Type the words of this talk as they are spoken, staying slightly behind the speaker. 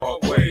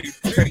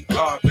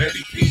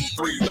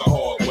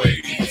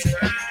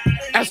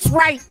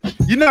right.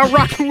 You're not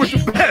rocking with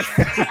the best.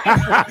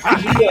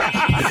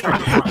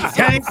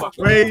 Tank,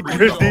 Ray,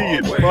 Christy,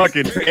 and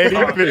fucking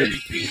Eddie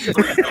P.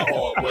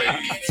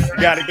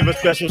 Gotta give a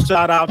special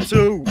shout out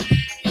to.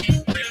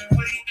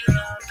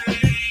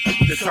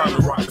 It's time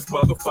to rock this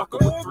motherfucker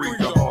with 3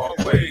 the hard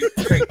way.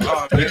 Take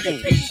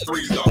Eddie P,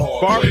 3 the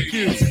hard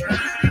Barbecue.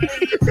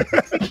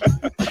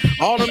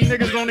 All them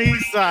niggas on the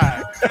east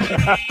side.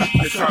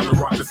 It's time to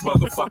rock this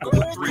motherfucker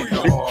with 3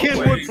 the hard way.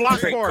 Kenwood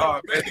Block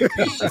Party. Eddie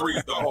P,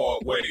 3 the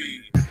hard way.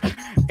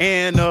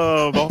 And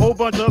a whole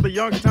bunch of other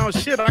Youngstown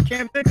shit I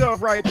can't think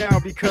of right now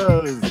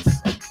because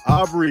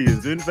Aubrey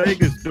is in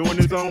Vegas doing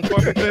his own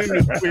fucking thing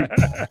this week.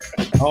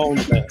 Oh,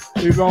 man.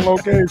 He's on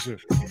location.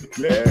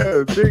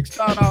 Yeah, big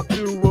shout out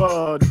to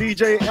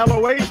DJ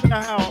LOH in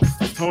the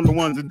house on the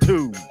ones and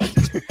twos.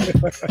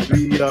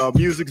 The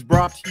music's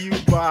brought to you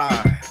by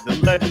the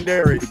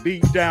legendary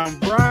Beat Down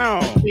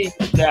Brown. Beat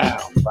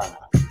Down Brown.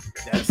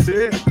 That's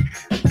it.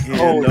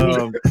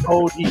 And,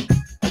 cold heat.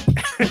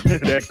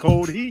 That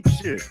cold heat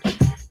shit.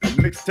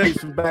 Mixtapes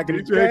from back in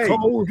the day.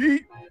 Cold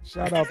heat.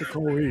 Shout out to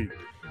Cold Heat.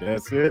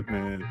 That's it,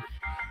 man.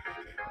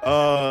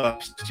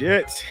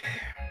 Shit.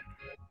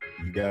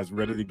 You guys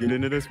ready to get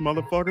into this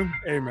motherfucker?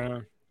 Hey,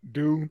 man.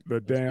 Do the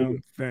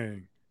damn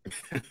thing.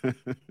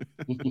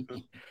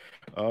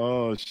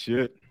 Oh,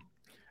 shit.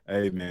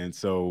 Hey, man.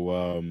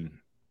 So,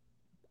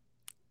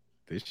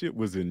 this shit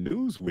was in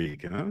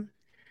Newsweek,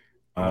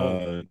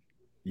 huh?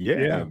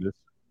 Yeah.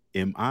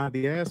 Am I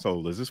the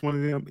asshole? Is this one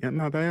of them? Am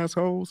I the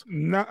assholes?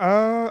 No,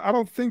 I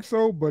don't think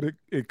so, but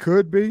it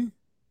could be.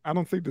 I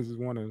don't think this is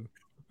one of.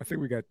 I think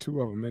we got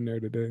 2 of them in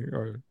there today,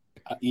 or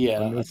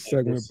in this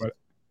segment. But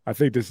I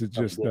think this is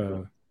just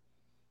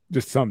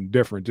something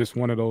different, just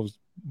one of those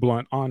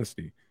blunt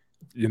honesty.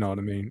 You know what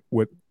I mean?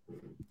 With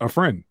a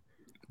friend,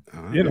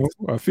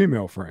 a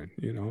female friend.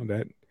 You know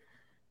that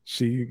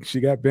she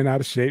got bent out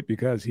of shape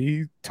because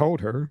he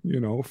told her,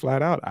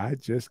 flat out, I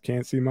just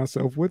can't see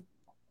myself with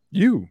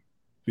you.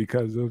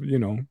 Because of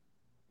your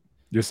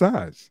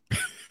size.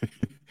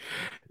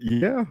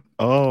 Yeah.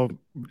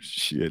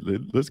 Shit.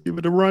 Let's give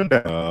it a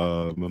rundown.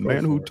 A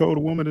man who told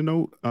a woman to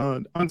know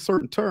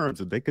uncertain terms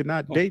that they could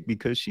not date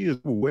because she is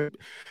wet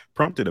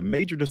prompted a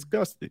major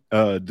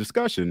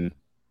discussion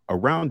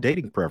around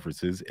dating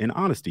preferences and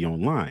honesty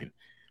online.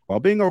 While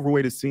being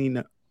overweight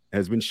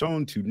has been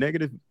shown to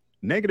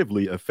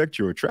negatively affect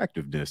your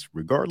attractiveness,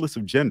 regardless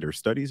of gender,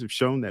 studies have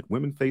shown that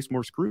women face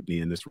more scrutiny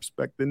in this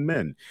respect than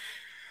men.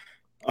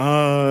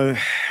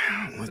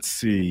 Let's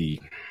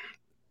see.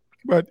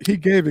 But he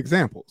gave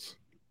examples.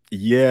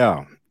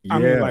 Yeah. I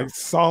mean, like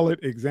solid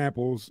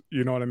examples,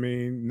 you know what I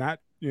mean? Not,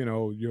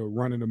 you're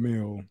running the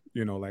mill,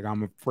 like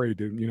I'm afraid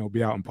to,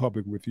 be out in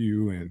public with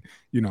you and,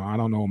 I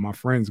don't know what my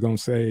friend's gonna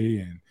say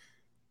and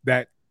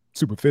that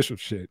superficial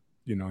shit.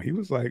 He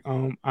was like,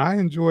 I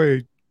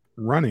enjoy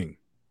running.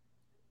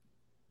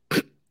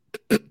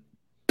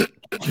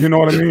 You know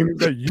what I mean?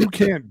 That you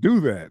can't do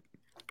that.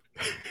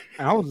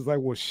 And I was just like,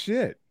 well,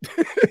 shit.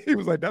 He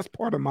was like, that's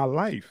part of my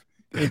life.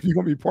 And if you're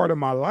going to be part of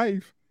my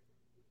life,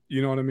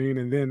 you know what I mean?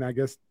 And then I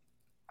guess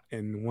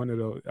in one of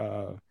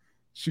the,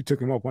 she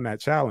took him up on that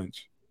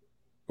challenge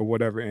or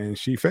whatever, and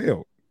she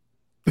failed.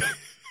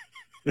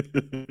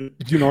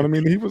 You know what I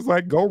mean? He was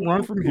like, go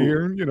run from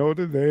here,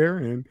 to there.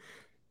 And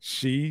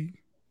she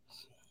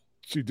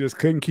just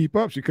couldn't keep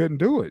up. She couldn't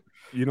do it.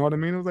 You know what I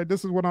mean? It was like,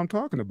 this is what I'm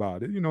talking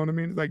about. You know what I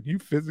mean? It's like, you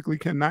physically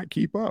cannot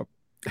keep up.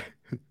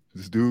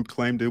 This dude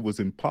claimed it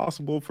was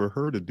impossible for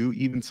her to do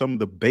even some of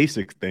the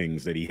basic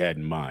things that he had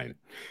in mind,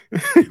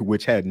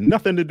 which had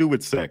nothing to do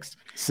with sex.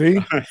 See?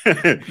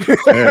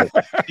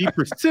 He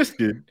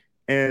persisted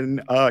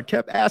and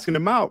kept asking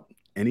him out.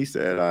 And he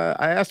said,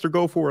 I asked her to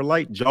go for a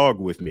light jog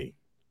with me.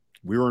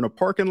 We were in a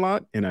parking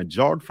lot and I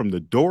jogged from the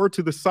door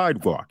to the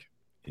sidewalk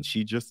and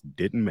she just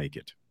didn't make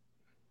it.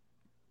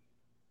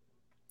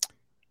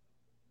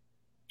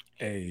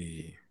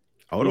 Hey.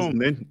 Hold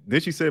on. Then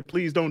she said,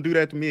 please don't do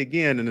that to me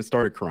again. And then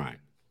started crying.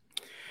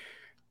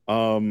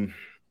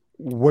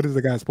 What is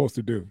the guy supposed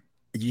to do?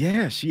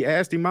 Yeah, she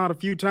asked him out a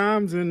few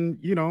times and,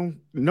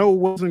 no,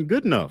 wasn't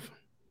good enough.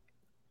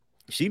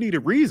 She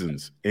needed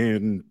reasons.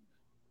 And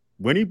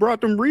when he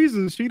brought them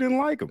reasons, she didn't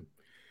like them.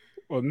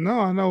 Well, no,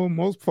 I know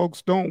most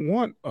folks don't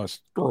want a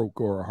stroke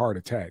or a heart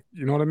attack.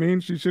 You know what I mean?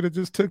 She should have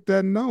just took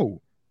that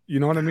no. You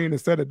know what I mean?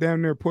 Instead of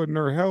damn near putting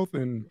her health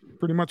and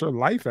pretty much her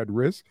life at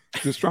risk,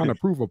 just trying to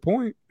prove a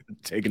point.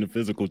 Taking a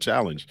physical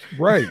challenge.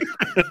 Right.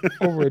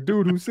 Over a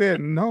dude who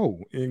said no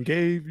and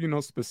gave,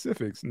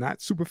 specifics,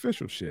 not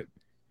superficial shit.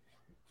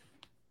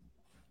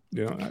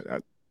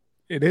 It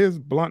is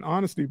blunt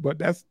honesty, but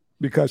that's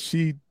because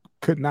she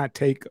could not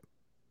take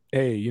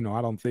I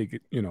don't think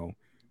it,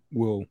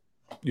 we'll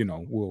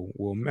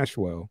mesh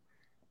well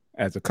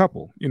as a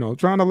couple,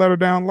 trying to let her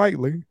down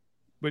lightly,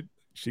 but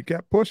she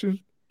kept pushing.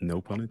 No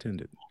pun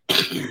intended.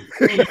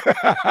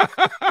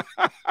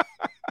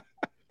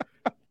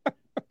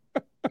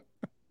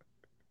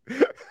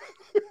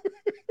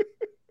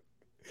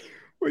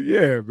 Well,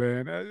 yeah,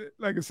 man.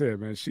 Like I said,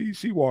 man,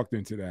 she walked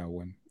into that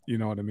one. You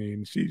know what I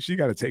mean? She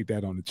got to take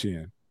that on the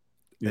chin.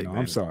 You know,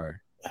 I'm sorry.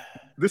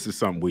 This is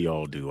something we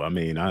all do. I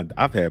mean,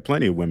 I've had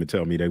plenty of women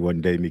tell me they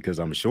wouldn't date me because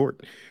I'm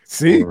short.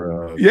 See,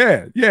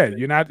 yeah.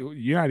 You're not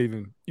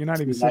even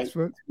 6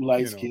 foot.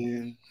 Light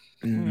skin.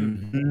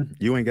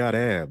 You ain't got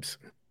abs.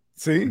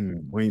 See,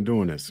 we ain't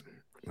doing this.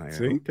 Like,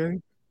 see, okay,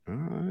 all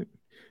right.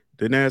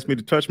 Didn't ask me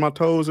to touch my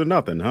toes or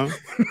nothing, huh?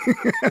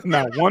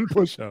 Not one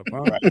push up,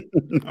 huh?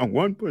 Not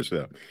one push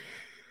up.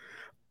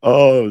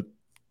 But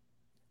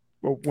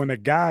when a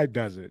guy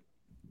does it,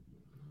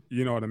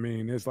 you know what I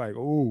mean? It's like,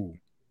 ooh,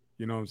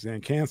 you know what I'm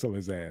saying? Cancel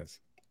his ass.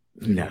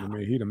 You know what I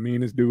mean? He the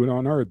meanest dude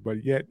on earth,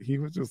 but yet he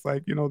was just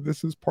like, you know,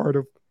 this is part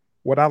of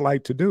what I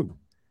like to do.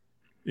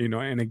 You know,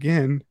 and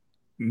again,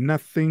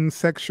 nothing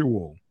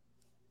sexual.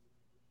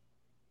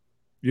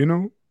 You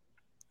know,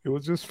 it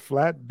was just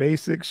flat,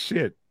 basic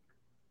shit.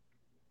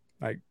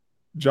 Like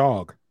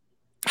jog.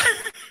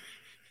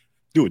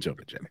 Do a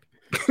jumping jack.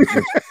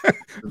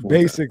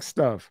 Basic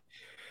stuff.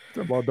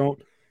 Well,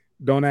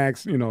 don't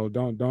ask, you know,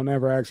 don't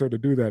ever ask her to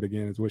do that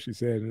again, is what she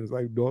said. And it's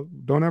like,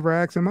 don't ever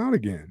ask him out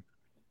again.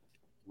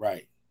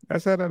 Right.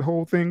 That's how that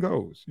whole thing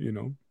goes, you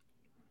know.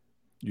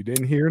 You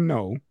didn't hear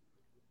no,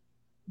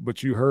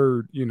 but you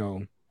heard, you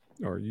know,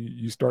 or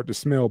you start to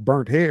smell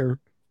burnt hair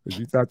because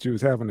you thought you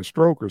was having a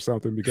stroke or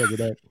something because of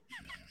that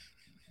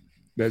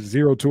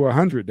 0 to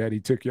 100 that he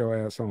took your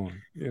ass on,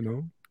 you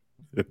know.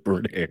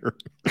 Burnt hair.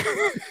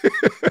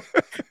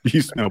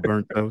 You smell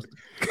burnt toast.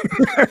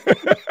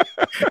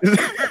 Is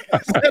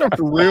that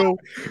a real?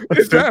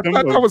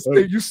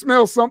 You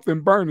smell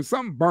something burning,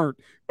 something burnt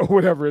or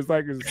whatever. It's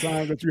like it's a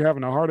sign that you're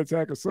having a heart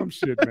attack or some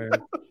shit, man.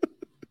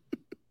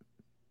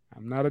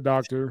 I'm not a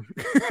doctor.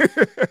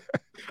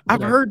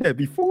 I've heard that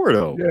before,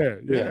 though.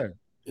 Yeah.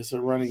 It's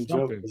a running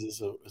joke because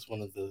it's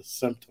one of the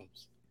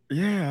symptoms.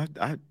 Yeah,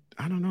 I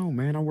don't know,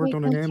 man. I worked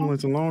on an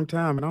ambulance a long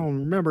time, and I don't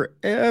remember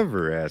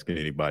ever asking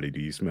anybody, "Do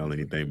you smell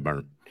anything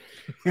burnt?"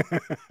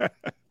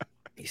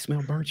 You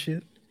smell burnt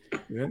shit?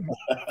 Yeah.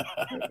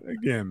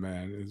 Again,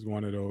 man, it's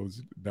one of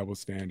those double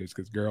standards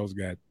because girls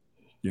got,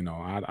 you know,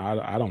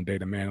 I don't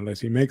date a man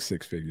unless he makes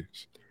 6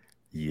 figures.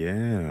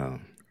 Yeah.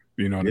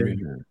 You know what I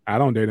mean? I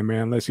don't date a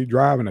man unless he's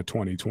driving a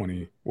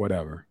 2020,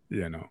 whatever,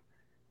 you know.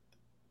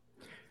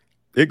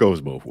 It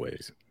goes both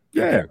ways.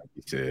 Yeah.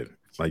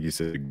 Like you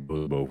said, it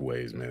goes both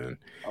ways, man.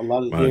 A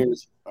lot of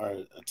theirs are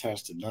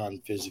attached to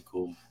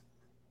non-physical,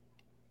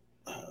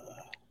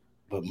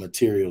 but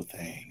material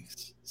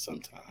things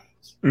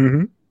sometimes.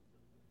 Mm-hmm.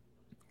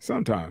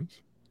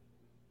 Sometimes,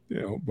 you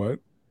know, but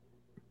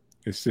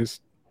it's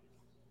just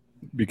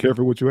be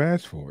careful what you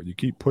ask for. You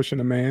keep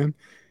pushing a man,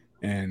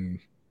 and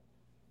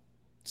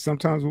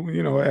sometimes,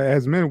 you know,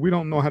 as men, we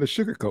don't know how to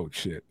sugarcoat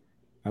shit.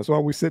 That's why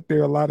we sit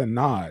there a lot and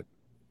nod,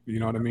 you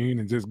know what I mean,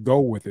 and just go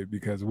with it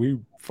because we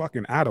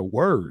fucking out of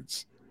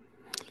words.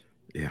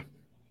 Yeah.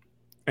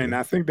 And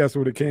I think that's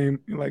what it came.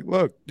 Like,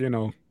 look, you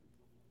know,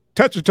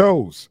 touch your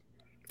toes.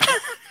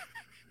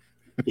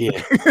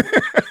 Yeah.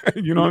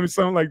 You know what I mean?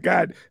 Something like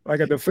God, like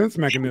a defense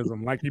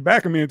mechanism. Like you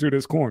backing me into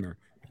this corner.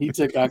 He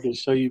took, I can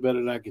show you better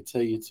than I can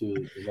tell you to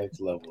the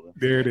next level.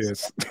 There it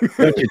is.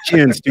 Touch your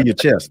chins to your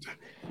chest.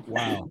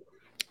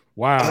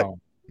 Wow.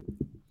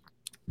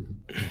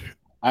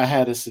 I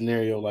had a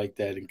scenario like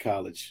that in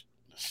college.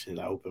 Shit,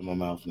 I opened my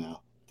mouth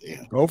now.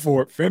 Damn. Go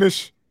for it.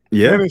 Finish.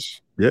 Yeah.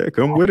 Finish. Yeah,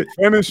 come with it.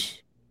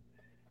 Finish.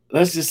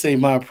 Let's just say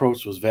my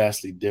approach was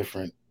vastly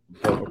different.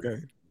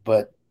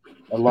 But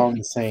along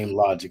the same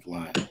logic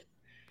line.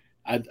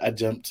 I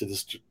jumped to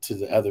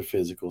the other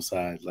physical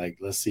side. Like,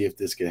 let's see if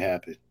this could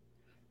happen.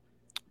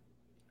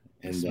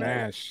 And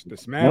the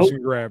smash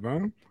and grab,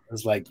 huh? I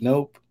was like,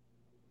 nope.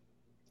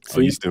 So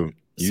you still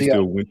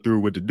went through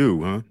what to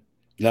do, huh?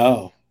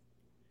 No.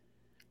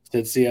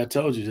 Said, see, I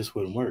told you this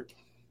wouldn't work.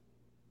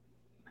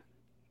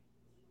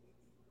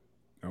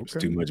 Okay. It's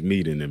too much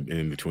meat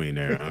in between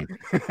there, huh?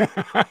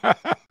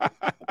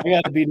 I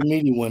got to be the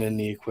meaty one in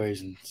the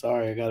equation.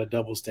 Sorry, I got a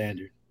double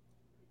standard.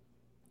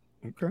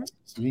 Okay.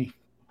 It's me.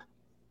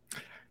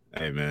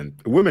 Hey, man,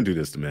 women do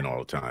this to men all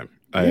the time.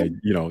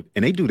 You know,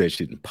 and they do that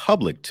shit in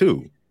public,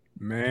 too.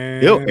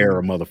 Man. They'll air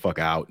a motherfucker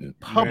out in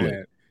public.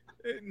 Man.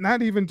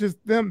 Not even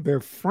just them, they're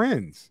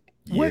friends.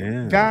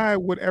 What guy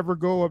would ever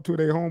go up to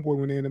their homeboy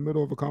when they're in the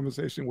middle of a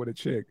conversation with a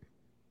chick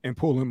and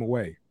pull him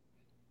away?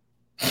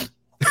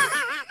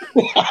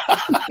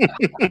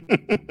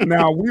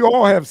 Now, we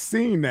all have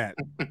seen that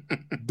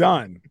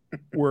done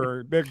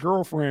where their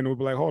girlfriend would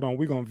be like, hold on,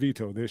 we're going to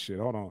veto this shit.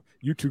 Hold on.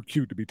 You too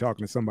cute to be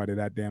talking to somebody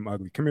that damn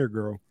ugly. Come here,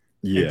 girl.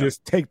 Yeah. And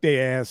just take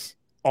their ass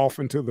off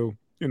into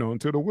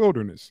the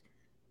wilderness.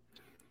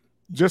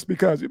 Just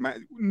because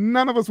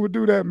none of us would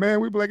do that,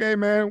 man. We'd be like, hey,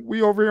 man,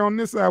 we over here on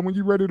this side when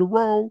you ready to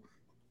roll.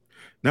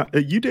 Now,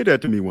 you did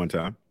that to me one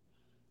time.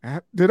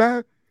 Did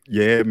I?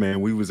 Yeah,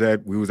 man. We was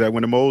at one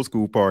of them old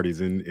school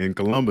parties in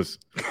Columbus.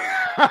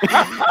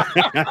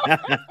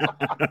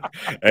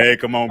 Hey,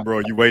 come on, bro.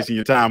 You wasting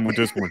your time with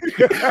this one.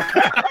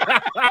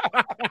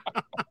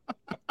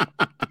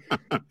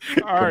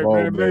 All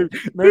right, man.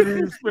 Maybe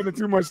you're spending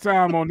too much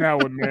time on that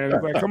one, man.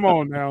 It's like, come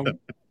on now.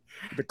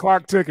 The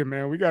clock ticking,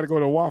 man. We got to go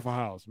to Waffle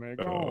House, man.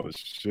 Go on.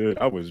 Shit.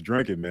 I was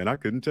drinking, man. I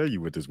couldn't tell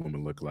you what this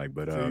woman looked like,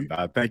 but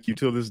I thank you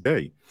till this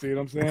day. See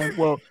what I'm saying?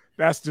 Well,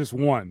 that's just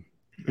one.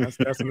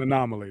 That's an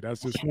anomaly.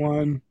 That's just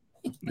one.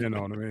 You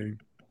know what I mean?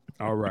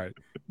 All right.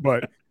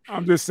 But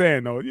I'm just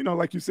saying, though,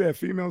 like you said,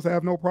 females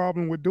have no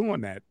problem with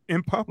doing that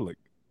in public.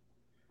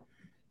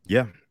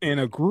 Yeah. In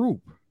a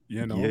group,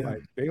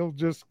 like they'll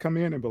just come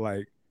in and be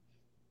like,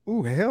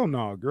 "Ooh, hell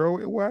no, girl.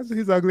 Why is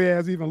his ugly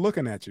ass even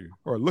looking at you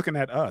or looking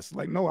at us?"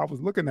 Like, no, I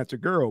was looking at your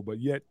girl, but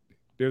yet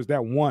there's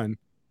that one,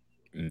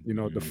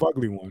 the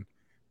fugly one,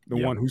 the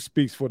one who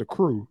speaks for the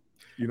crew.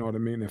 You know what I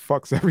mean? And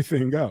fucks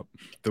everything up.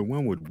 The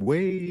one with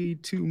way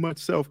too much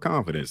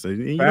self-confidence. And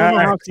you don't know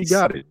how she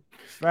got it.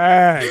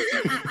 Facts.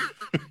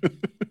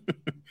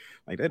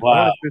 Like that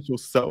artificial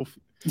self.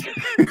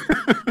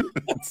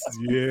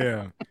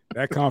 Yeah.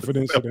 That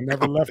confidence should have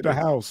never left the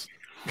house.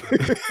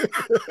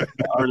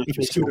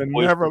 Should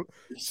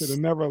have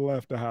never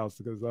left the house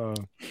because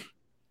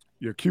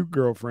your cute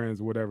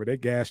girlfriends or whatever, they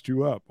gassed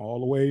you up all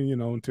the way,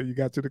 until you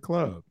got to the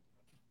club.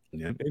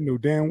 Yeah. They knew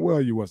damn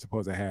well you weren't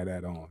supposed to have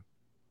that on.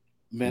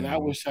 Man, I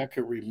wish I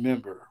could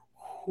remember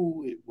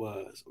who it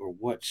was or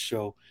what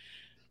show.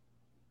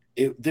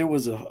 There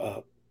was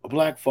a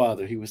black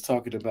father. He was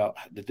talking about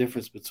the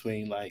difference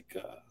between like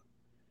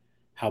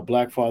how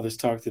black fathers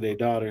talk to their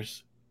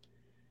daughters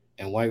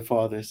and white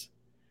fathers.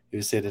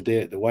 He said that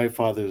the white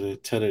fathers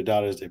would tell their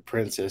daughters they're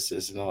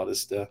princesses and all this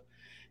stuff.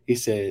 He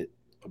said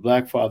a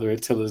black father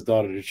would tell his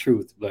daughter the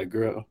truth. Like,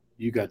 girl,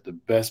 you got the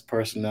best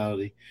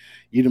personality.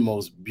 You're the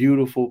most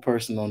beautiful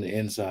person on the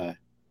inside.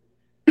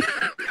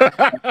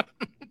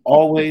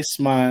 Always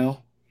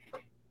smile,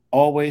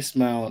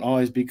 and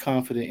always be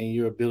confident in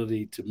your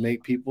ability to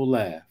make people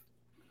laugh.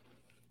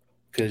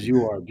 Because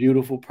you are a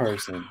beautiful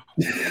person.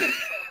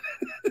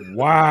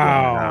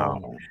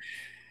 Wow.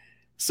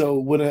 So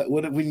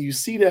when you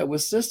see that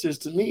with sisters,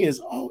 to me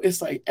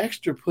it's like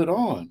extra put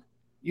on.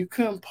 You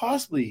couldn't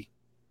possibly,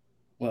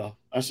 well,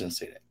 I shouldn't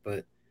say that,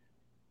 but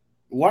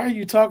why are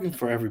you talking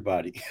for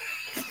everybody?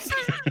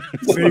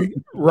 See,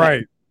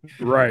 right.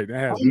 That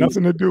has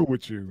nothing to do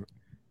with you.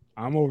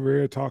 I'm over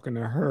here talking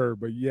to her,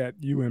 but yet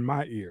you in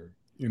my ear.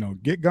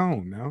 Get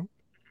gone now.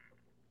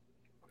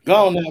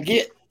 Go on now,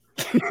 get.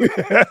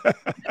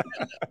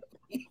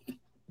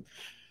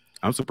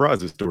 I'm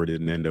surprised the story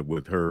didn't end up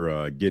with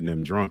her getting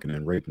him drunk and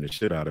then raping the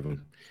shit out of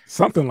him.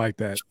 Something like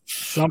that.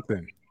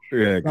 Something.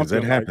 Yeah, because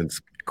that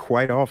happens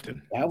quite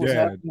often. That was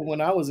happening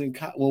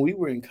when we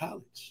were in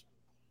college.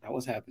 That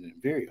was happening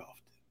very often.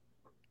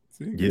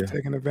 See, you're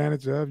taken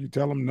advantage of. You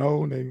tell them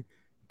no, and they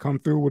come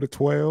through with a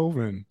 12,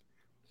 and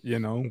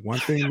one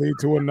thing lead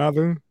to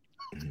another.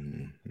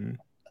 Mm-hmm.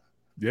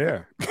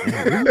 Yeah.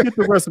 Let me get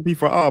the recipe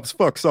for Ob's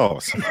fuck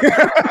sauce.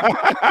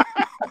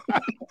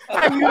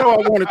 I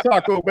want a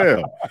Taco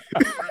Bell.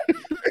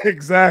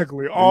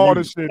 Exactly. All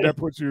the shit that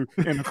puts you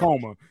in a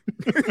coma.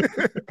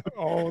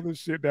 All the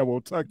shit that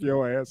will tuck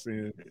your ass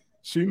in.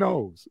 She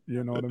knows.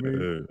 You know what I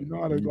mean? You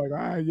know how to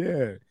like,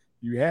 yeah,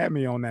 you had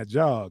me on that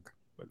jog,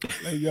 but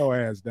lay your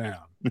ass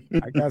down.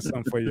 I got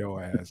something for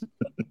your ass.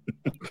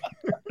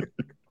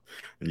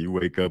 And you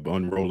wake up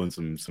unrolling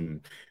some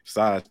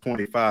size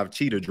 25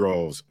 cheetah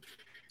draws.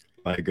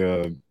 Like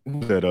was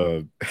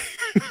that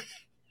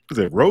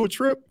Road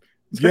Trip?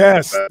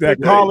 Yes, that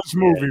college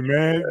movie,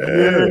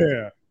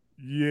 man.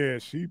 Yeah,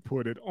 she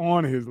put it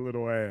on his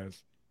little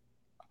ass.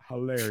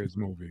 Hilarious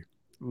movie.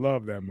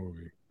 Love that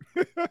movie.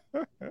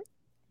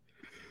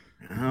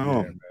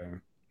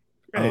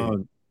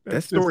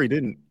 That story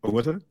didn't.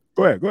 What's that?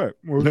 Go ahead.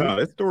 No,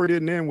 that story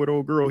didn't end with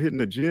old girl hitting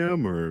the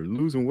gym or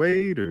losing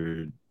weight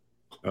or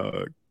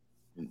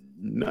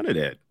none of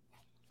that.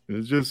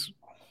 It's just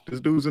this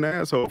dude's an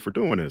asshole for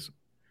doing this.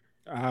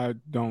 I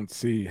don't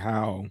see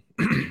how.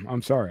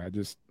 I'm sorry. I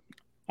just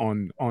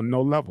on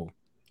no level.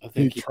 I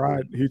think he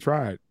tried.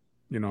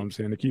 You know what I'm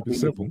saying, to keep it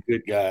simple. He's a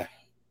good guy.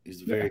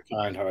 He's very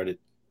kind-hearted.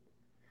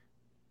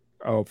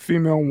 A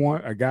female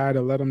want a guy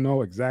to let them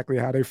know exactly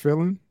how they're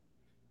feeling.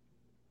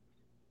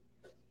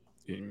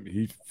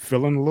 He's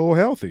feeling a little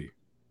healthy,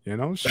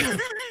 Shit.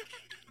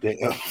 Hey,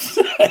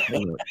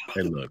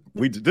 look,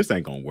 this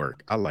ain't gonna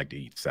work. I like to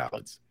eat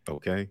salads,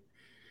 okay?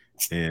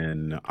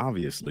 And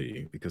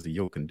obviously, because of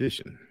your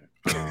condition,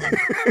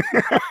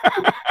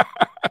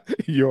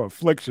 your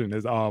affliction,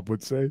 as Ob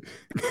would say.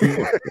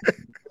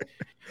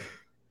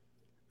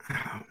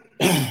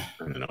 I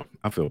don't know.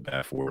 I feel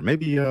bad for her.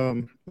 Maybe he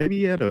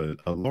had a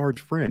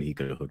large friend he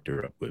could have hooked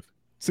her up with.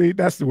 See,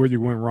 that's where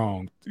you went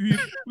wrong.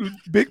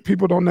 Big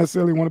people don't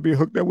necessarily want to be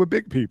hooked up with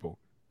big people.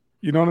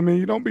 You know what I mean?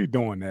 You don't be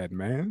doing that,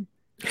 man.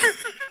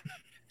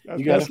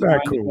 That's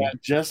not cool.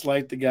 Just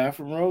like the guy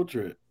from Road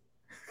Trip.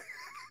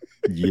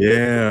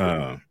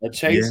 Yeah. A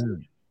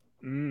chaser.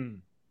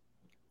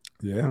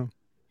 Yeah.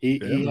 He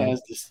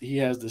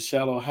has the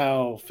shallow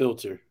Hal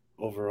filter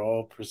over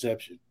all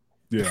perception.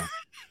 Yeah.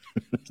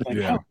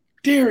 Like, how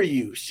dare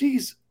you?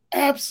 She's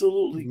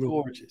absolutely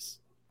gorgeous.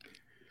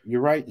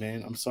 You're right,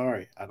 man. I'm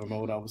sorry. I don't know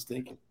what I was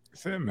thinking. I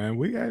said, man,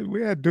 we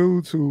had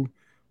dudes who,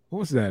 what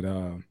was that?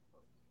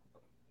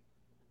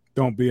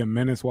 Don't Be a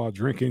Menace While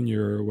Drinking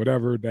Your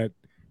whatever, that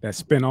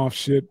spinoff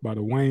shit by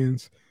the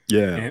Wayans.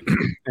 Yeah.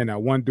 And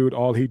that one dude,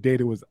 all he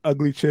dated was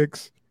ugly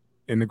chicks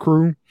in the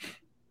crew.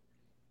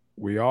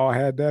 We all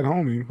had that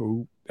homie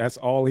who that's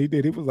all he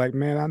did. He was like,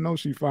 man, I know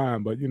she's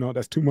fine, but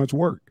that's too much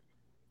work.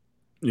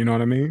 You know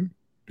what I mean?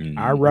 Mm-hmm.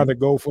 I'd rather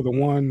go for the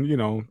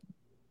one,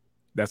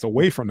 that's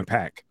away from the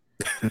pack.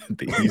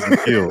 The easy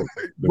kill,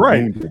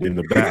 right in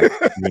the back.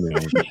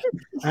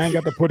 I ain't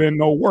got to put in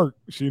no work.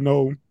 She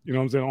know, what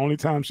I'm saying? The only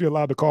time she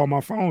allowed to call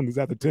my phone is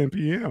after 10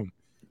 p.m.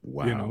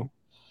 Wow.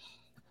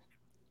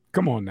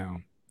 Come on now.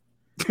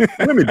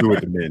 Women do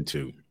it to men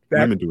too.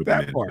 Women do it to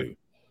men part. too.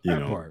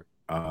 Part.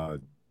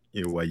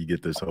 Why you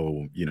get this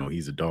whole,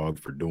 he's a dog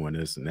for doing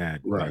this and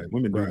that. Right. Like,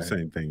 women do the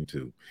same thing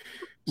too.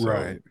 So,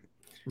 right.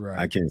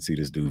 I can't see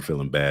this dude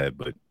feeling bad,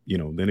 but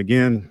then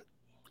again,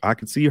 I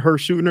could see her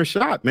shooting her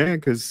shot, man,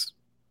 because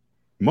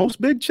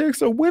most big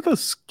chicks are with a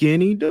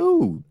skinny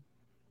dude.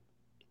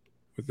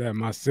 Was that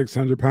My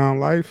 600-Pound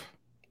Life?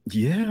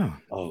 Yeah.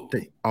 Oh,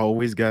 they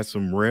always got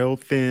some rail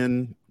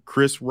thin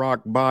Chris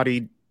Rock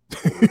bodied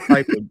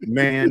type of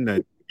man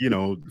that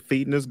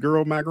feeding this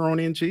girl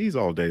macaroni and cheese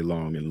all day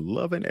long and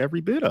loving every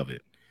bit of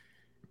it.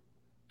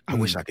 I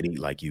wish I could eat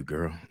like you,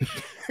 girl.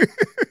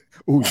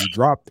 Ooh,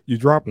 you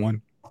dropped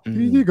one. Here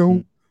you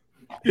go.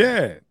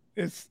 Yeah,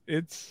 it's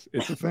a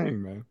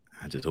thing, man.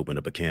 I just opened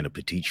up a can of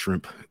petite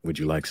shrimp. Would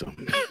you like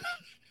some?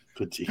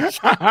 Petite.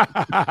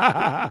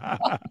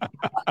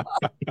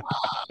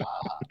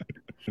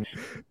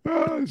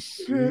 Oh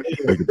shit!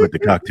 We can put the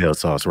cocktail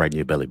sauce right in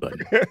your belly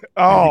button.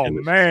 Oh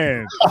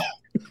man,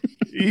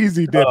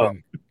 easy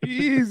dipping,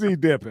 easy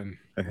dipping.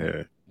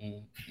 Man,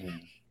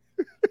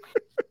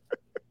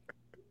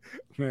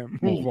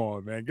 move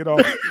on, man. Get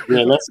off.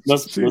 Yeah,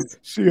 let's.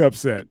 She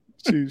upset.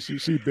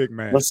 She big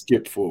man. Let's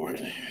skip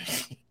forward.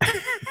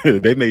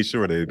 They made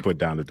sure they put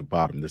down at the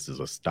bottom, this is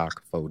a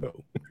stock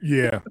photo.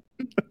 Yeah.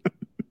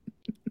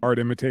 Art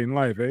imitating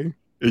life, eh?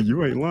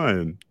 You ain't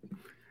lying.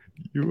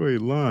 You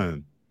ain't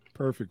lying.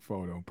 Perfect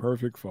photo.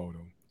 Perfect photo.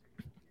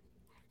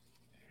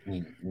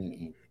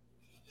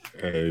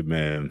 Hey,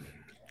 man.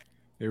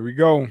 Here we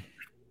go.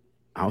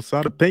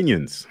 Outside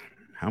opinions.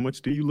 How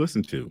much do you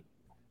listen to?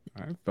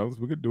 All right, fellas,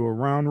 we could do a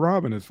round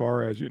robin as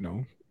far as,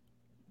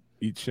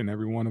 each and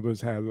every one of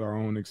us has our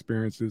own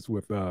experiences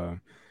with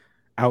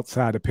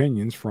outside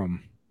opinions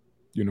from,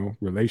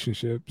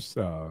 relationships,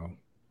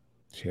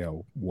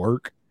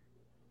 work,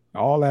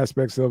 all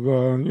aspects of,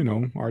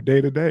 our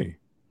day to day.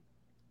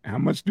 How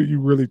much do you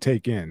really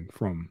take in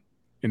from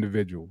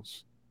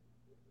individuals?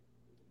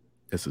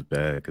 This is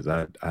bad because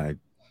I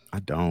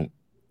don't.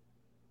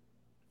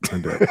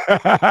 I've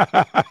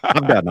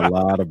gotten a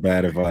lot of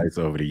bad advice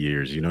over the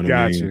years. You know what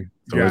I mean?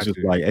 So it's just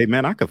like, hey,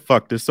 man, I could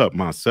fuck this up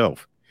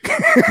myself.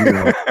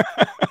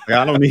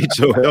 I don't need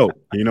your help,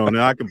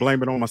 and I can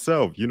blame it on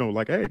myself,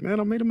 like, hey, man,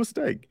 I made a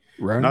mistake.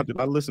 Right. Not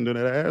that I listened to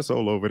that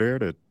asshole over there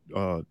that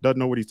doesn't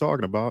know what he's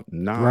talking about.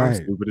 I'm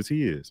stupid as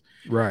he is.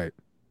 Right.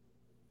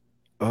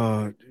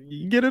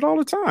 You get it all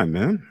the time,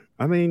 man.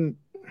 I mean,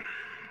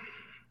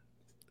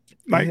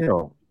 like,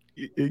 hell,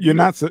 you're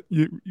not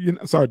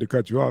sorry to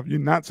cut you off. You're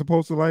not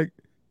supposed to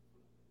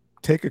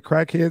take a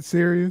crackhead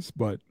serious,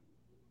 but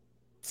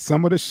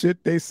some of the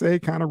shit they say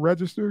kind of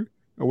register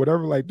or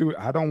whatever. Like, dude,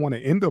 I don't want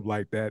to end up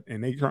like that.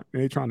 And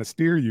they trying to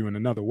steer you in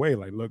another way.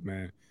 Like, look,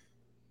 man,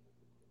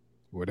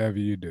 whatever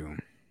you do,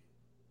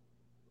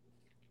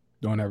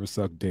 don't ever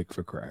suck dick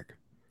for crack.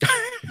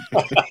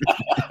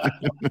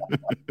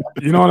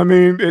 You know what I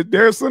mean?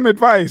 There's some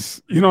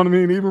advice, you know what I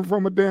mean? Even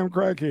from a damn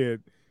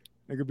crackhead,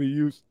 it could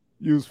be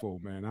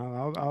useful, man.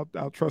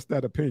 I'll trust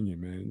that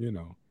opinion,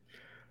 man.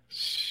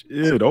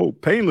 Shit,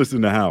 old Painless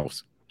in the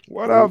house.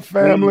 What up,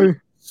 family?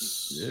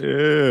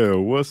 Yeah,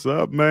 what's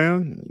up,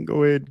 man?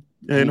 Go ahead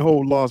and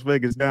hold Las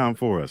Vegas down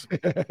for us.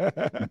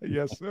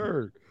 Yes,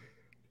 sir.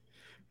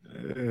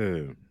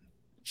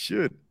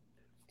 Shit.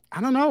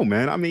 I don't know,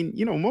 man. I mean,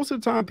 most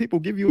of the time people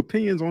give you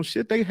opinions on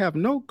shit they have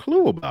no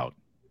clue about.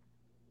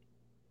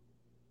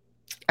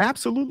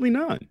 Absolutely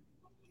none.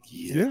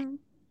 Yeah.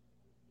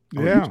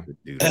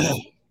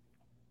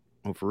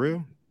 Oh, for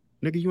real?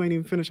 Nigga, you ain't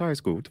even finished high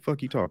school. What the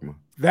fuck you talking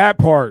about? That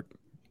part.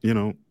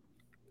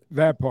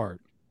 That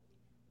part.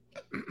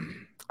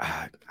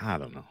 I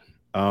don't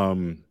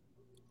know.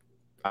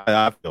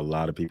 I feel a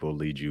lot of people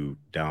lead you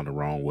down the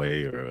wrong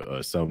way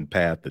or some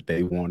path that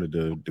they wanted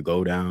to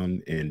go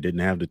down and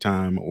didn't have the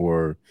time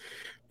or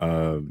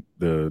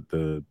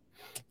the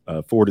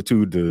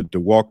fortitude to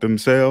walk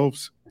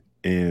themselves,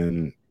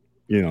 and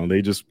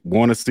they just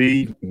want to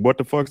see what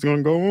the fuck's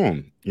gonna go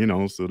on.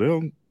 So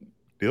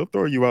they'll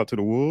throw you out to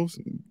the wolves,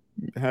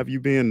 have you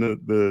being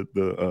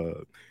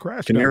the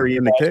crash canary dummy.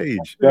 in the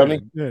cage.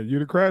 Yeah, you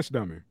the crash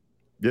dummy.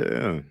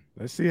 Yeah.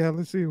 Let's see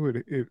what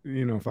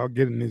if I'll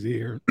get in his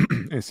ear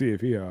and see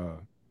if he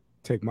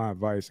take my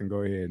advice and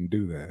go ahead and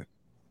do that.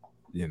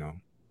 Yeah,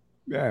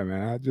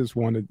 man. I just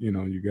wanted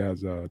you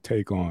guys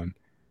take on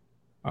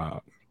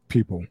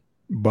people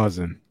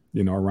buzzing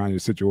around your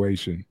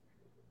situation.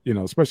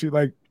 Especially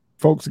like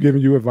folks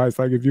giving you advice.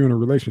 Like if you're in a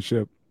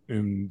relationship,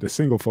 and the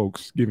single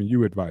folks giving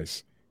you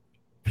advice.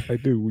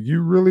 Like, dude, will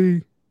you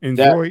really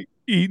enjoy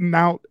eating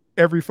out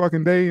every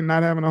fucking day and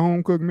not having a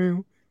home cooked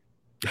meal?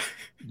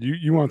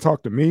 You want to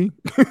talk to me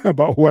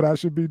about what I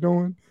should be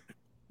doing?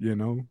 You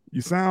know,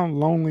 you sound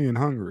lonely and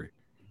hungry.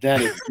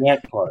 That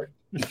exact part.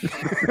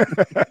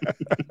 That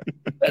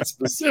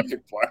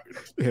specific part.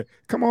 Yeah.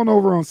 Come on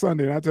over on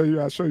Sunday and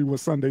I'll show you what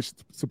Sunday's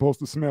supposed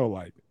to smell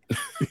like.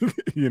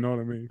 You know what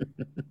I mean?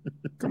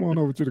 Come on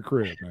over to the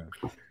crib, man.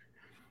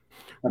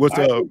 What's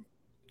up?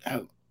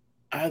 Have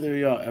either of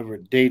y'all ever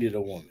dated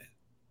a woman?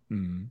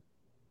 Mm-hmm.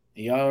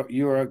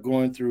 You are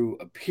going through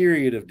a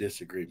period of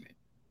disagreement.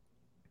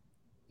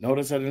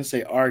 Notice I didn't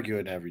say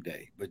arguing every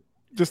day, but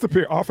just a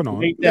period off and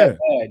on. Ain't that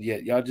bad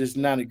yet. Y'all just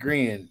not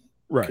agreeing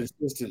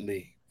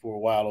consistently for a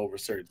while over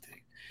certain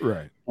things.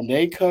 Right. And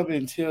they come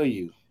and tell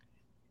you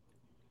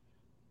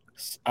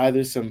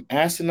either some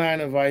asinine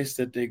advice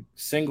that their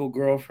single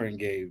girlfriend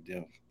gave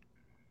them,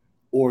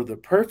 or the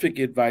perfect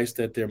advice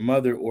that their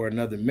mother or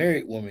another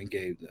married woman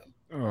gave them.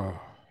 Oh.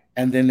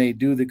 And then they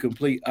do the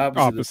complete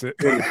opposite.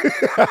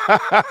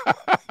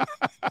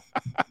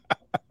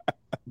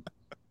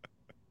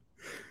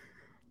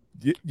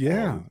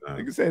 Yeah.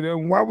 Like I said,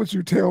 why would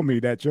you tell me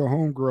that your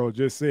homegirl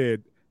just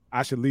said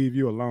I should leave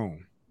you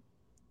alone?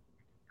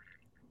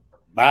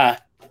 Bye.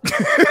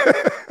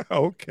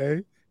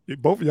 Okay.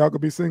 Both of y'all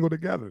could be single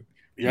together.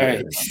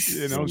 Right.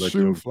 You know,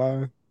 shoe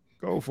fly.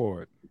 Go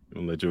for it.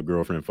 Don't let your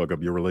girlfriend fuck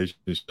up your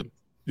relationship.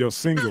 Your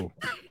single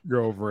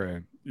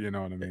girlfriend. You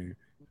know what I mean?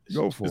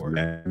 Go for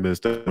it.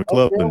 Mr.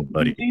 Clubbing,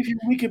 buddy.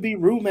 We could be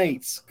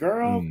roommates,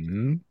 girl.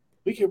 Mm-hmm.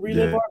 We could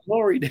relive our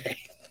glory days.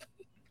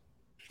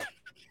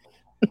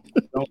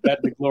 Don't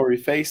got the glory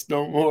face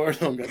no more.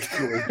 Don't got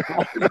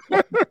the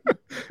glory.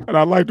 And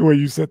I like the way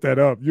you set that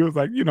up. You was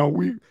like, you know,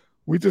 we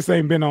just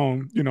ain't been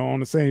on, you know, on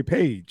the same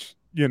page,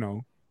 you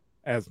know,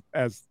 as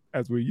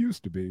we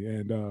used to be.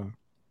 And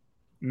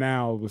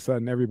now all of a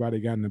sudden everybody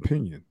got an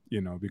opinion,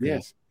 you know,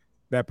 because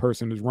that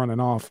person is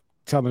running off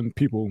telling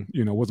people,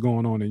 you know, what's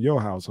going on in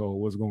your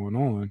household, what's going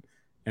on,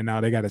 and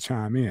now they got to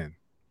chime in,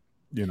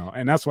 you know.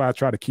 And that's why I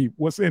try to keep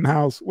what's in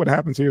house, what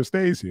happens here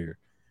stays here.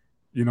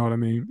 You know what I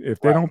mean? If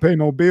they don't pay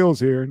no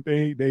bills here,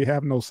 they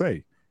have no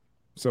say.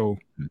 So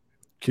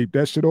keep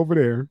that shit over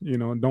there, you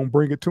know, and don't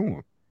bring it to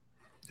them.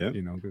 Yeah.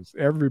 You know, because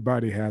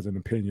everybody has an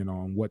opinion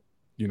on what,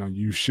 you know,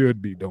 you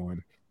should be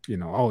doing. You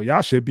know, oh,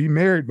 y'all should be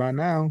married by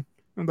now.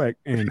 I'm like,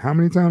 and how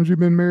many times you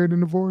been married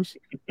and divorced?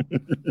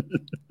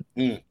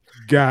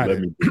 Got let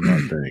it. me do my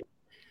thing.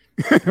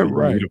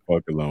 Right. Leave the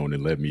fuck alone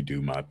and let me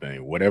do my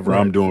thing. Whatever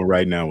I'm doing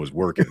right now is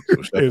working.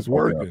 So it's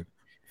working. Up.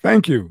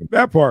 Thank you.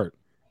 That part.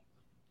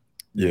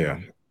 Yeah,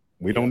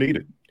 we don't need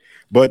it.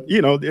 But,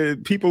 you know,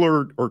 people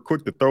are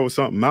quick to throw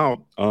something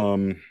out.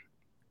 And,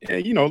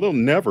 you know, they'll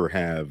never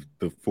have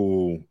the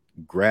full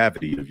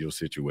gravity of your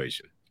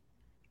situation.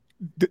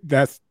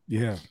 That's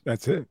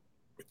it.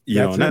 You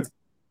know, and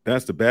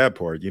that's the bad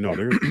part. You know,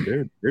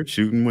 they're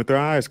shooting with their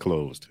eyes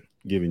closed,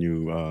 giving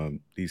you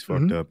these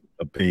fucked up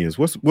opinions.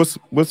 What's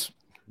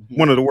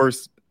one of the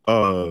worst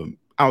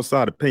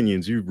outside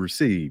opinions you've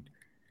received?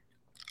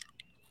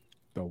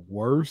 The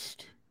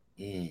worst?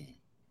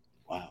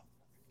 Wow.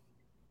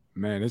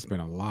 Man, it's been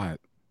a lot.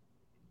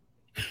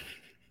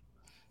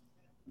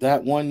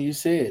 That one you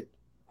said.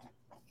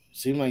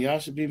 Seemed like y'all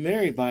should be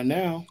married by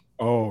now.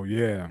 Oh,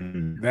 yeah.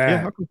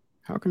 That. Yeah,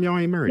 how come y'all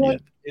ain't married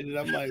yet? And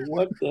I'm like,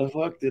 what the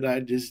fuck did I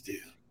just do?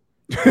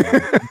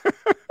 I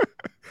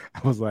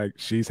was like,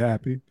 she's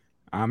happy.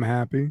 I'm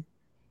happy.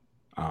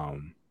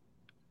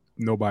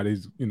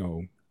 Nobody's, you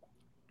know,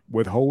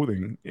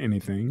 withholding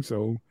anything.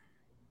 So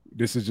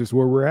this is just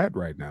where we're at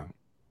right now.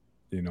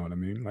 You know what I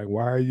mean? Like,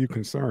 why are you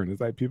concerned?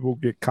 It's like people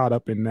get caught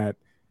up in that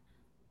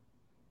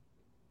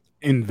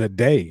in the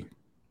day,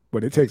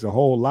 but it takes a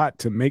whole lot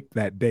to make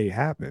that day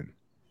happen.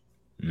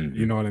 Mm-hmm.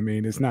 You know what I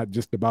mean? It's not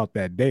just about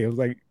that day. It was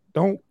like,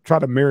 don't try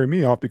to marry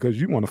me off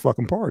because you want to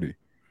fucking party.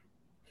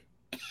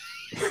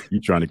 You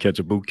trying to catch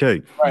a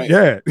bouquet. Right.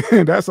 Yeah,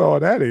 that's all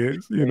that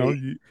is. You know,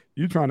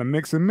 you trying to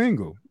mix and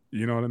mingle.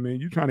 You know what I mean?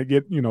 You trying to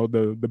get, you know,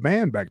 the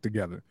band back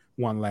together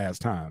one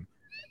last time,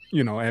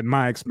 you know, at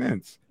my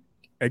expense.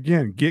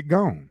 Again, get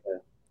gone.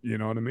 You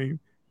know what I mean?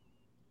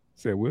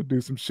 Said we'll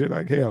do some shit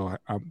like hell.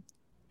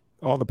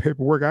 All the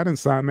paperwork I didn't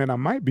sign, man, I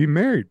might be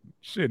married.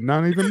 Shit,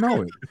 not even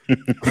know it.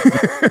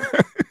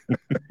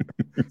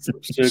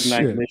 Suge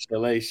Knight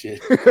Michelle shit.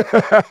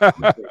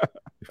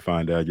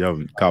 Find out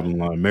y'all common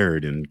law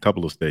married in a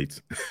couple of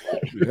states.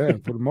 Yeah,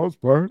 for the most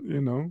part,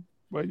 you know.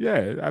 But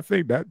yeah, I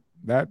think that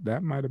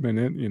might have been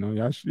it. You know,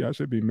 y'all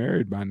should be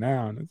married by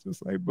now. And it's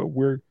just like, but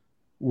we're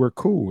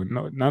cool, and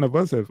none of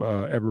us have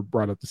ever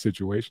brought up the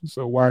situation.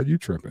 So why are you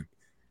tripping?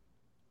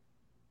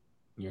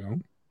 You know,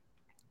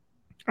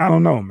 I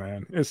don't know,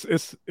 man. It's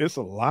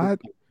a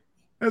lot.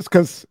 That's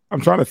because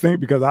I'm trying to think,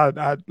 because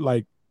I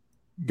like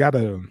got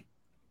a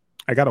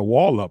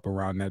wall up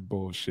around that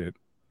bullshit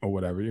or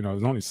whatever. You know,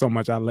 there's only so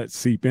much I let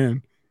seep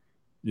in.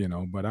 You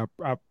know, but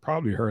I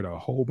probably heard a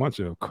whole bunch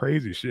of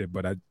crazy shit,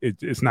 but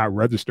it's not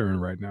registering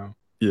right now.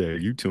 Yeah,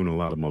 you tune a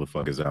lot of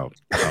motherfuckers out.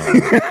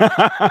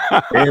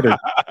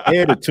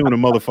 Had to tune a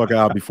motherfucker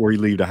out before he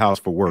leave the house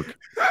for work.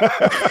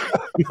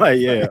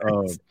 Like,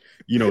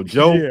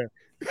 Joe. Yeah.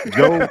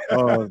 Joe,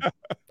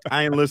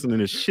 I ain't listening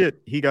to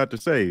shit he got to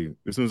say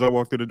as soon as I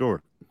walk through the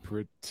door.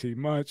 Pretty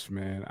much,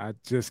 man. I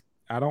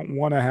don't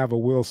want to have a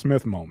Will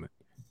Smith moment.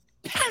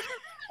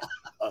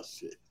 Oh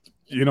shit.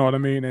 You know what I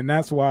mean? And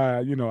that's why,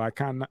 I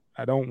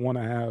don't want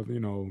to have,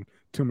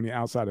 too many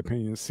outside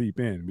opinions seep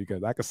in,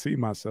 because I could see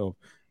myself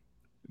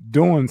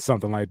doing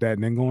something like that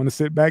and then going to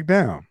sit back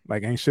down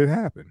like ain't shit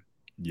happened.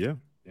 Yeah.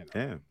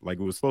 Yeah. Like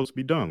it was supposed to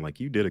be done. Like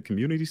you did a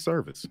community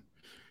service,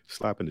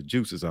 slapping the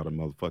juices out of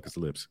motherfuckers'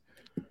 lips.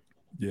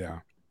 Yeah.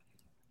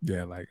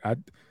 Yeah. Like I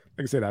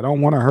said, I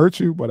don't want to hurt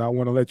you, but I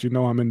want to let you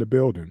know I'm in the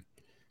building.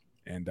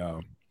 And,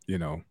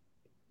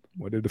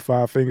 what did the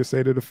 5 fingers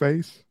say to the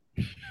face?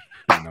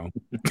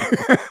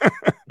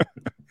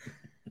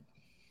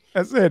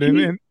 That's it. And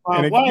again,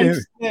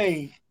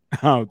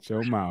 out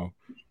your mouth.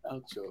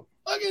 Out your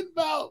fucking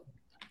mouth.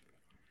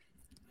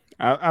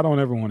 I don't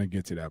ever want to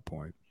get to that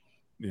point,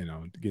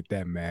 to get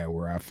that mad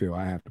where I feel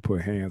I have to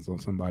put hands on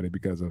somebody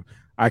because of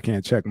I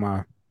can't check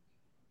my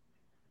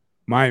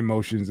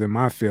emotions and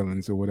my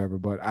feelings or whatever.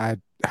 But I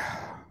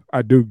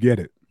do get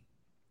it.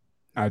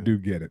 I do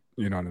get it.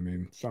 You know what I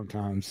mean?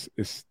 Sometimes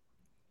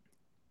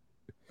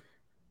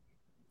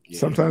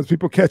sometimes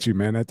people catch you,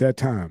 man, at that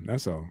time.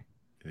 That's all.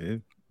 Yeah.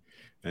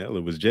 Hell,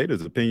 it was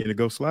Jada's opinion to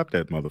go slap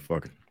that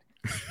motherfucker.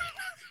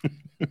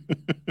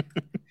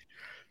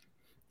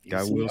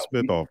 Got Will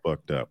Smith all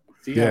fucked up.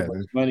 See how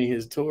much money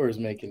his tour is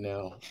making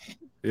now.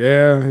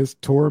 Yeah, his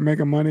tour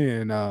making money,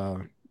 and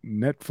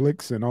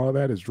Netflix and all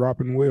that is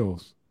dropping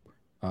Will's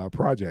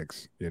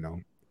projects,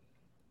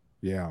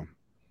 Yeah.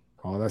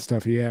 All that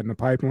stuff he had in the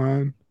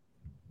pipeline.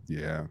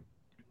 Yeah.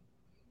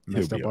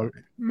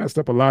 Messed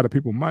up a lot of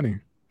people's money,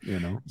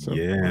 So,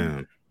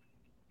 yeah.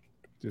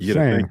 Just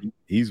saying.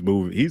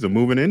 He's a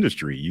moving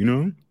industry,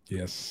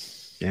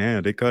 Yes.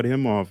 Yeah, they cut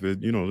him off.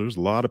 There's a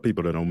lot of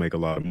people that don't make a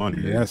lot of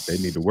money. Yes. They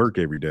need to work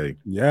every day.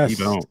 Yes. He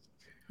don't.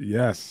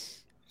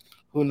 Yes.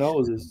 Who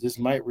knows? This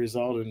might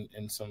result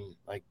in some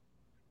like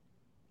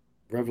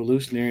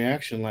revolutionary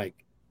action, like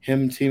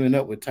him teaming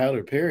up with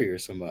Tyler Perry or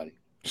somebody.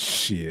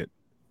 Shit.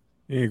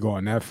 He ain't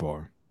going that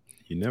far.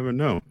 You never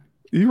know.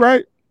 You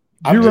right.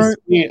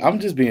 I'm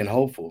just being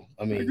hopeful.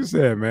 I mean, like you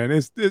said,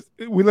 man,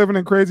 we living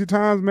in crazy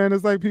times, man.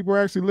 It's like people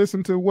actually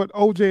listen to what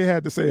OJ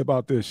had to say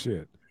about this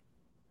shit.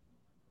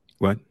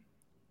 What?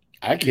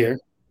 I care.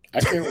 I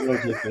care what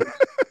OJ said.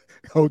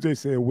 OJ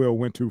said Will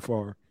went too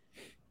far.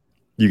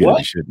 You gotta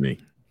be shitting me.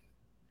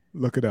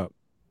 Look it up.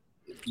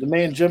 The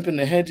man jumping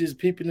the hedges,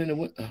 peeping in the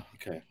window. Oh,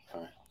 okay,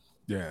 all right.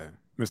 Yeah,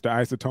 Mr.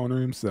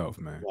 Isotoner himself,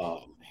 man.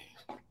 Wow, man.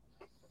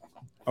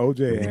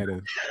 OJ had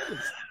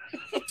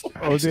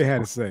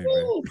to say,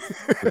 man.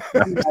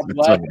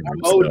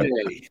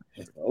 OJ.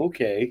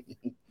 Okay.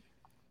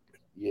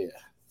 Yeah.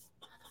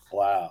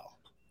 Wow.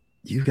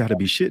 You got to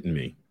be shitting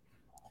me.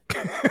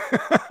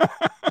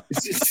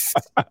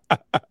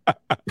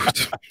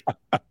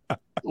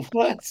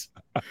 What?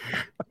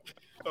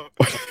 Oh,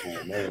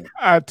 man.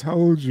 I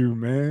told you,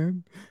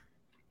 man.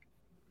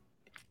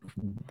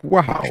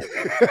 Wow.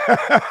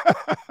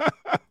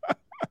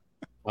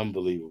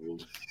 Unbelievable.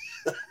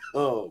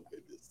 Oh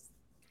goodness.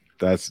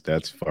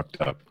 That's fucked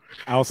up.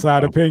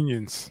 Outside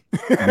opinions.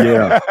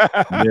 Yeah.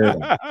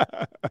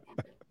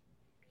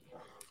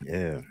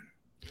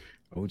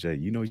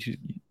 OJ, you know what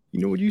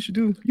you should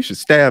do? You should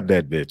stab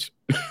that bitch.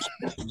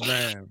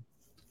 Man.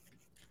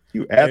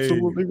 You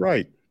absolutely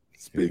right.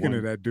 Speaking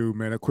of that dude,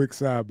 man, a quick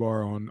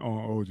sidebar on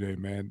OJ,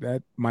 man.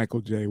 That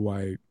Michael Jai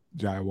White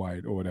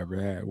or whatever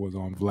that was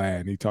on Vlad,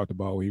 and he talked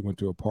about when he went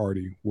to a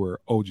party where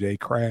OJ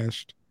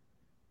crashed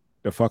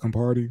the fucking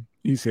party.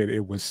 He said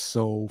it was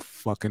so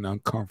fucking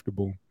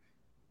uncomfortable.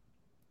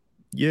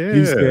 Yeah.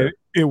 He said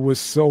it was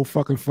so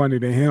fucking funny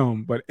to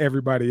him, but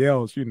everybody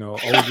else,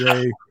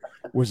 OJ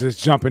was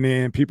just jumping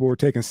in. People were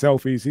taking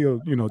selfies. He'll,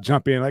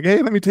 jump in like,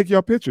 hey, let me take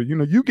your picture.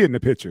 You get in the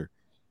picture.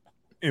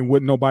 And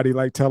wouldn't nobody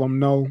tell him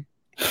no?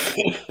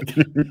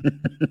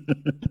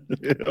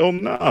 Oh,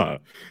 nah.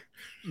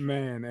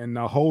 Man, and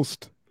the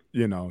host,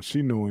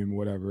 she knew him,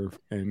 whatever,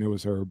 and it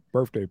was her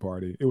birthday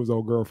party. It was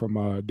old girl from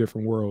a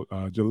different world,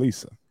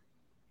 Jaleesa.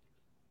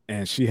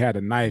 And she had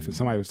a knife, and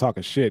somebody was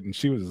talking shit, and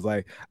she was just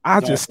like,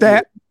 I'll just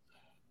stab.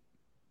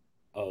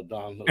 Oh,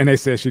 Don. And they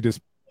said she just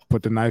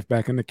put the knife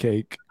back in the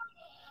cake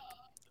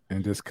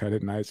and just cut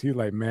it nice. He's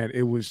like, man,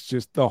 it was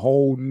just the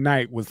whole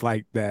night was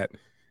like that.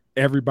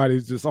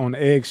 Everybody's just on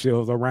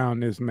eggshells around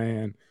this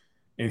man.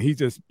 And he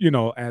just,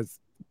 as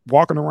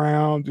walking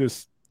around,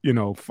 just,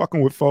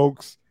 fucking with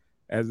folks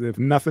as if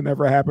nothing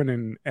ever happened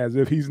and as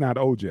if he's not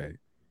OJ.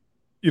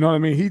 You know what I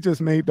mean? He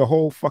just made the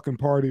whole fucking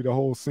party, the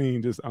whole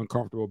scene just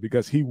uncomfortable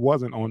because he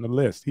wasn't on the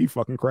list. He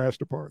fucking crashed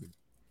the party.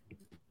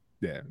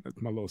 Yeah, that's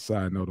my little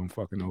side note on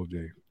fucking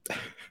OJ.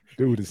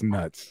 Dude is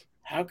nuts.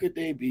 How could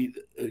they be,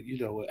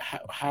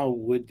 how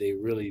would they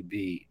really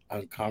be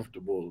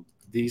uncomfortable?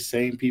 These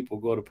same people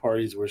go to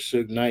parties where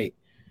Suge Knight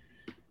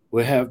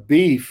would have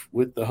beef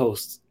with the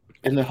hosts.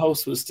 And the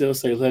host would still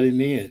say, "Let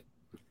him in."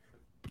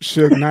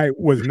 Suge Knight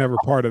was never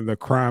part of the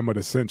crime of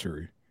the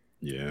century.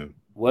 Yeah.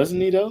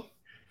 Wasn't he though?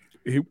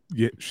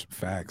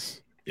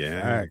 Facts.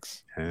 Yeah.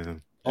 Facts. Yeah.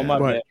 Oh my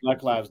bad.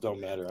 Black lives don't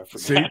matter. I forgot.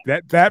 See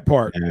that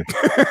part. Yeah.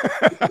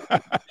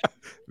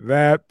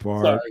 That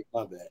part. Sorry,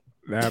 my bad.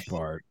 That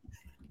part.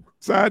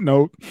 Side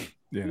note,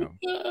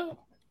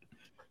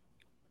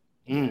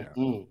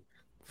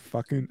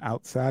 fucking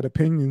outside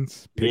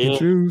opinions. Pick and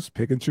choose.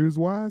 Pick and choose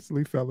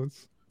wisely,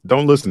 fellas.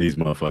 Don't listen to these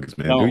motherfuckers,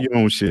 man. Do your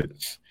own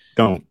shit.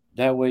 Don't.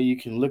 That way you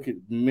can look at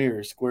the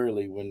mirror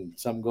squarely when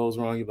something goes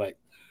wrong. You're like,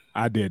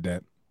 I did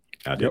that.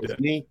 I did that.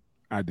 Me?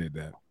 I did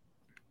that.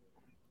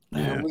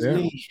 Yeah. That was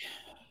me.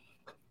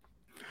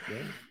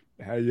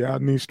 How y'all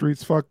in these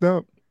streets fucked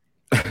up?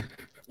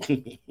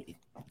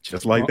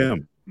 Just like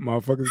them.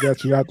 Motherfuckers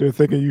got you out there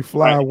thinking you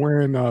fly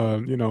wearing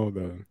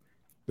the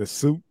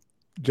suit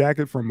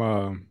jacket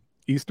from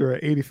Easter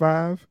of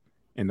 '85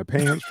 and the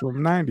pants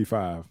from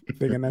 '95,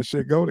 thinking that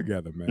shit go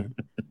together, man.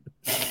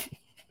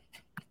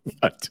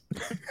 What?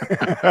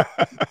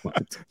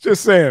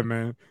 Just saying,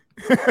 man.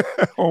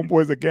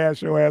 Homeboys will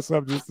gas your ass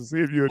up just to see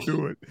if you'll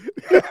do it.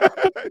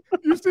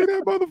 You see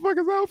that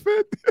motherfucker's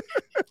outfit?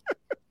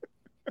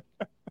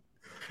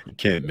 You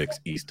can't mix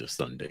Easter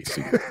Sunday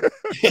suit.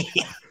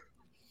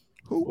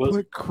 Who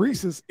put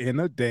creases in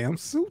a damn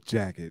suit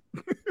jacket?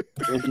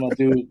 That's my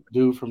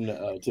dude from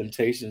the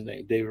Temptations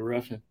named David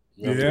Ruffin.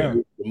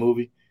 Remember the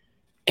movie?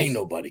 Ain't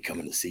nobody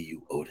coming to see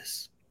you,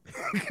 Otis.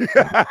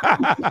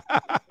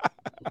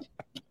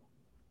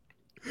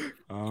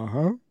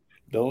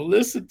 Don't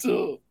listen to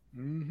him.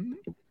 Mm-hmm.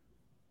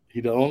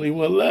 He the only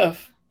one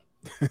left.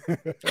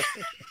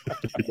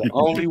 The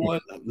only one.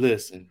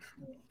 Listen,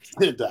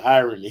 the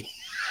irony.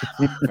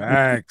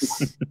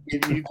 Facts.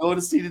 If you go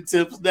to see the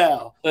Tips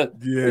now,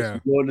 you're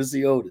going to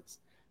see Otis.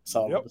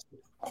 All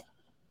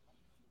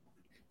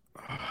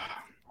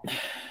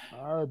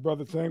right,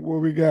 brother Tank,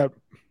 what we got?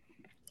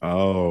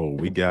 Oh,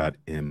 we got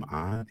Am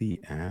I the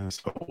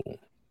Asshole?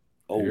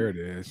 Oh, here it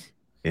is.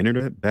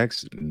 Internet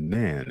backs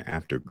man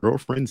after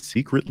girlfriend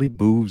secretly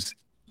moves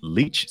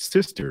leech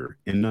sister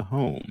in the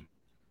home.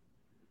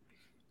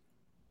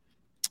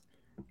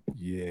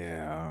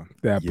 Yeah,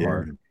 that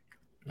part.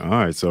 All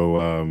right,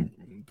 so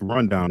the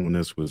rundown on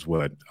this was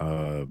what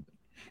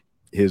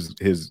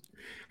his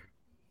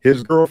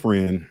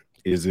girlfriend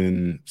is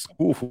in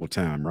school full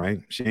time,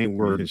 right? She ain't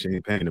working, she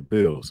ain't paying the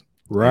bills,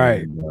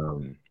 right?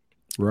 And,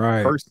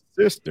 right. Her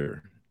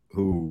sister,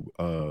 who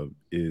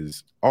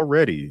is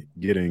already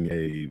getting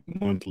a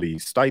monthly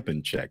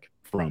stipend check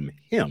from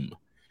him,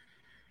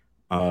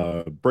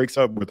 breaks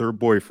up with her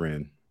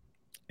boyfriend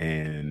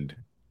and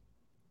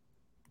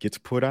gets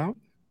put out.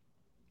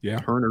 Yeah,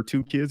 her and her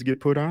 2 kids get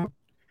put out.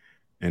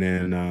 And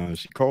then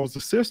she calls the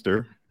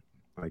sister,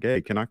 like,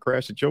 hey, can I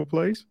crash at your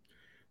place?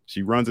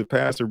 She runs it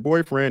past her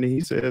boyfriend, and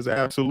he says,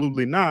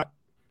 absolutely not.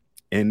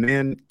 And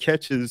then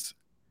catches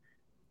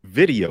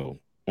video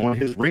on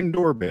his Ring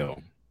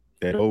doorbell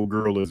that old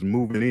girl is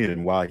moving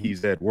in while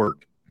he's at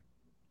work.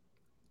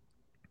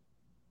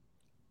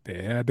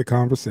 They had the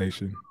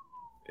conversation.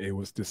 It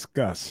was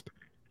discussed.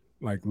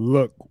 Like,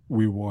 look,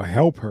 we will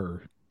help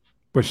her,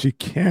 but she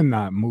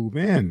cannot move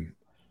in.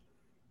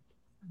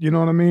 You know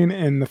what I mean?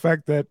 And the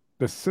fact that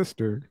the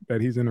sister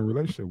that he's in a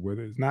relationship with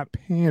is not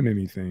paying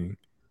anything.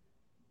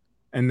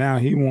 And now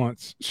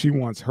she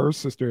wants her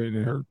sister and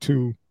her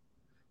 2,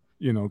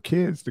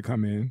 kids to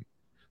come in.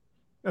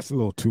 That's a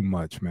little too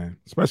much, man.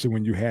 Especially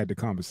when you had the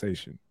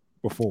conversation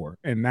before.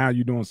 And now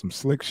you're doing some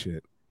slick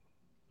shit.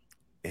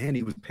 And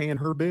he was paying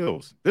her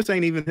bills. This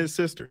ain't even his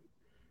sister.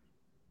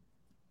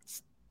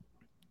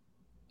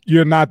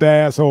 You're not the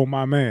asshole,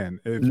 my man.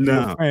 If you're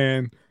a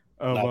fan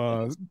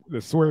of the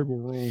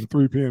Swearable Room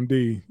 3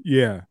 PMD,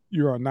 yeah,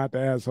 you are not the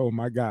asshole,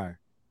 my guy.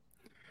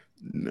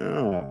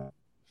 No.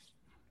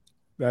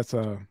 That's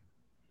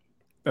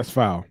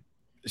foul.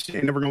 She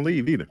ain't never gonna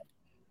leave either.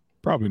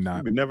 Probably not.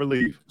 She would never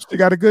leave. She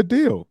got a good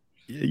deal.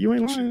 Yeah, you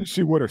ain't lying.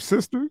 She with her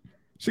sister.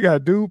 She got a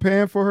dude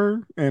paying for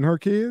her and her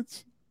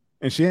kids,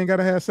 and she ain't got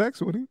to have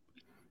sex with him.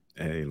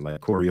 Hey,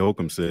 like Corey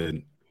Holcomb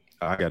said,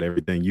 I got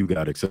everything you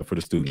got except for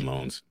the student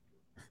loans.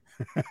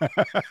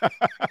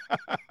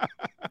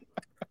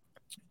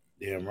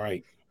 Damn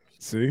right.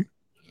 See?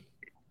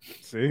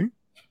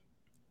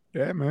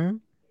 Yeah,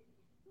 man.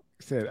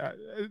 I said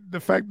the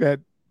fact that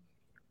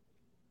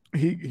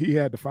he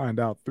had to find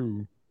out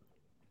through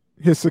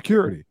his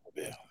security.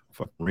 Yeah.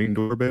 Fuck Ring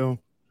doorbell.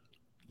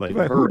 Like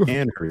her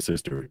and her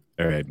sister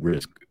are at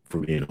risk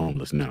for being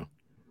homeless now.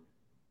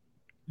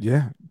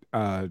 Yeah.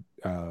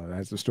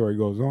 As the story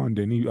goes on,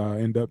 didn't he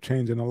end up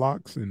changing the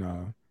locks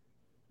and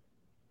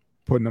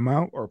putting them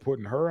out or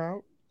putting her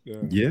out?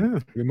 Yeah.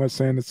 Pretty much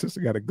saying the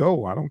sister got to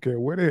go. I don't care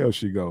where the hell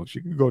she goes.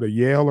 She could go to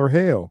Yale or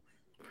hell.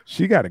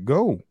 She got to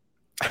go.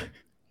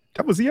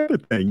 That was the other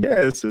thing.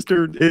 Yeah,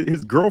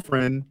 his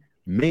girlfriend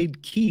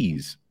made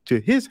keys to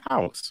his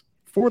house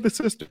for the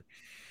sister.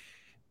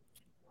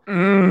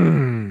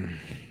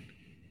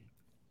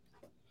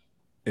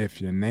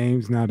 If your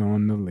name's not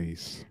on the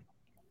lease,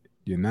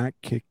 you're not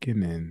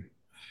kicking in.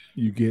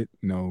 you get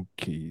no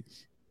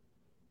keys.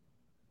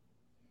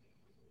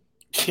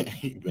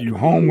 You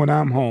home when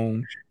I'm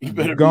home. You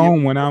better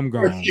gone when I'm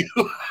gone.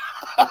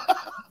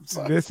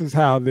 This is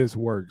how this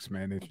works,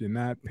 man. If you're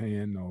not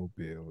paying no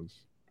bills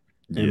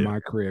in my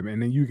crib,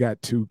 and then you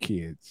got 2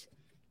 kids,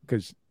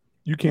 because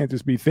you can't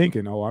just be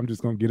thinking, oh, I'm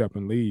just gonna get up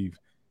and leave.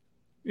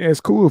 Yeah,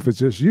 it's cool if it's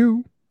just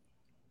you.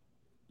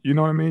 You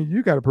know what I mean?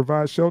 You got to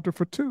provide shelter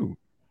for 2.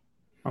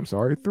 I'm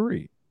sorry,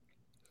 3.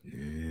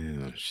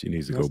 Yeah, she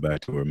needs to go back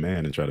to her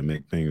man and try to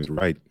make things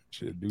right.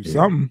 Should do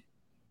something.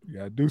 You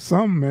gotta do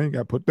something, man. You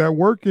gotta put that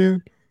work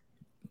in.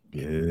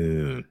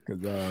 Yeah. Cause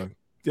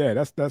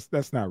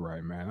that's not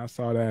right, man. I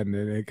saw that and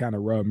it kind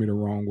of rubbed me the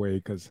wrong way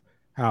because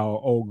how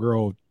old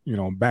girl,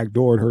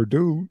 backdoored her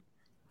dude,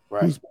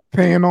 right, who's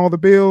paying all the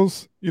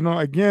bills.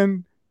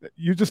 Again,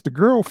 you're just a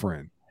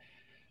girlfriend.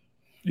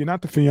 You're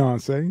not the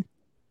fiance.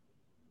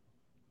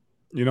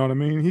 You know what I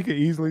mean? He could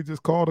easily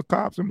just call the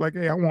cops and be like,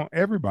 hey, I want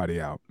everybody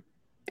out.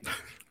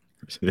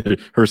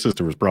 Her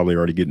sister was probably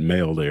already getting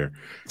mail there.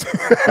 We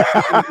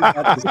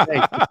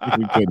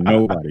put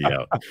nobody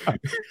out.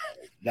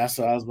 That's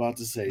what I was about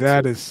to say.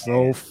 That is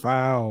so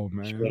foul,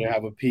 man. You better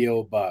have a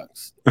P.O.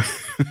 box.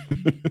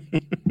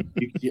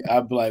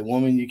 I'd be like,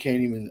 woman, you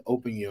can't even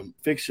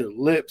fix your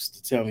lips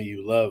to tell me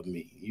you love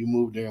me. You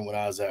moved in when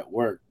I was at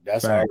work.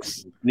 That's all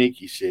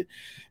sneaky shit.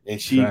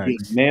 And she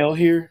gets mail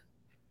here.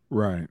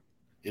 Right.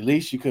 At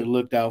least you could have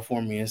looked out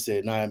for me and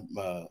said, nah,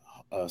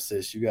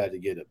 sis, you got to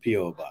get a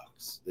P.O.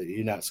 box.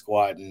 You're not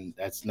squatting.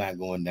 That's not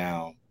going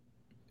down.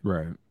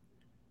 Right.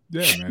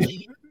 Yeah, man.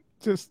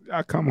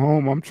 I come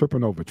home, I'm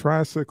tripping over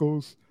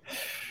tricycles.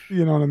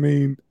 You know what I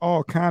mean?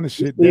 All kind of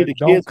shit that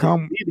don't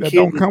come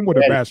with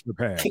a bachelor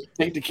pad.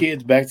 Take the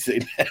kids back to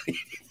daddy.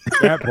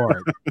 That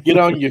part. Get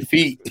on your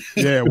feet.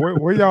 Yeah,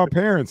 where y'all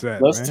parents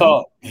at? Let's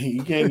talk.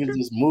 You can't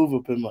just move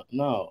up in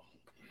no.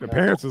 The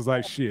parents is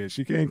like, shit,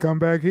 she can't come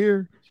back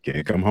here. She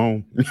can't come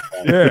home.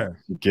 Yeah.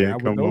 She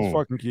can't come home. Those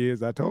fucking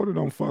kids. I told her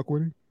don't fuck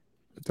with him.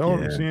 I told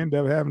her she ended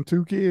up having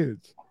 2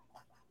 kids.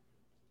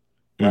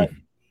 Right.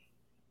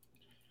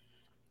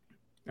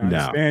 I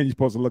understand you're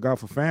supposed to look out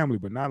for family,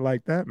 but not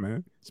like that,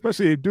 man.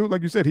 Especially a dude,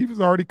 like you said, he was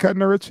already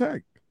cutting her a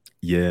check.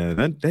 Yeah,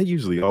 that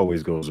usually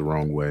always goes the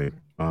wrong way.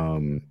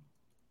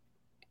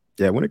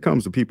 Yeah, when it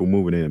comes to people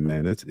moving in,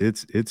 man,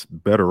 it's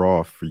better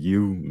off for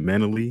you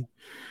mentally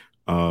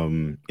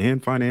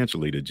and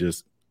financially to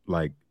just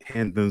like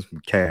hand them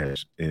some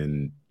cash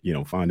and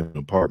find them an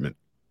apartment.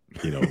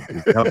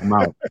 Help them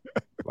out.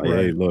 Like, right.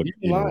 Hey, look,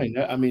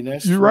 I mean,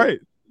 that's you're right.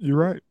 You're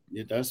right.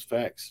 Yeah, that's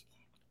facts.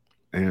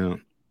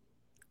 And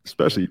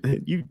especially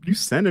you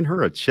sending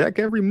her a check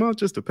every month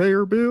just to pay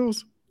her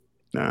bills.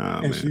 Nah,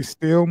 and man. She's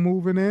still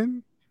moving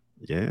in.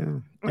 Yeah,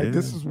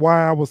 this is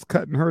why I was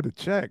cutting her the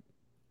check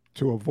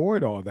to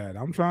avoid all that.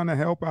 I'm trying to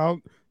help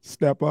out,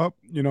 step up.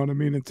 You know what I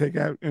mean, and take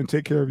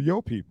care of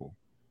your people.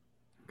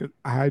 Because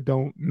I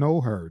don't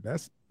know her.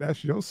 That's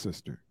your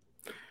sister.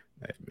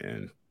 Hey,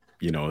 man.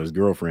 His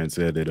girlfriend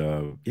said that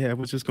it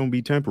was just gonna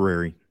be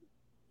temporary.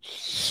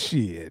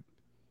 Shit.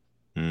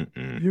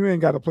 You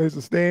ain't got a place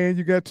to stay in.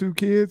 You got 2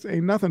 kids.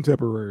 Ain't nothing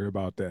temporary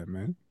about that,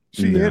 man.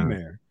 She in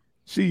there.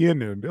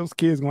 Those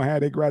kids gonna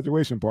have their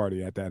graduation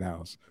party at that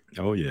house.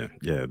 Oh yeah.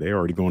 They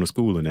already going to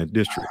school in that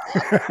district.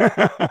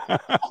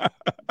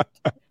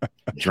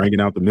 Drinking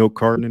out the milk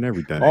carton and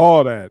everything.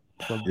 All that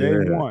from day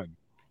one.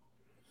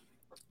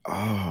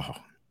 Oh.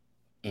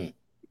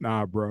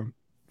 Nah, bro.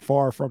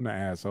 Far from the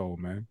asshole,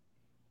 man.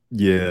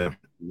 Yeah.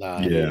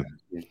 Nah. Yeah.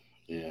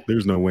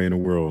 There's no way in the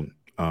world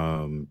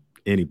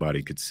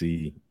anybody could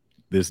see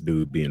this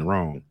dude being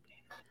wrong.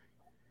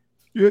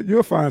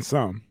 You'll find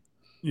some,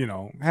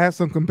 have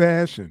some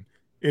compassion.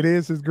 It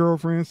is his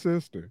girlfriend's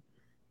sister.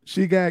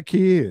 She got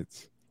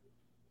kids.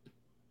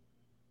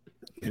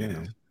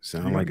 Yeah.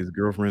 Sound like his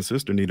girlfriend's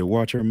sister need to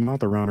watch her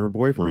mouth around her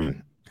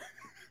boyfriend.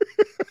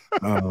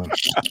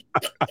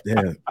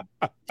 Yeah.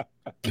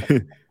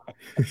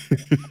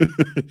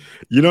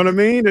 You know what I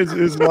mean?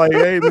 It's like,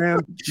 hey man,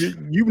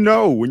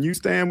 when you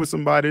stand with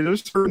somebody,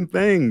 there's certain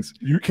things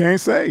you can't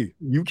say.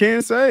 You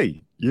can't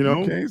say. You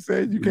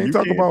can't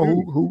talk about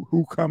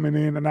who coming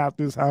in and out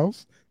this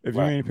house if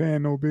you ain't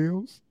paying no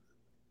bills.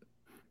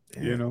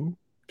 Damn,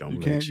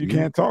 you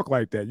can't talk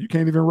like that. You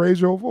can't even raise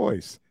your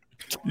voice.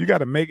 You got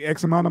to make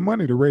X amount of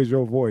money to raise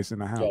your voice in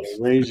the house. You got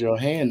to raise your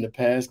hand to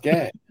pass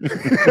gas.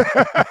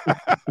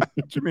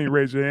 What you mean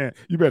raise your hand?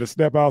 You better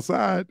step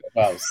outside.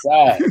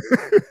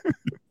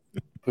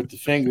 Put the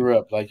finger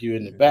up like you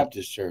in the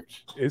Baptist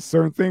church. It's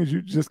certain things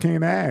you just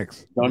can't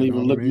ask. Don't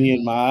even look me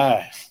in my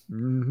eyes.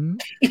 Mm-hmm.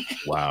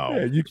 Wow.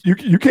 Yeah,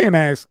 you can't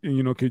ask,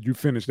 could you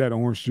finish that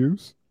orange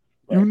juice?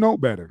 Right. You know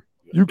better.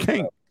 You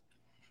can't.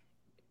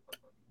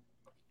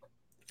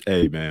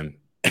 Hey, man.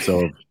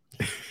 So...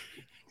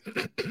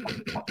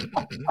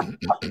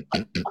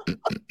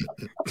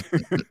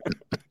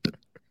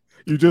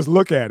 You just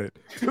look at it.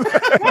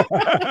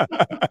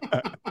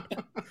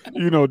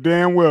 You know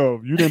damn well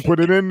you didn't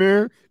put it in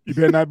there. You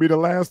better not be the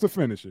last to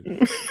finish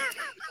it.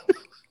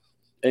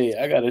 Hey,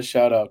 I got a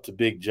shout out to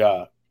Big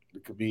Ja, the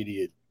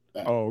comedian.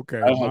 Oh,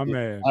 okay, my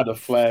man. I had a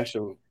flash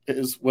of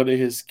it's one of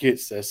his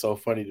skits that's so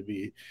funny to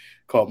me,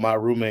 called "My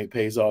Roommate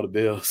Pays All the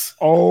Bills."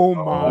 Oh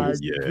my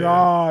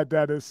God,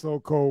 that is so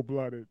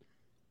cold-blooded.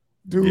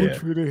 Dude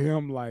treated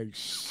him like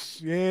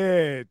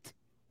shit.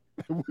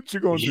 What you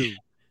gonna do?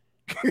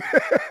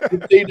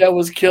 The thing that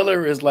was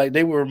killer is like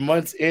they were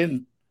months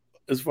in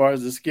as far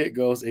as the skit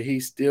goes, and he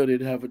still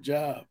didn't have a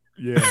job.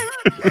 Yeah.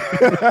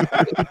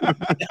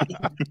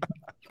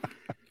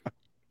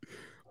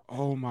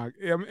 Oh my!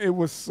 It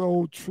was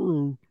so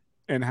true,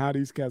 and how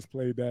these cats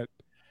played that.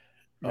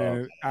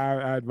 Man,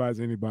 I advise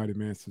anybody,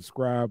 man,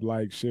 subscribe,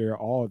 like, share,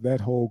 all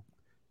that whole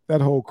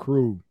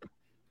crew.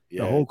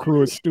 Yeah, the whole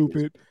crew is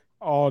stupid.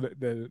 All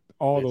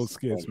those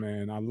skits,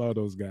 man. I love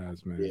those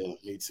guys, man. Yeah,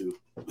 me too.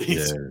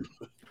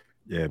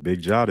 Yeah,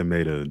 Big Jada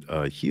made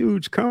a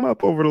huge come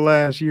up over the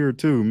last year or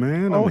two,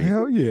 man. Oh,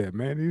 hell yeah,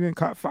 man. He didn't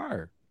caught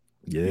fire.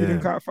 Yeah. He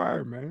didn't caught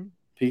fire, man.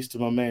 Peace to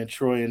my man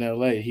Troy in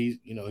LA. He's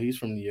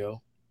from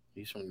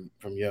He's from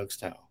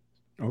Youngstown.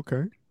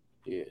 Okay.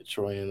 Yeah,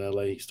 Troy in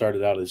LA. He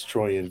started out as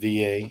Troy in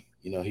VA.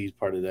 He's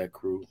part of that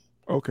crew.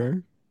 Okay.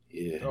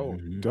 Yeah. Oh,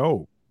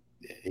 dope.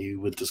 Yeah, he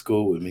went to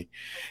school with me.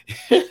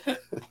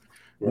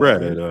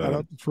 Right. Shout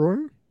out to Troy?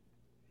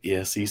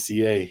 Yeah,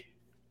 CCA.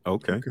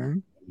 Okay.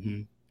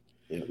 Mm-hmm.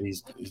 Yeah,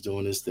 he's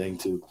doing his thing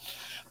too.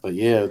 But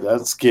yeah,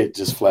 that skit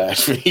just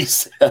flashed me.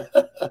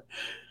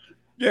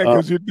 Yeah,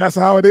 because that's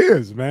how it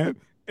is, man.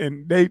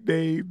 And they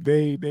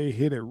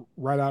hit it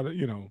right out of,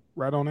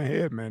 right on the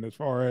head, man, as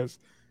far as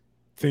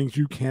things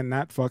you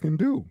cannot fucking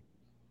do.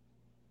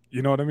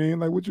 You know what I mean?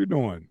 Like, what you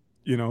doing?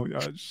 You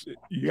got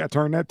to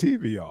turn that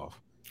TV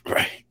off.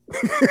 Right.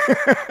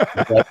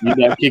 You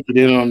got to kick it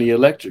in on the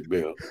electric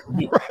bill.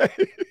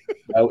 Right.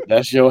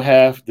 That's your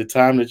half the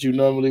time that you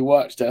normally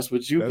watch. That's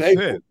what you pay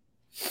for.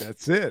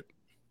 That's it.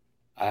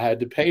 I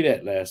had to pay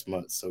that last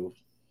month, so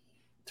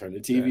turn the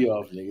TV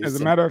off, nigga. As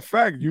a matter of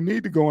fact, you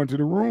need to go into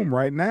the room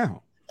right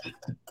now. But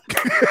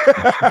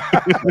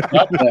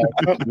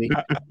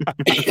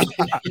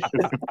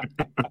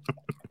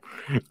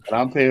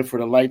I'm paying for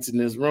the lights in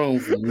this room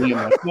for me and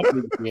my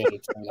company to be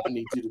entertained. I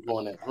need you to go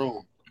in that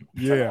room.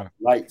 Yeah.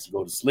 Lights,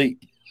 go to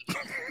sleep.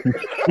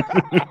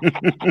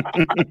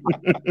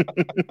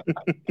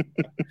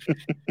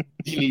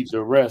 You need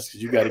your rest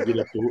because you got to get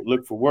up to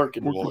look for work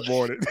in the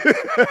morning.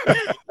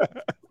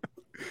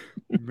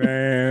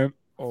 Man,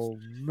 oh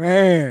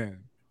man.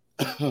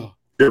 You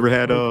ever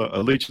had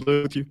a leech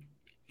live with you?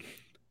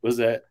 What's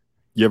that?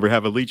 You ever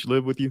have a leech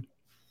live with you?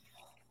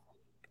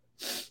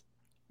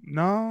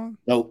 No.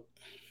 Nope.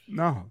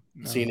 No.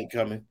 Seen it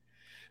coming.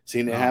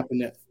 Seen it happen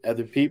to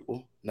other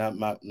people. Not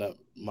my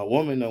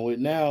woman I'm with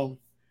now.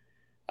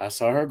 I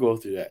saw her go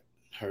through that.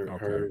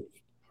 Her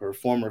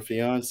former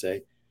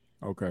fiance.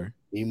 Okay.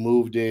 He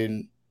moved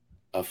in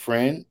a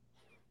friend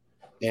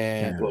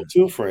and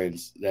two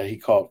friends that he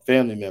called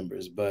family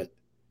members, but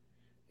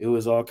it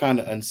was all kind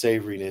of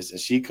unsavoriness. And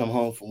she come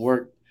home from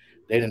work.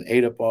 They done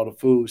ate up all the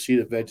food. She's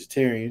a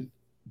vegetarian.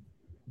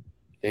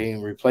 They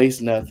didn't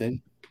replace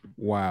nothing.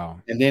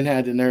 Wow. And then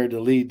had the nerve to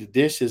leave the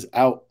dishes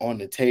out on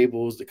the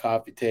tables, the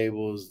coffee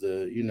tables,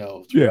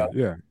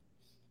 Yeah.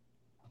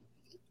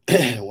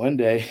 One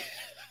day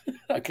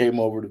I came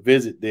over to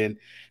visit then,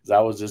 because I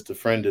was just a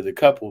friend of the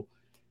couple.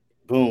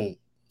 Boom.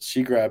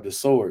 She grabbed a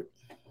sword.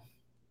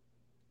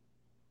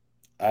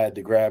 I had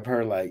to grab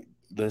her like,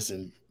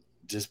 listen,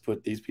 just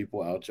put these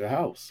people out your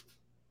house.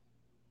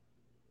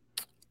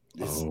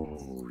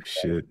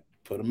 Shit.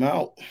 Put them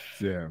out.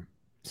 Yeah.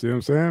 See what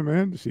I'm saying,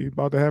 man? She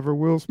about to have her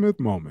Will Smith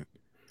moment.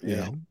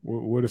 Yeah.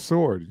 With a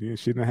sword.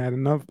 She done had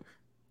enough.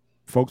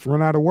 Folks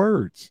run out of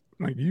words.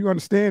 Like, you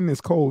understand this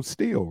cold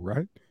steel,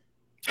 right?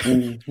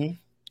 Mm-hmm.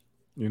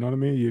 You know what I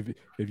mean?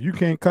 If you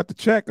can't cut the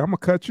check, I'm gonna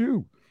cut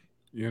you.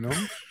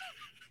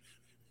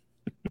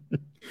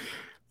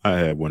 I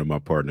had one of my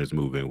partners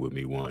move in with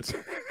me once.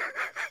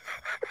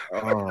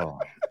 Oh,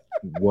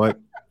 what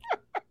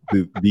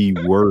the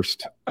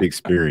worst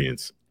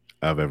experience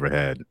I've ever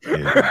had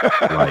in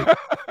life.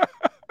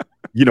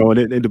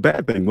 And the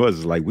bad thing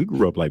was, like, we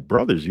grew up like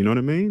brothers, you know what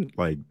I mean?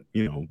 Like,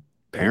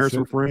 parents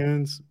were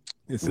friends.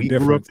 We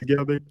grew up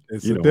together.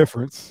 It's a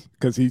difference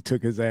because he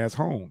took his ass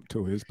home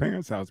to his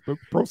parents' house. But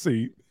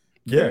proceed.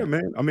 Yeah,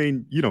 man. I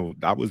mean,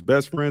 I was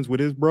best friends with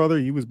his brother.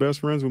 He was best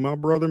friends with my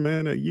brother,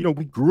 man.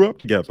 We grew up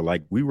together.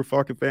 Like, we were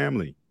fucking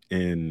family.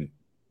 And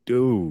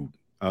dude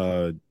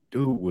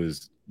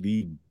was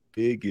the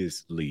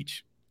biggest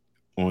leech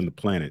on the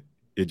planet.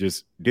 It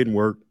just didn't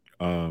work.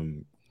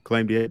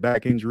 Claimed he had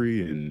back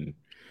injury, and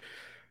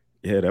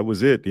yeah, that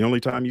was it. The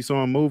only time you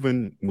saw him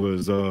moving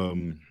was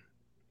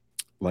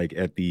like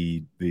at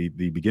the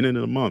beginning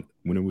of the month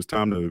when it was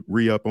time to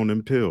re-up on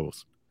them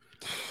pills.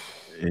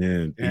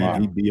 And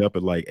he'd be up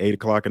at like 8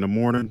 o'clock in the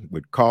morning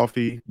with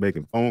coffee,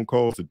 making phone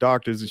calls to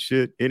doctors and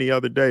shit. Any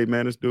other day,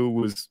 man, this dude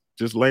was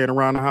just laying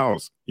around the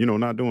house,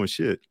 not doing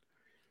shit.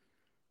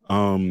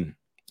 Yeah,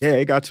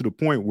 it got to the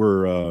point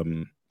where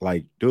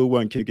like, dude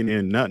wasn't kicking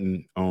in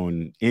nothing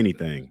on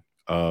anything.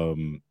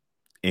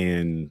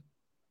 And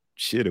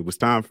shit, it was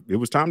time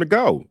to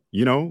go,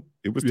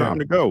 it was time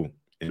to go.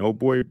 And old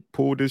boy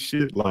pulled this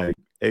shit like,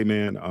 hey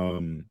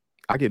man,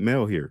 I get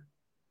mail here.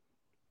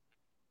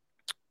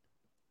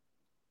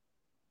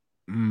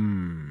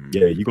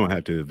 Yeah, you're gonna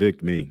have to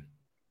evict me.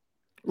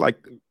 Like,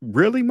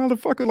 really,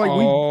 motherfucker? Like,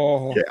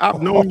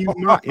 I've known you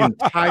my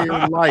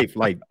entire life.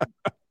 Like,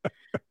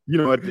 you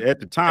know, at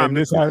the time.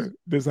 And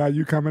this how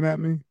you coming at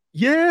me?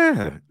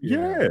 Yeah.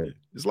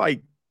 It's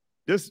like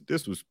this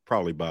was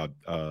probably about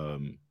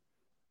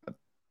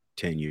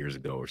 10 years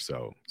ago or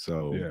so.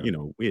 So, you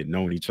know, we had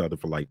known each other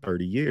for like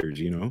 30 years,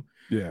 you know?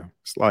 Yeah.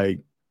 It's like,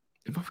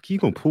 you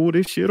gonna pull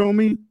this shit on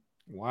me?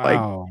 Wow.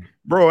 Like,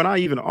 bro, and I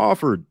even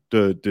offered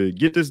to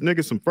get this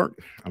nigga some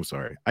I'm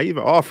sorry. I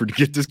even offered to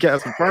get this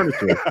cat some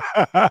furniture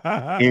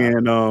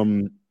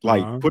and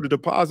put a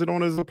deposit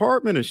on his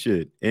apartment and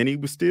shit. And he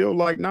was still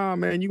like, nah,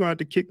 man, you're gonna have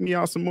to kick me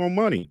out some more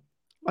money.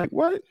 Like,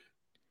 what?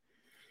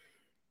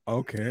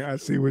 Okay, I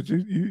see what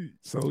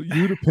so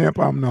you the pimp,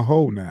 I'm the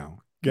hoe now.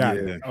 Got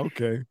it.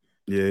 Okay.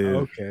 Yeah.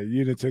 Okay.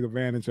 You didn't take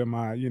advantage of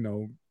my,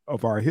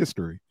 of our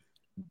history,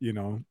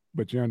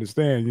 but you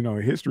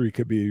understand, history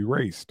could be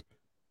erased.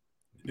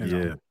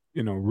 You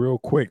know, real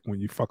quick when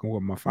you fucking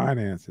with my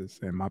finances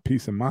and my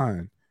peace of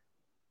mind,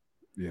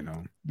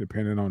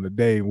 depending on the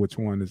day, which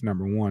one is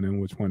number one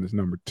and which one is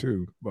number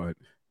two. But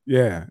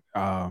yeah,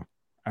 I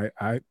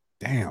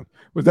damn,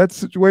 was that the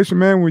situation,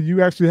 man, where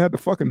you actually had to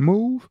fucking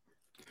move?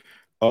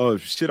 Oh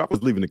shit, I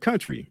was leaving the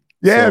country.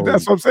 Yeah, so,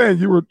 that's what I'm saying.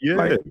 You were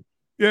like,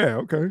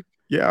 okay.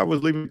 Yeah, I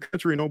was leaving the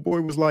country and old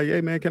boy was like, hey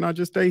man, can I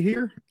just stay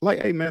here?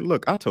 Like, hey man,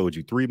 look, I told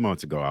you 3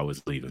 months ago I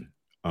was leaving.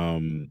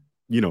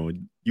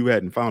 You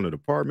hadn't found an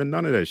apartment,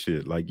 none of that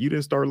shit. Like, you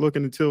didn't start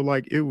looking until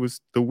like it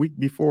was the week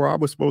before I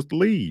was supposed to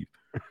leave.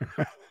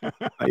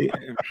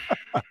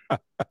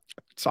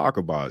 Talk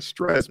about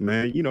stress,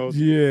 man.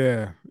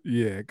 Yeah,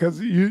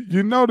 because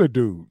you know the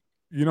dude.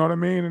 You know what I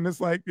mean? And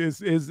it's like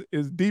it's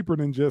deeper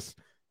than just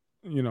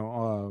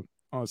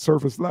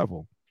surface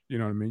level. You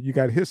know what I mean? You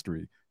got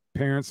history.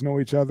 Parents know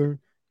each other.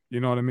 You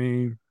know what I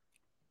mean?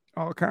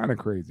 All kind of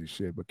crazy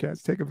shit. But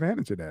cats take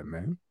advantage of that,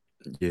 man.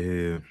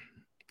 Yeah.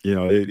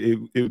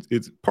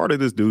 It's part of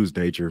this dude's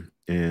nature.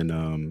 And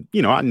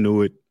I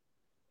knew it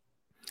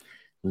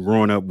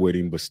growing up with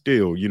him, but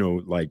still,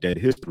 like that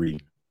history,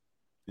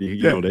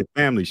 that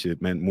family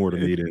shit meant more to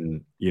me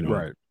than,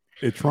 Right.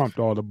 It trumped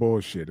all the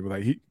bullshit. It was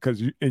like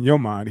because in your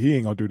mind, he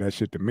ain't gonna do that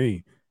shit to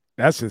me.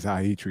 That's just how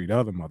he treat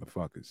other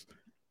motherfuckers.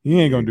 He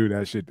ain't gonna do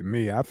that shit to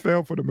me. I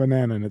fell for the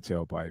banana in the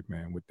tailpipe,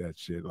 man, with that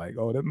shit. Like,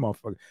 oh, that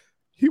motherfucker,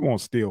 he won't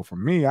steal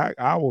from me. I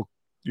will,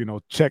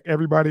 check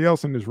everybody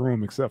else in this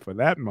room except for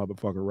that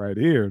motherfucker right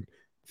here,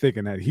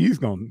 thinking that he's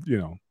gonna,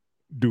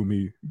 do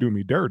me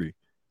dirty.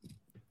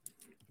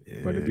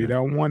 Yeah. But to be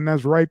that one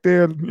that's right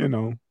there,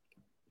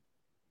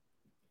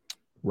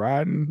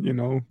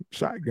 riding,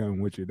 shotgun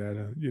with you,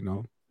 that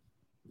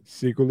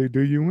secretly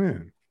do you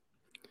in.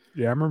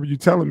 Yeah, I remember you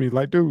telling me,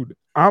 like, dude,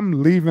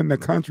 I'm leaving the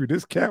country.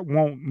 This cat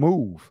won't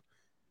move.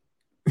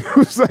 It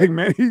was like,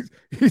 man, he's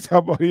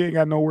talking about he ain't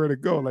got nowhere to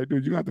go. Like,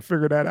 dude, you got to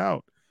figure that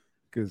out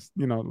because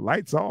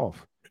lights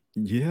off.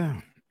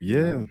 Yeah.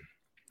 I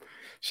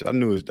should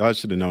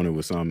have known it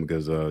was something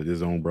because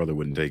his own brother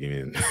wouldn't take him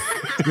in.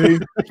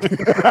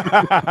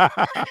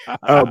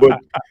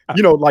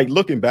 But like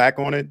looking back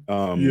on it,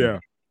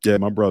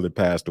 my brother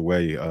passed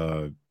away.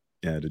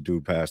 The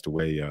dude passed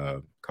away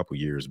a couple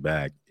years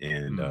back,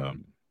 and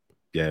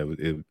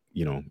it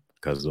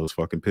because of those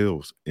fucking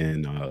pills.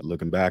 And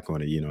looking back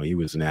on it, he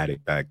was an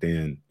addict back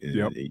then. And,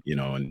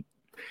 and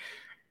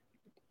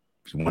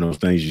it's one of those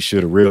things you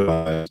should have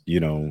realized,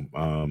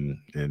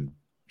 and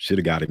should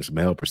have got him some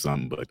help or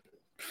something. But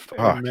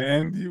fuck. Hey,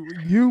 man,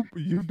 you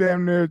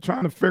damn near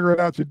trying to figure it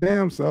out your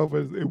damn self.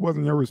 It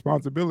wasn't your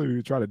responsibility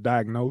to try to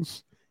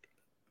diagnose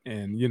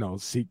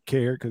and seek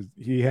care because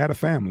he had a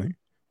family.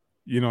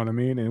 You know what I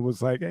mean? And it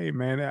was like, hey,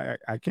 man,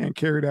 I can't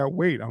carry that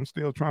weight. I'm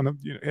still trying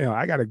to,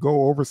 I got to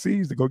go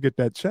overseas to go get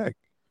that check.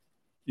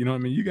 You know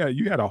what I mean?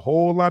 You got a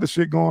whole lot of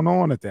shit going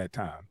on at that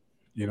time.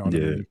 You know what I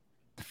mean?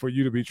 For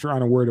you to be trying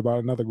to worry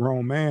about another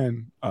grown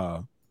man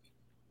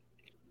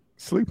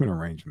sleeping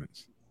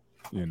arrangements.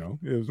 It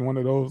was one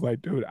of those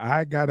like, dude,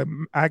 I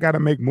gotta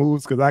make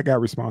moves because I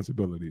got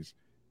responsibilities.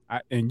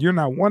 And you're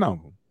not one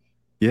of them.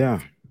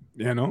 Yeah.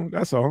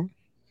 That's all.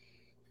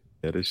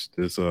 Yeah, this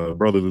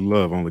brotherly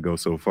love only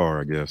goes so far,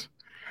 I guess.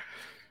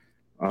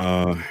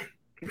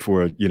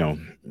 For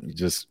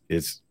just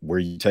it's where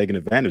you're taking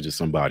advantage of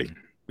somebody.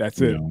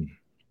 That's it.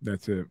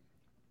 That's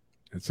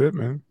it,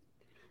 man.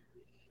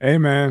 Hey,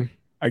 man.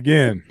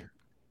 Again,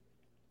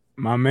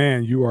 my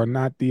man, you are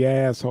not the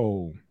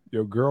asshole.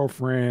 Your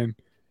girlfriend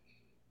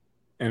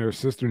and her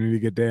sister need to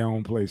get their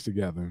own place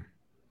together.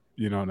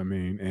 You know what I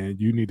mean? And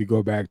you need to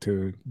go back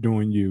to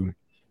doing you.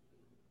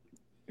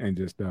 And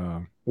just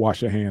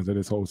wash your hands of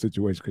this whole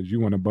situation because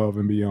you went above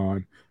and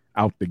beyond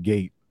out the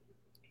gate.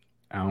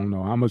 I don't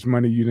know how much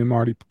money you done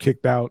already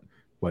kicked out,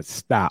 but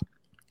stop.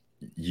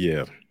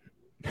 Yeah.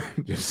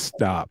 Just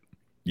stop.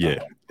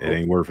 Yeah. It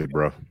ain't worth it,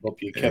 bro.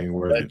 Hope you it ain't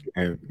worth it.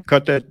 And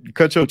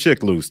cut your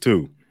chick loose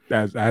too.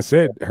 as I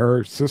said,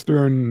 her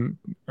sister and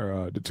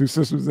the two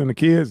sisters and the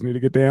kids need to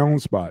get their own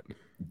spot.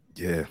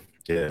 Yeah.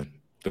 The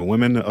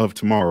women of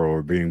tomorrow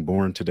are being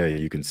born today.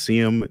 You can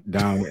see them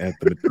down at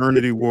the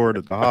maternity ward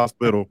at the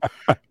hospital.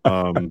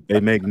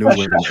 They make new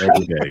women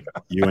every day.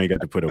 You ain't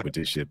got to put up with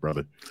this shit,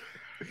 brother.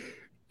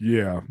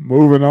 Yeah,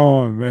 moving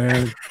on,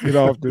 man. Get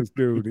off this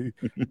dude.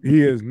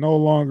 He is no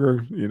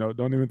longer,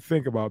 don't even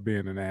think about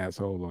being an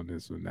asshole on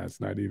this one. That's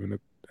not even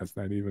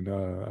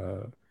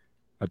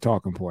a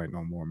talking point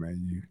no more,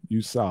 man.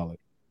 You solid.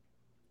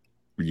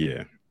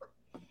 Yeah.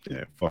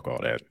 Fuck all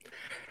that.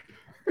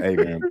 Hey,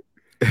 man,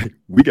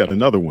 we got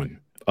another one.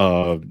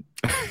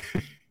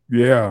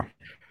 Yeah.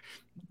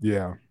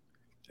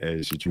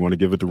 Hey, shit, you want to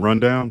give it the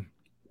rundown?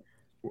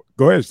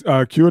 Go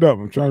ahead, cue it up.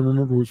 I'm trying to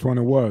remember which one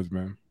it was,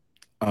 man.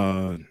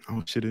 Oh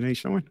shit, it ain't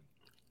showing.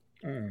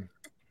 Yeah.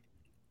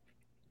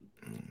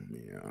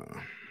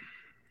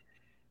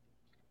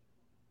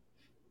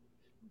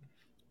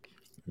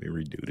 Let me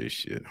redo this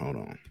shit. Hold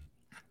on.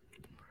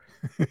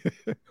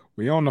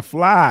 We on the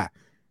fly.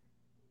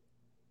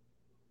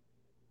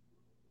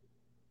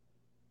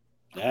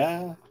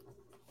 Yeah.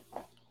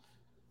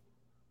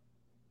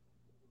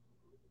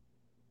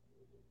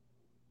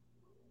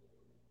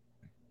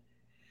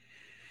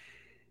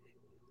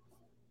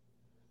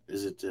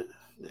 Is it the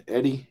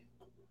Eddie?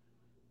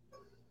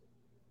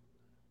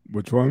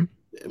 Which one?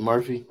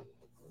 Murphy.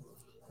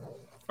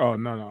 Oh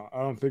no, I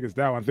don't think it's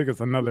that one. I think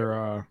it's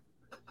another.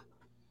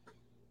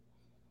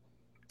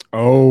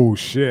 Oh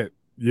shit!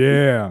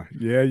 Yeah.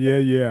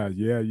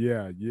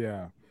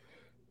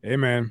 Hey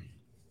man,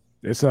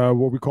 it's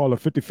what we call a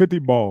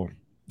 50-50 ball.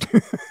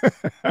 This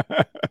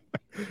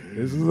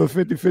is a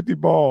 50-50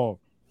 ball.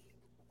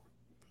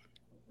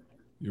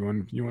 You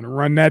want to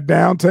run that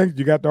down, Tank?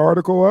 You got the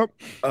article up?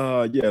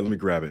 Yeah, let me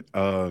grab it.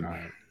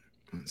 Right.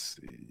 Let's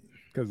see.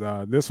 Because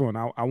this one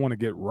I want to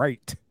get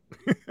right.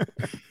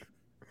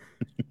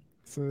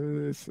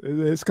 So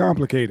it's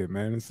complicated,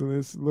 man. It's a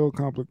little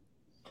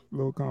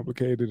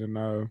complicated,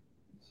 and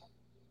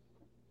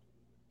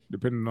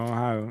depending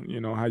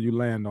on how you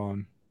land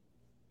on,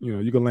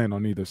 you can land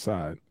on either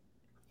side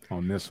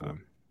on this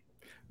one.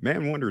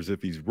 Man wonders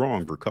if he's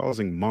wrong for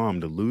causing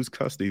mom to lose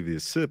custody of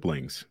his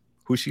siblings,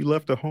 who she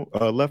left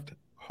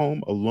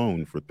home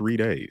alone for 3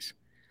 days.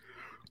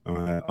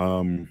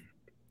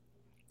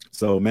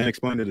 So man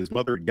explained that his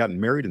mother had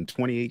gotten married in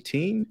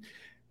 2018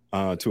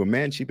 to a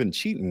man she'd been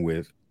cheating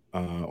with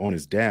on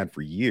his dad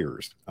for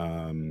years.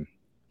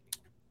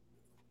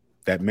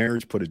 That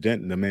marriage put a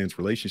dent in the man's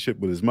relationship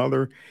with his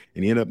mother,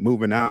 and he ended up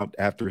moving out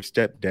after his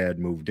stepdad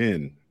moved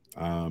in.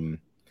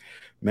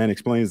 Man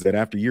explains that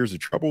after years of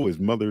trouble, his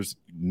mother's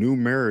new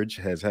marriage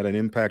has had an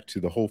impact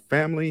to the whole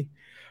family.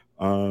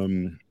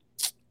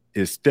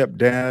 His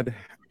stepdad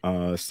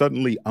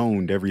suddenly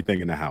owned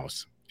everything in the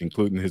house,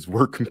 including his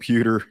work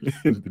computer,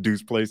 the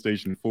dude's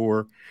PlayStation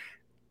 4.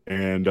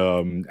 And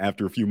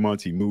after a few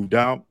months, he moved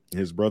out.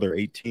 His brother,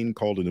 18,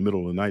 called in the middle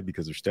of the night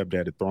because her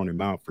stepdad had thrown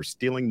him out for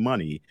stealing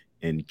money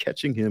and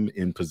catching him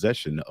in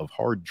possession of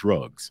hard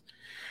drugs,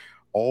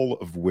 all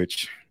of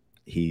which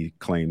he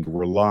claimed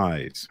were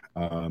lies.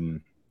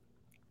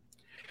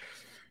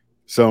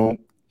 So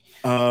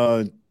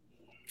the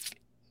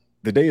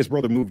day his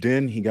brother moved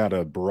in, he got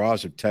a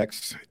barrage of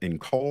texts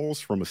and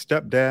calls from a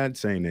stepdad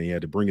saying that he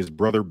had to bring his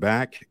brother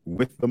back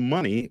with the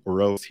money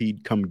or else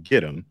he'd come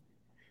get him.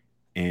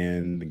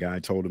 And the guy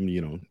told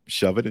him,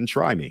 shove it and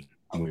try me,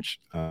 which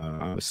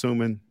I'm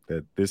assuming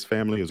that this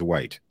family is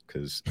white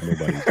because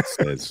nobody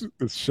says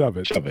shove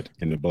it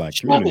in the black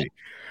community.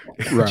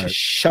 Right. Just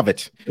shove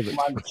it. Come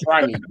on,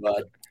 try me,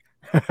 bud.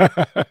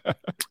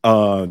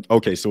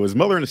 Okay, so his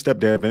mother and his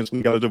stepdad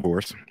eventually got a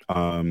divorce.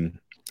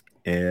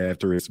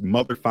 After his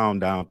mother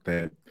found out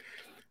that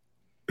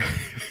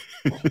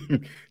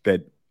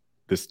that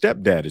the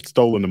stepdad had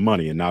stolen the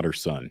money and not her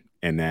son,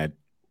 and that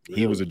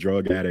he was a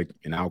drug addict,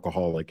 an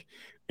alcoholic,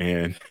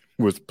 and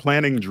was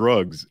planting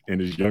drugs in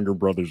his younger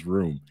brother's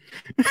room.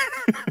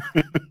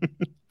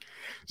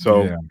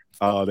 So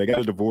they got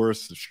a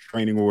divorce,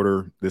 restraining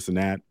order, this and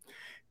that.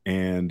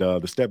 And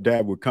the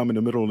stepdad would come in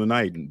the middle of the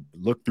night and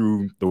look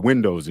through the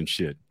windows and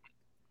shit.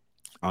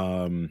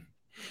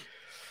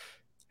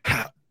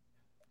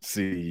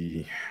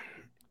 See.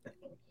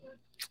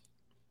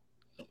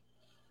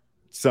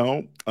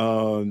 So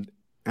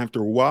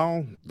after a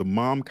while, the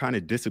mom kind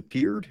of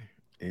disappeared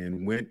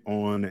and went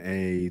on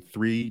a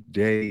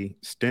 3-day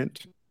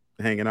stint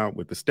hanging out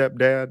with the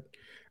stepdad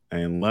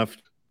and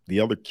left the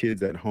other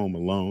kids at home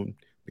alone.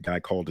 The guy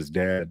called his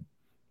dad.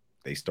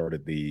 They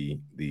started the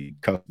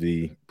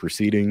custody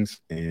proceedings,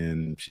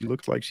 and she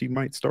looks like she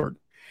might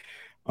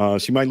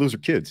lose her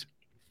kids.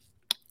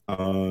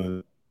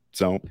 So,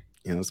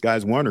 this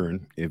guy's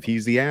wondering if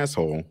he's the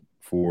asshole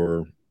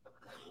for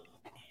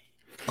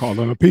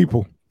calling the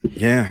people.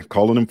 Yeah,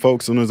 calling them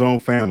folks in his own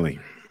family.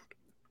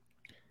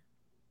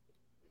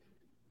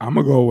 I'm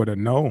gonna go with a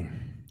no.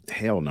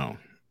 Hell no.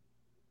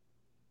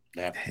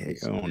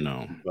 Hell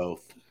no.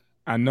 Both.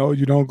 I know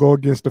you don't go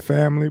against the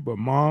family, but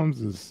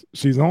mom's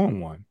she's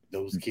on one.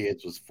 those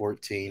kids was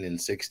 14 and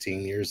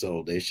 16 years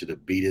old. They should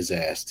have beat his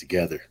ass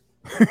together.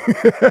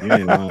 You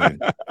ain't lying.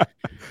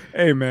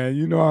 Hey man,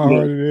 you know how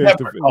hard it is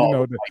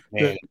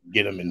to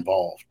get them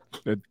involved.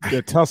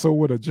 The tussle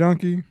with a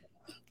junkie.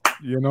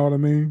 You know what I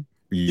mean?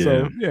 Yeah.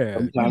 So, yeah.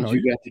 Sometimes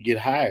you got to get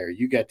higher.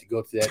 You got to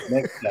go to that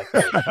next level.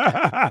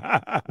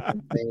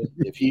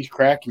 If he's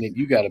cracking it,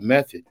 you got a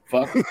method.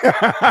 Fuck.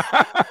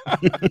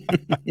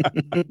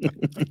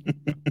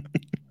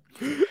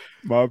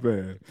 My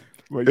bad.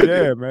 But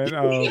yeah, man.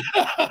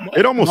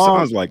 It almost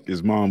sounds like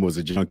his mom was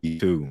a junkie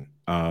too.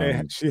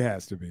 She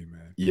has to be,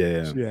 man.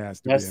 Yeah, she has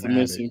to. That's the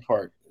missing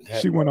part.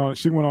 She went on a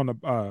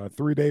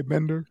 3-day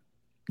bender.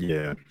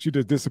 Yeah, she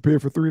just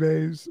disappeared for 3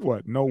 days.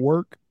 What? No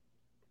work.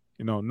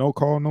 No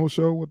call, no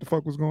show. What the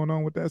fuck was going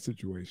on with that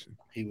situation?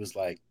 He was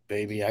like,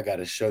 "Baby, I got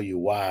to show you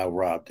why I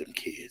robbed them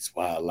kids.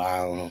 Why I lie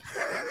on them.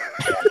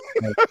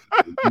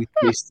 You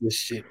fix this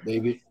shit,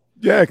 baby."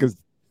 Yeah, because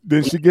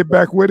did she get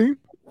back with him?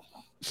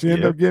 She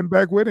ended up getting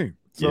back with him.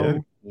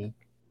 So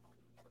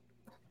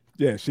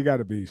yeah, she got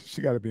to be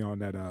on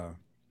that.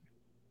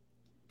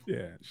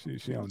 Yeah,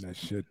 she on that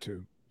shit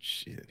too.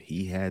 Shit,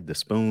 he had the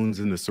spoons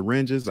and the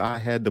syringes. I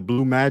had the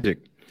blue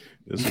magic.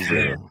 This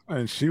is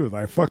and she was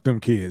like, "Fuck them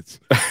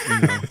kids."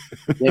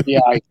 They'll be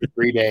all right for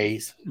 3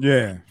 days.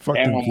 Yeah, fuck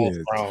them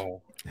kids.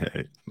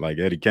 Hey, like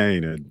Eddie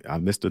Kane, and I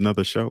missed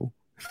another show.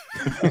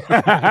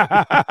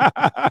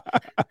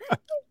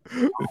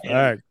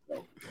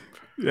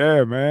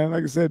 Yeah, man.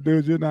 Like I said,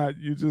 dude,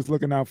 you're just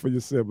looking out for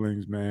your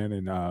siblings, man,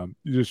 and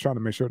you're just trying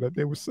to make sure that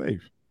they were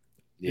safe.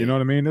 Yeah. You know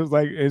what I mean?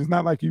 It's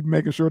not like you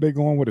making sure they're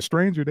going with a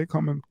stranger. They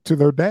coming to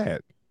their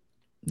dad.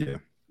 Yeah,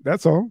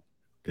 that's all.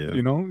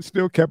 Yeah.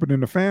 Still kept it in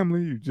the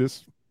family. You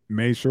just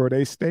made sure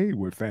they stayed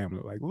with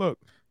family. Like, look,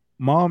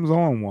 mom's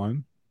on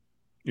one.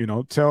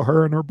 Tell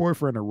her and her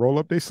boyfriend to roll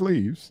up their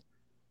sleeves.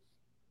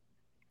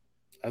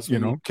 That's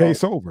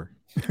case over.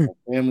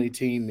 Family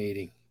team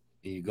meeting.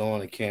 And you go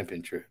on a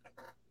camping trip.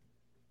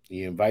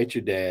 You invite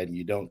your dad and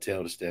you don't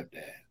tell the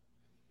stepdad.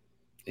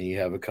 And you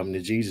have a come to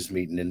Jesus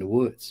meeting in the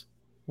woods.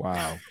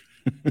 Wow.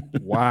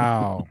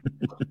 Wow.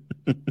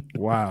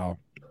 Wow.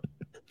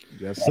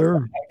 Yes,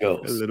 sir. A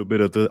little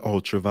bit of the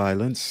ultra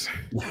violence.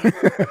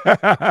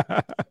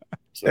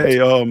 Hey,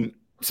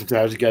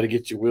 sometimes you got to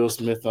get your Will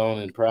Smith on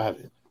in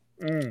private.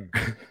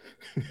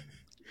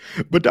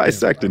 But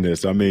dissecting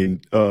this, I mean,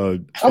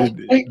 kids,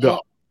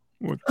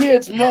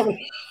 mother.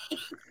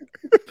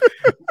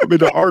 I mean,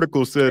 the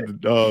article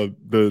said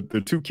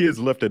the two kids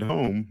left at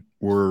home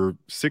were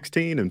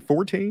 16 and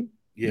 14.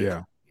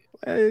 Yeah.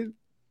 Hey,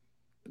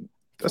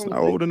 that's not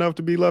old enough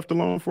to be left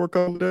alone for a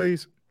couple of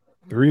days.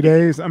 3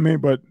 days. I mean,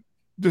 but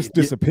just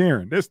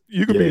disappearing.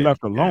 You could be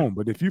left alone,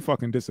 but if you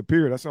fucking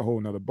disappear, that's a whole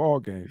nother ball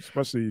game.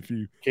 Especially if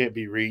you can't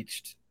be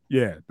reached.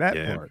 Yeah, that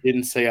part.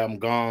 Didn't say I'm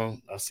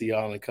gone. I'll see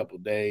y'all in a couple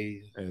of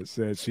days. It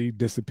said she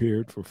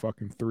disappeared for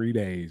fucking 3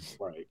 days.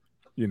 Right.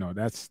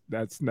 That's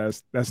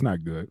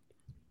not good.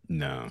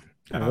 No.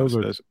 Those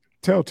are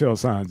telltale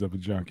signs of a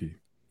junkie.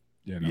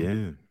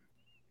 Yeah.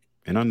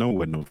 And I know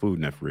what no food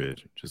in that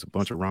fridge. Just a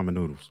bunch of ramen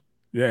noodles.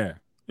 Yeah.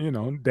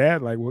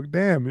 Dad, like, well,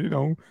 damn,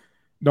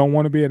 don't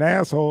want to be an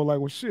asshole. Like,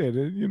 well, shit,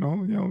 your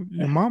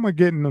mama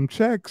getting them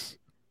checks.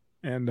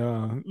 And,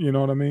 you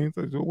know what I mean?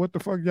 So, what the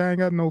fuck? Y'all ain't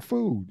got no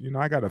food.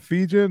 I got to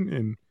feed you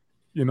and,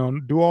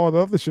 do all the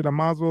other shit. I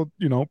might as well,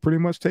 pretty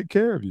much take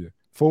care of you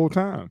full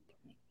time.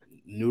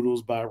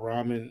 Noodles by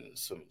ramen,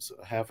 some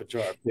half a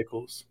jar of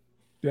pickles.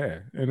 Yeah.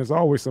 And there's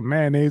always some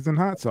mayonnaise and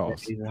hot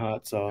sauce.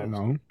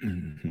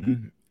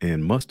 Mm-hmm.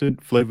 And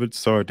mustard flavored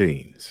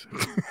sardines.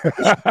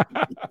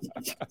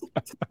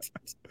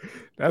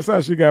 That's how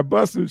she got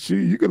busted.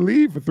 You could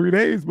leave for 3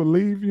 days, but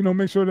leave,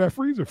 make sure that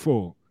freezer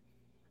full.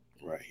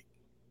 Right.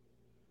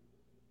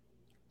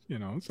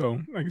 So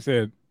like I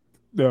said,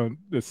 the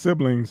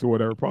siblings or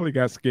whatever probably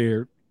got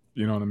scared,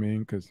 you know what I mean?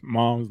 Because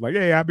mom was like,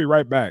 "Hey, I'll be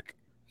right back."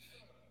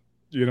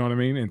 You know what I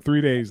mean? And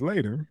 3 days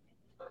later,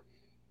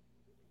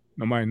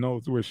 nobody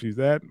knows where she's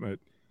at, but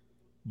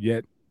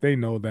yet they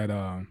know that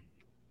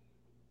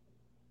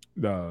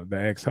the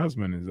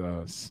ex-husband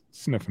is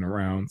sniffing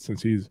around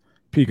since he's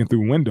peeking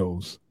through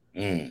windows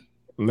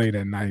late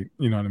at night.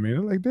 You know what I mean?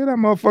 They're like, "Did that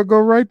motherfucker go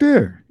right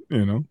there?"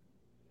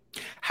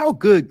 How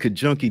good could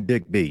junkie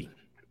dick be?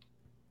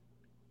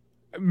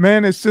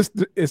 Man, it's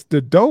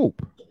the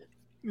dope.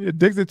 You're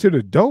addicted to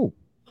the dope.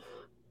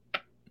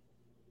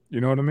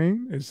 You know what I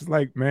mean? It's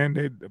like,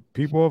 man,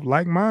 people of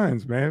like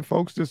minds, man.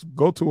 Folks just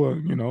go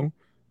to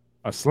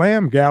a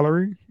slam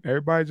gallery.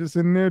 Everybody just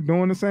in there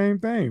doing the same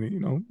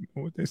thing.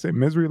 What they say,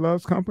 misery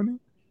loves company.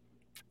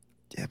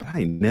 Yeah, but I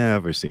ain't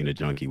never seen a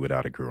junkie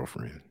without a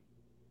girlfriend.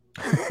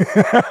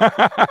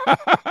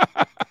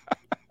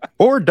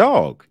 Or a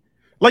dog.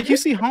 Like, you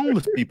see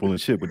homeless people and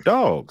shit with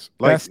dogs.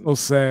 Like, that's so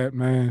sad,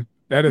 man.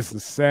 That is the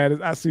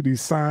saddest. I see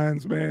these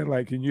signs, man.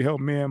 Like, can you help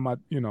me and my,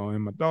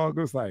 and my dog?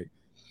 It's like,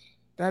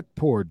 that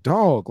poor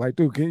dog. Like,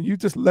 dude, can you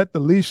just let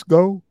the leash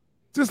go?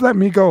 Just let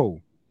me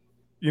go.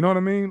 You know what I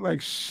mean? Like,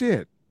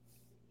 shit.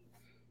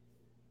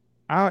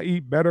 I'll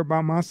eat better by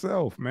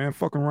myself, man.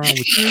 Fucking around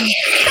with you.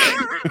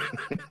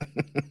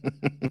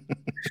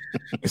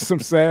 It's some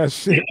sad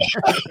shit.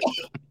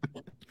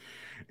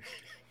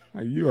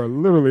 You are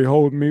literally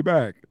holding me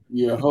back.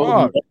 You're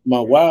holding my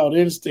wild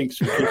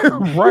instincts.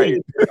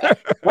 Right.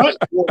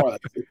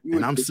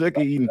 And I'm sick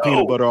of eating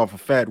peanut butter off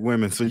of fat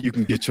women so you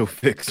can get your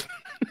fix.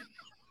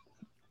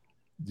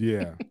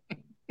 Yeah.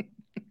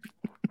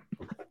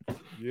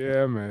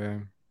 Yeah,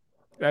 man.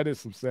 That is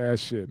some sad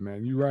shit,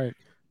 man. You right.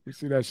 We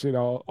see that shit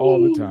all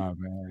the time,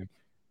 man.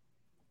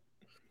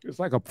 It's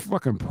like a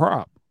fucking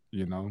prop,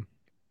 you know.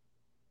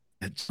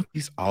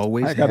 He's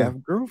always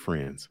have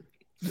girlfriends.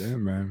 Yeah,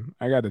 man.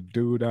 I got a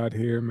dude out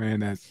here,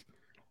 man, that's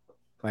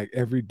like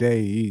every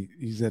day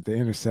he's at the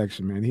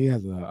intersection, man. He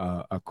has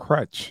a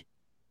crutch,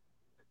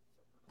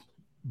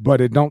 but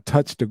it don't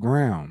touch the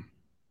ground.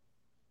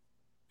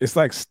 It's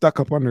like stuck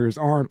up under his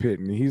armpit,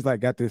 and he's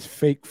like got this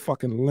fake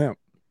fucking limp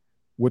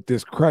with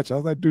this crutch. I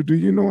was like, dude, do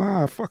you know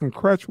how a fucking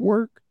crutch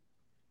work?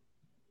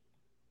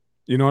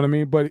 You know what I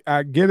mean? But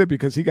I get it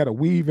because he got to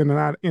weave in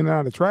and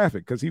out of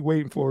traffic because he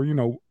waiting for, you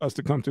know, us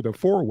to come to the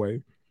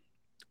four-way.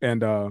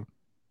 And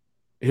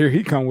here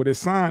he come with his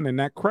sign and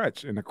that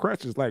crutch. And the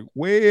crutch is like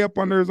way up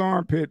under his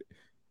armpit.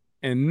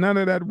 And none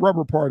of that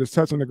rubber part is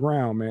touching the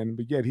ground, man.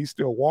 But yet he's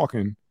still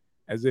walking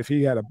as if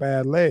he had a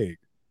bad leg.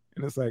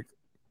 And it's like,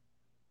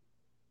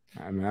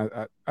 I mean,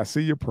 I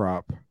see your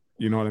prop.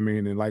 You know what I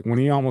mean? And like when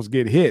he almost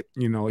get hit,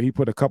 you know, he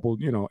put a couple,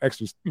 you know,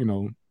 extra, you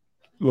know,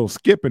 little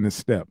skip in his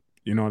step.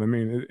 You know what I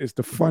mean? It's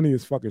the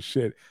funniest fucking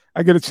shit.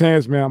 I get a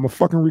chance, man. I'm gonna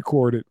fucking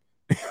record it.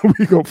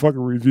 We gonna fucking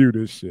review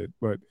this shit.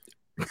 But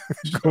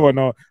going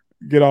on,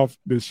 get off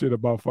this shit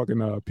about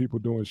fucking people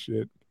doing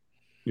shit,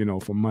 you know,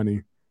 for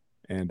money.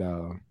 And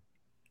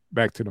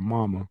back to the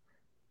mama.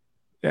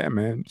 Yeah,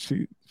 man.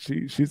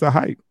 She's a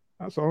hype.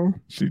 That's all.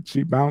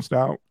 She bounced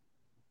out,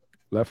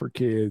 left her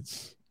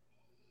kids.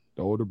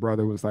 The older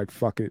brother was like,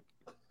 "Fuck it,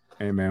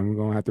 hey man, we're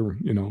gonna have to,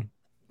 you know,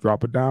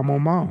 drop a dime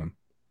on mom."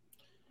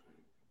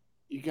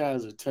 You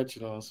guys are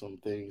touching on some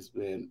things,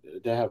 man,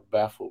 that have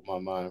baffled my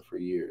mind for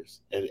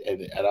years, and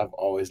I've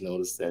always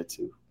noticed that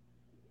too.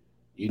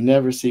 You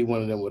never see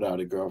one of them without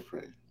a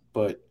girlfriend,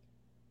 but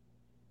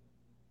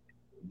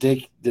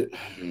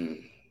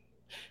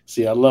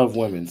see, I love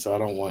women, so I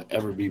don't want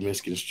ever be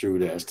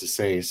misconstrued as to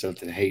saying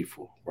something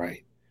hateful,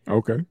 right?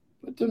 Okay,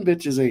 but them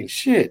bitches ain't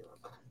shit.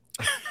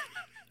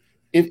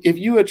 If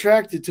you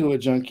attracted to a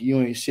junkie,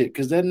 you ain't shit.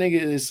 Because that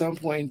nigga, at some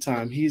point in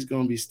time, he's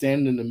going to be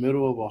standing in the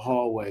middle of a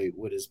hallway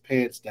with his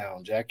pants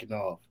down, jacking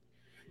off.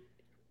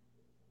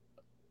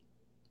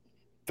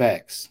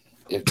 Facts.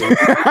 If they,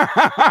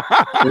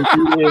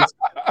 do this,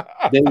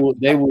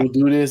 they will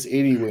do this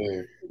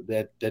anywhere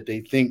that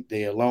they think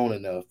they alone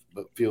enough,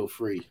 but feel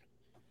free.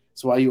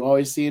 So why you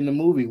always see in the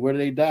movie, where do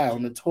they die?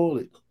 On the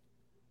toilet.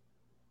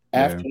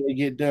 After they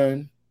get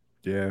done.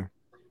 Yeah.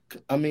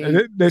 I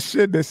mean, that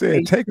shit they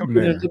said take them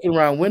there. Looking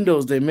around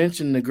windows, they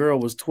mentioned the girl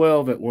was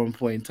 12 at one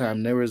point in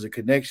time. There was a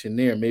connection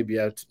there. Maybe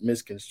I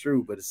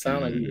misconstrued, but it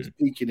sounded like he was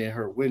peeking in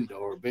her window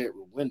or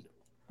bedroom window.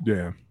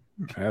 Yeah,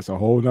 that's a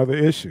whole nother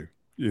issue.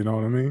 You know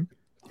what I mean?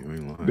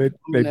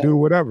 They do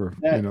whatever.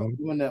 You know,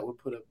 doing that would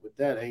put up with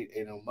that ain't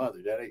no mother.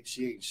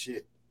 She ain't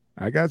shit.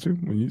 I got you.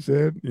 When you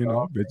said, you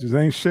know, bitches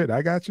ain't shit,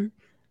 I got you.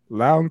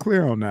 Loud and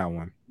clear on that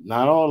one.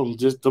 Not all of them,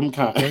 just them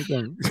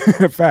kind.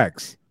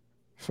 Facts.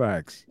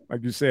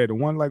 Like you said, the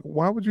one like,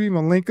 why would you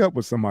even link up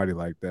with somebody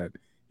like that?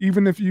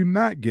 Even if you're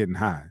not getting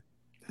high,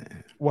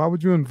 why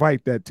would you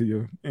invite that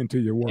into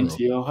your world,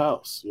 into your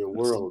house, your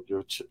world,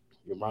 your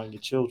mind, your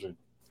children?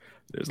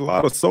 There's a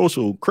lot of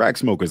social crack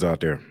smokers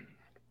out there.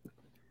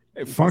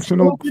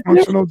 Functional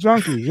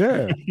junkies,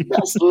 yeah.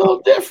 That's a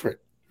little different.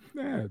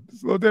 Yeah,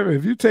 it's a little different.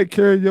 If you take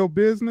care of your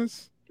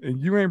business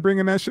and you ain't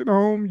bringing that shit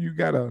home, you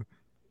got a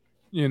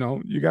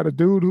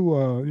dude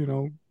who you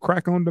know,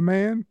 crack on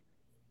demand.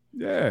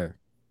 Yeah.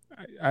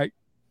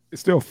 It's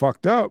still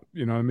fucked up,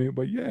 you know what I mean?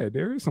 But yeah,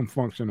 there is some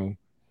functional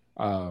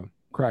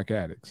crack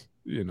addicts,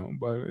 you know,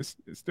 but it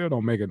still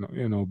don't make it,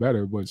 you know,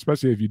 better, but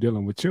especially if you're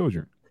dealing with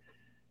children.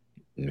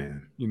 Yeah.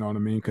 You know what I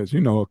mean? Because, you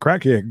know, a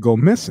crackhead go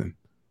missing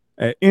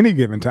at any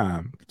given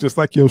time, just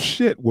like your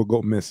shit will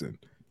go missing.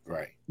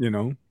 Right. You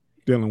know,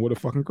 dealing with a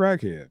fucking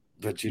crackhead.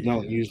 But you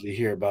don't usually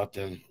hear about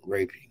them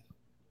raping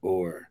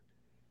or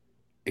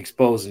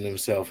exposing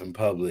themselves in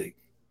public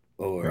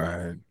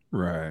or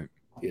right.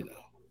 You know,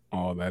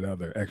 all that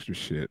other extra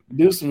shit.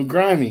 Do some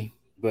grimy,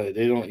 but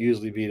they don't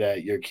usually be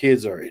that your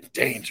kids are in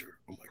danger.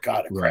 Oh my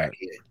God, a crackhead.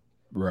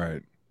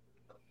 Right.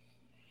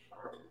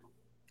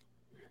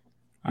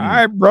 All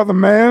right, brother,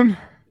 man.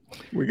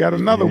 We got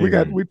another.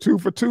 Yeah. We 2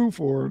 for 2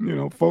 for, you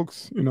know,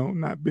 folks, you know,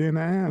 not being an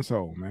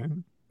asshole,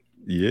 man.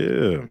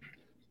 Yeah.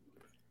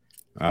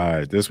 All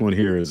right, this one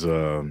here is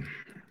Go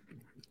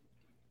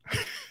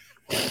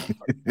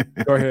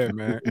ahead,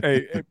 man.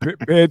 Hey,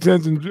 pay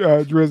attention,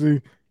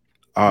 Drizzy.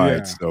 All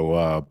right,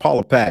 so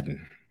Paula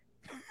Patton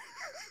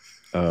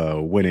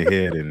went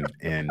ahead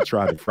and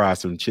tried to fry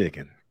some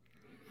chicken.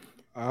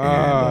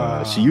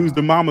 And she used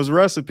the mama's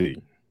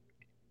recipe.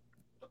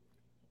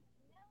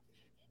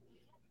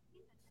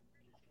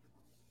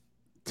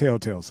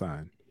 Telltale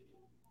sign.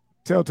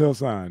 telltale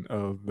sign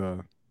of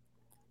the.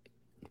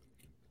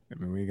 I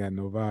mean, we ain't got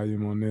no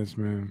volume on this,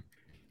 man.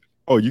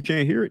 Oh, you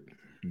can't hear it?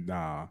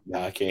 Nah,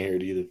 I can't hear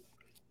it either.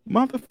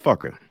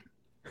 Motherfucker.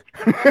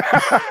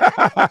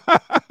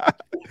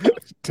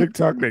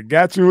 TikTok, they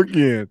got you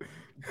again.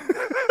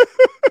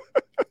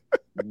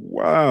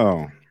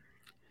 Wow.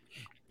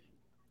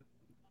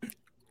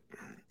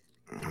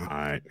 All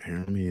right, here,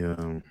 let me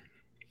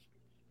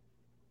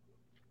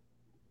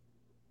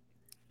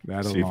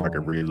see if I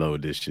can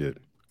reload this shit.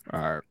 All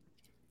right.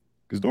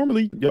 Because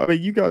normally, I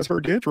mean, you guys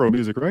heard the intro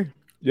music, right?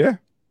 Yeah.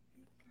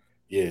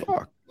 Yeah.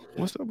 Fuck.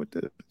 What's up with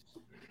this?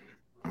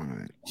 All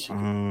right.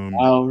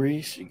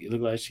 Celery. She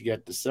look like she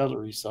got the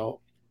celery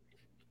salt.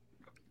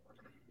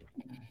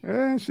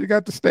 Yeah, she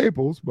got the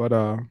staples, but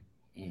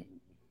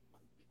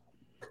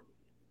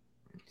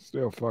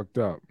still fucked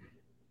up.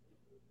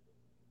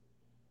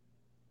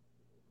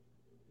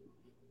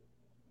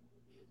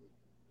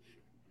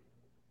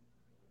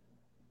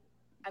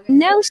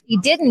 No, she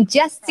didn't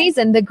just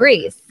season the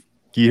grease.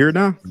 Can you hear it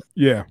now?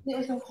 Yeah.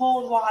 Get some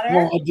cold water.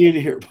 Oh, I did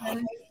hear.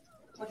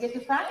 We'll get the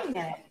frying in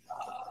it.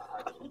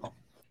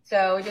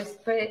 So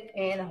just put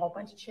in a whole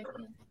bunch of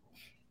chicken.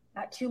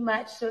 Not too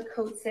much so it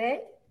coats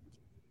it.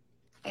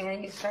 And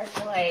then you start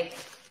to like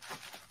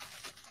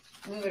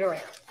move it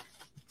around.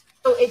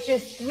 So it's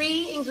just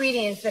 3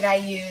 ingredients that I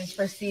use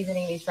for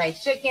seasoning these fried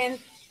chickens.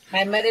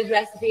 My mother's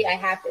recipe,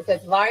 it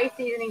says Lari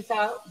seasoning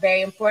salt,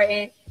 very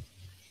important.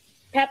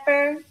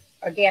 Pepper,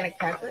 organic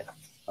pepper.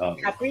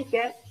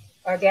 Paprika,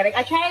 organic.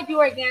 I try to do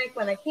organic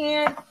when I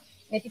can.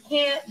 If you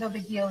can't, no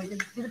big deal. We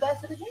just do the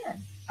best that we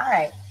can. All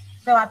right.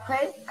 So I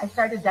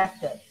start to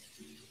dust it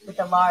with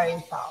the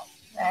Lari salt,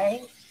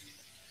 right?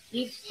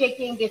 Each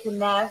chicken gets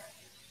enough,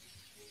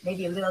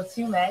 maybe a little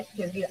too much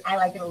because I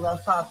like it a little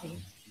salty.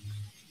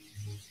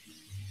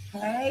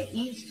 Okay,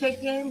 each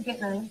chicken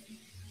getting a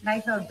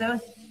nice little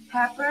dose of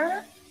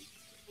pepper.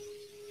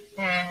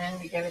 And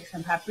we give it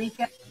some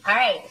paprika. All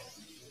right,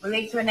 we'll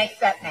lead to the next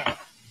step now.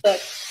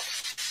 Look,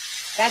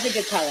 that's a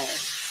good color.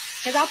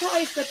 Because I'll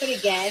probably flip it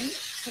again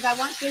because I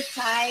want this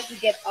side to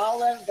get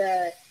all of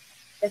the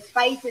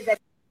spices that.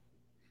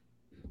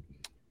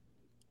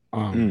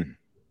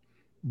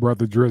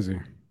 Brother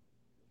Drizzy,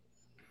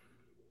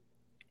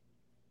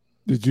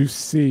 did you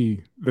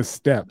see the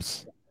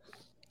steps?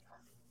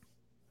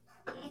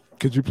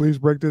 Could you please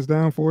break this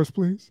down for us,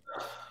 please?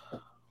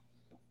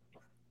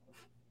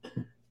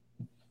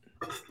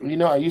 You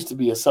know, I used to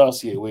be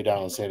associate way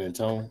down in San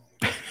Antonio.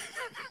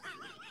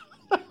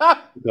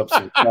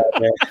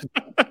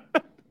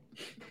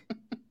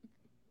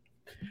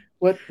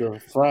 What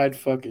the fried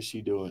fuck is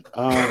she doing?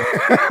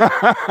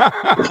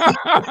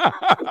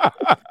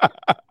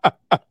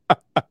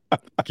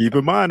 Keep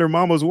in mind, her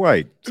mama's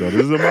white, so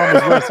this is a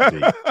mama's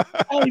recipe.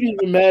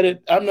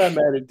 I'm not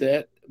mad at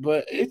that,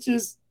 but it's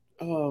just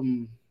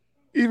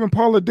even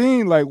Paula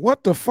Dean, like,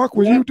 what the fuck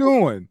was you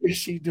doing? What is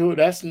she doing?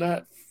 That's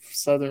not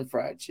Southern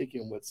fried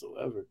chicken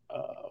whatsoever.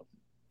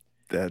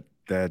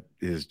 That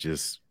is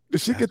just. Did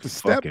she get the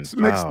steps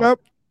mixed up?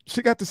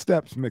 She got the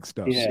steps mixed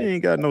up. Yeah. She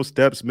ain't got no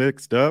steps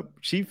mixed up.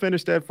 She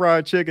finished that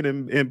fried chicken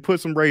and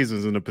put some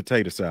raisins in a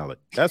potato salad.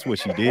 That's what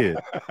she did.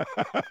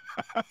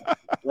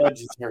 That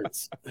just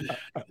hurts.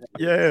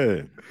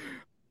 Yeah.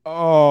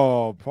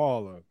 Oh,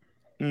 Paula.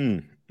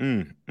 You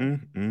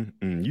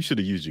should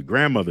have used your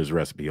grandmother's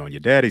recipe on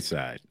your daddy's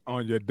side.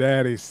 On your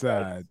daddy's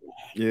side.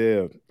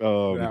 Yeah.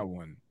 That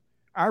one.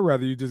 I'd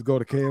rather you just go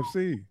to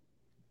KFC.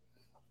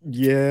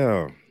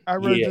 Yeah. I'd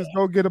rather just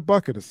go get a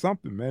bucket or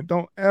something, man.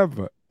 Don't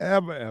ever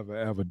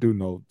do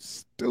no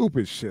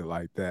stupid shit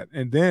like that.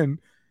 And then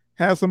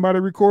have somebody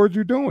record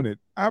you doing it.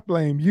 I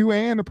blame you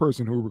and the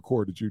person who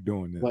recorded you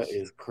doing this. What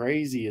is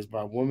crazy is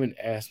my woman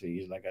asked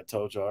me, like I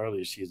told you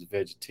earlier, she's a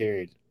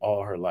vegetarian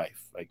all her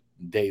life, like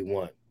day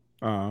one.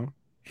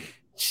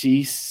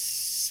 She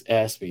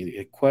asked me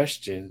a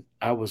question.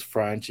 I was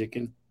frying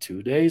chicken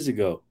 2 days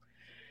ago.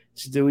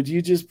 She said, would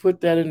you just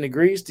put that in the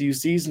grease? Do you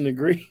season the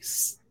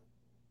grease?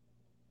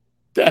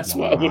 That's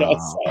why when I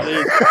saw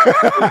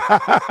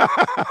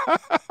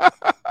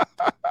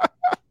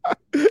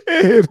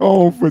it hit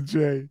home for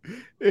Jay.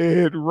 It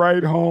hit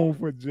right home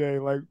for Jay.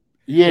 Like,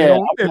 yeah,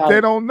 if they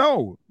don't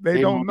know,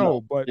 they don't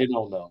know. But they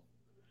don't know.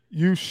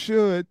 You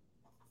should.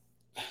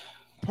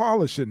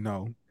 Paula should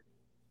know.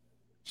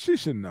 She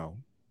should know.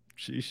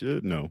 She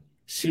should know.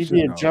 She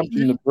did jump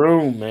in the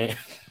broom, man.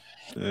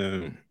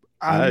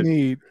 I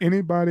need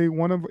any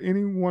one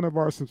of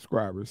our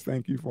subscribers.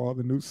 Thank you for all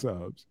the new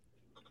subs.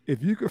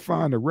 If you could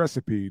find a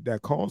recipe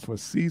that calls for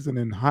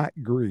seasoning hot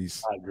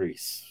grease,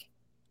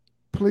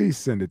 please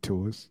send it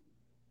to us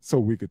so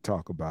we could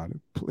talk about it,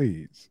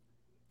 please.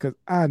 Because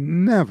I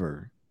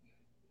never,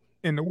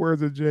 in the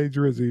words of Jay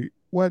Drizzy,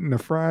 what in the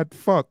fried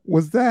fuck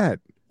was that?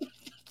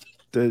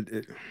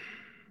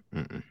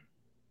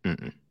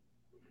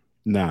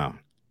 Nah.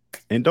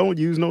 And don't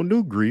use no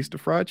new grease to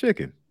fry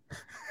chicken.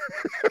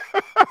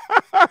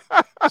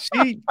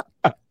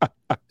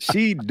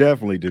 She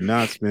definitely did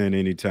not spend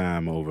any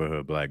time over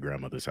her black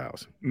grandmother's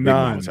house. None. Big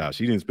Mama's house.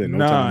 She didn't spend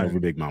no time over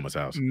Big Mama's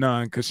house.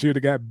 None, because she would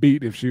have got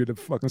beat if she would have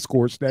fucking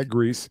scorched that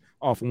grease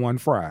off one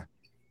fry.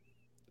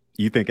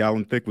 You think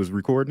Alan Thicke was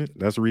recording it?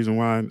 That's the reason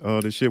why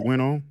this shit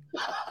went on?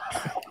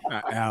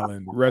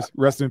 Alan.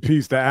 Rest in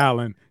peace to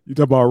Alan. You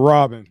talk about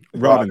Robin.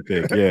 Robin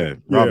Thicke, yeah.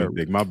 Robin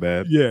Thicke, my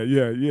bad.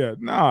 Yeah.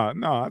 Nah,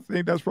 I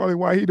think that's probably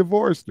why he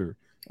divorced her.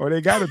 Or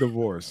they got a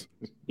divorce.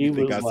 You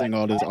think I sing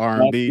all this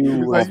R&B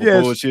off of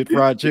bullshit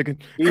fried chicken?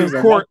 He was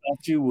like, I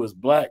thought you was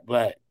black.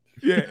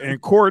 Yeah, in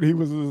court, he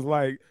was just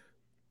like,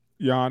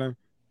 Your Honor,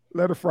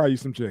 let her fry you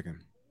some chicken.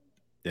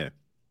 Yeah.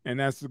 And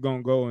that's going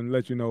to go and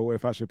let you know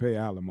if I should pay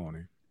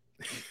alimony.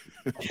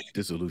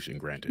 Dissolution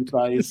granted.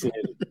 He said,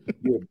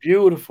 You're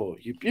beautiful,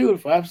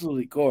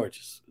 absolutely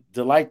gorgeous.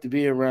 Delight to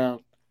be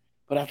around.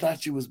 But I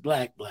thought you was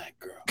black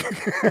girl.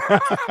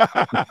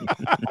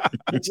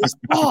 I just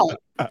thought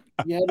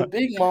you had a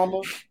big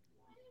mama.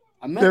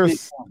 I met big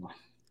mama.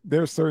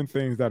 There's certain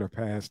things that are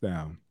passed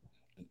down.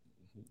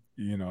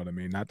 You know what I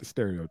mean? Not the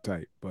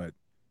stereotype, but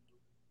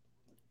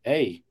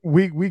hey,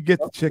 we get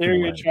the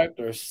chicken.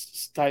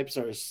 Stereotypes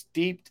are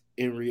steeped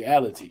in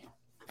reality.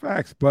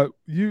 Facts, but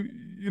you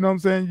know what I'm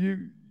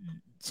saying?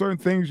 Certain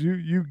things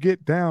you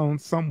get down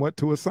somewhat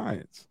to a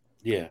science.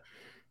 Yeah.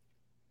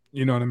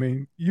 You know what I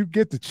mean? You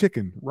get the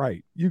chicken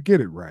right. You get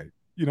it right.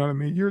 You know what I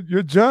mean? You're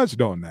judged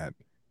on that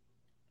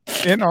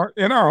in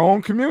our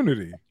own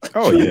community.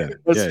 Oh yeah.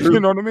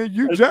 You know what I mean?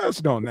 You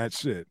judged on that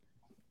shit.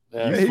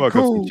 Hey, fuck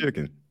cool. Up some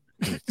chicken.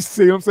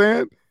 See what I'm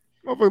saying?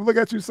 Motherfucker look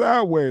at you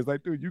sideways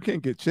like, dude, you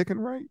can't get chicken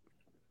right.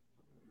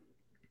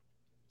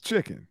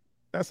 Chicken.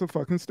 That's a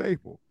fucking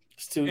staple.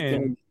 It's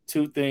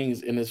two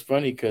things, and it's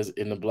funny because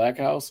in the black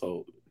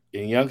household,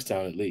 in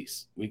Youngstown at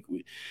least,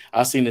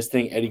 I seen this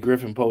thing Eddie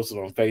Griffin posted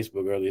on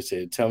Facebook earlier.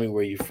 Said, "Tell me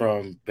where you're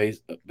from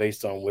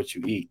based on what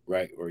you eat,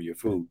 right, or your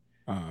food."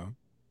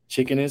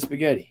 Chicken and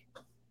spaghetti.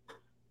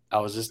 I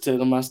was just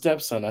telling my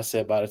stepson. I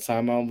said by the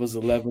time I was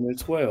 11 or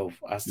 12,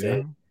 I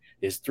said,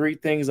 "There's 3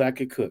 things I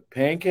could cook: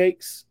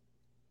 pancakes,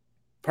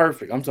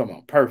 perfect. I'm talking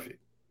about perfect,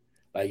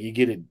 like you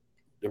get it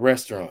the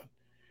restaurant.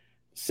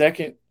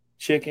 Second,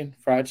 chicken,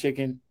 fried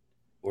chicken,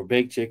 or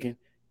baked chicken,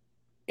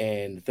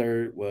 and the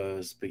third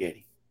was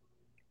spaghetti."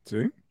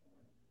 See,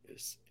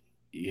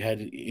 you had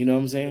to, you know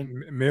what I'm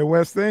saying?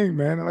 Midwest thing,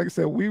 man. And like I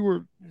said, we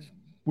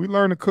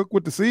learned to cook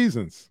with the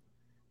seasons.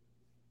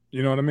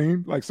 You know what I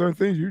mean? Like certain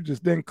things you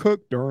just didn't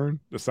cook during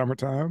the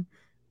summertime,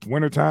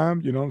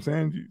 wintertime. You know what I'm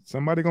saying?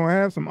 Somebody gonna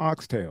have some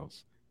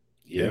oxtails.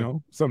 Yeah. You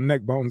know, some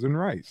neck bones and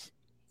rice.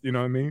 You know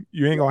what I mean?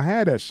 You ain't gonna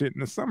have that shit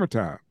in the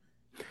summertime.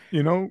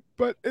 You know,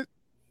 but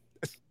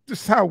it's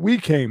just how we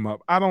came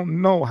up. I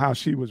don't know how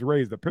she was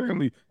raised.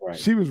 Apparently,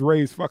 she was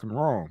raised fucking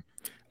wrong.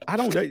 I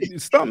don't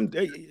something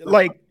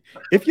like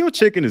if your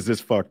chicken is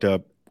this fucked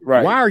up,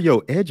 why are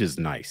your edges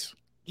nice?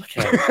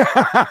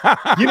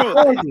 You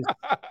know,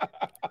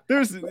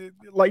 there's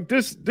like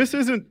this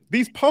isn't,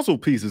 these puzzle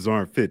pieces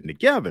aren't fitting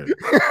together.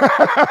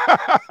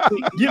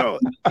 You know,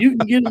 you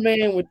can get a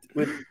man with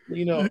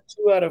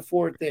 2 out of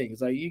 4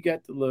 things. Like you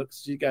got the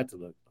looks,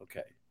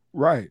 okay.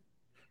 Right.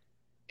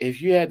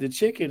 If you had the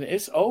chicken,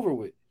 it's over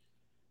with.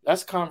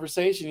 That's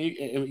conversation.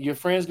 Your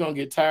friend's gonna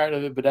get tired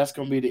of it, but that's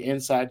gonna be the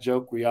inside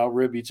joke where y'all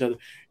rib each other.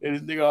 And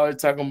this nigga always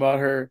talking about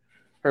her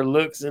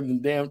looks and the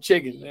damn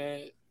chicken,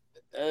 man.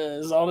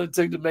 It's all it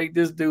took to make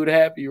this dude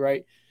happy,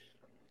 right?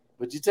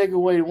 But you take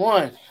away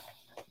one,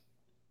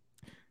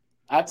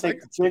 I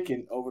take the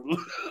chicken over the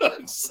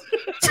looks.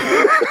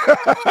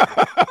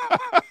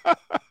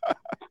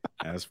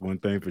 That's one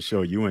thing for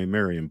sure. You ain't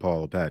marrying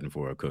Paula Patton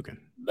for her cooking.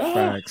 No,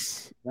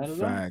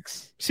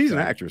 Facts. She's an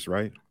actress,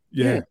 right?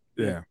 Yeah.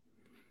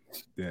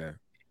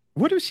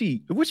 What's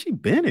she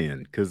been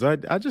in? Because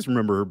I just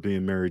remember her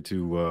being married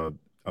to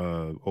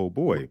old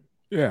boy.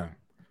 Yeah.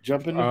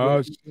 Jumping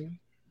the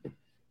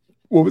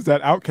what was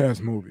that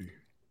Outcast movie?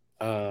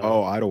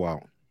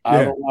 Idlewild.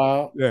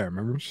 Idlewild. Yeah,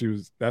 remember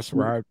that's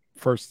where I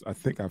first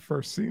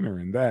seen her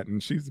in that,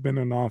 and she's been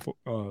in awful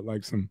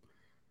like some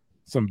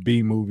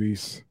B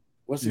movies.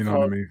 What's it called?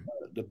 What I mean?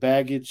 The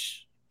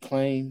Baggage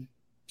Claim.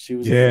 She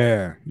was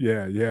yeah.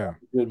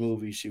 Good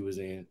movie she was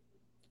in.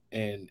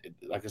 And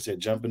like I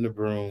said, Jumping the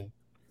Broom.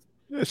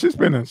 Yeah, she's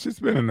been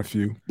in a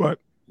few, but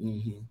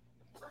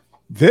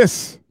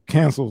this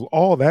cancels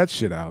all that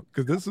shit out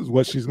because this is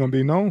what she's gonna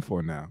be known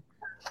for now.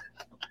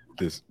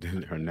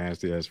 Her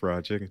nasty ass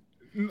fried chicken.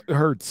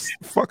 Her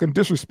fucking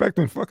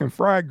disrespecting fucking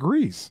fried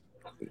grease.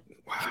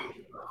 Wow.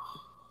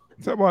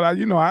 Talk about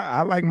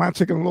I like my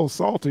chicken a little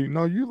salty.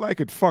 No, you like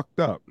it fucked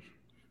up.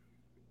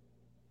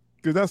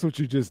 Because that's what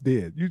you just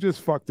did. You just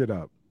fucked it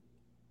up.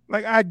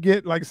 Like I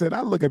said,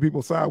 I look at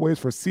people sideways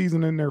for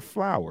seasoning their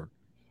flour.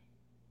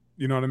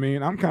 You know what I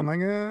mean? I'm kind of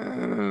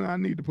like, I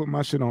need to put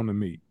my shit on the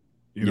meat.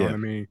 You know what I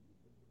mean?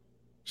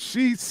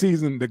 She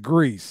seasoned the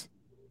grease.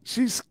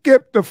 She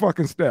skipped the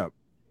fucking step.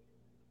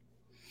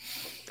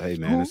 Hey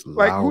man, it's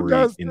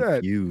Lowry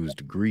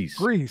infused grease.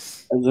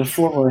 As a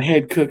former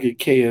head cook at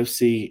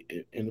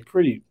KFC and a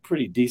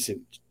pretty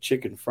decent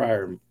chicken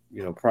fryer,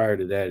 prior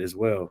to that as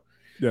well.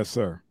 Yes,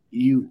 sir.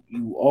 You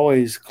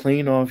always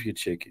clean off your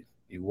chicken.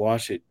 You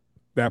wash it.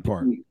 That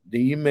part.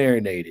 Then you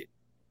marinate it.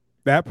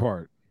 That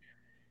part.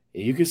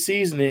 And you can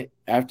season it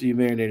after you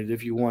marinate it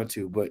if you want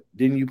to, but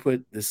then you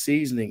put the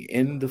seasoning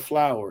in the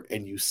flour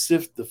and you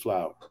sift the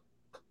flour.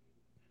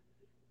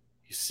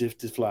 You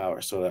sift the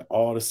flour so that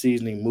all the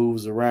seasoning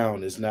moves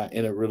around. It's not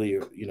in a really,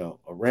 a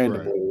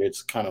random order.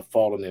 It's kind of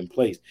falling in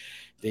place.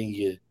 Then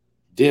you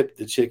dip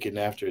the chicken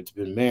after it's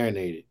been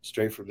marinated,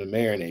 straight from the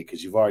marinade,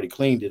 because you've already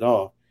cleaned it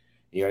off.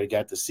 You already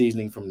got the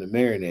seasoning from the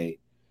marinade.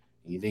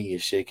 And then you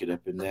shake it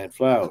up in that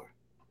flour.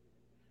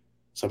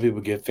 Some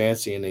people get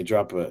fancy and they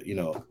drop an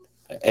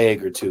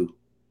egg or two,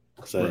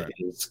 so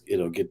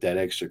it'll get that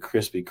extra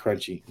crispy,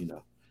 crunchy.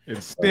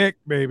 It's thick,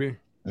 baby.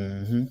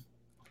 Mm-hmm.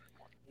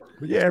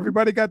 But yeah,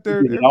 everybody got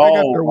their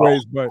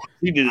ways, but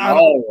you did it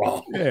all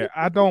wrong. Yeah,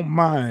 I don't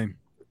mind,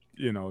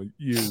 you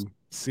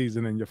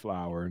seasoning your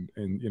flour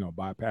and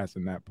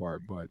bypassing that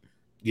part. But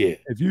yeah,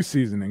 if you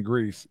season in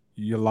grease,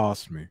 you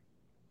lost me.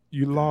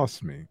 You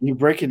lost me. You're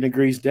breaking the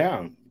grease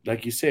down.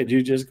 Like you said,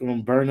 you're just going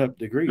to burn up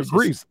the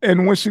grease.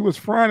 And when she was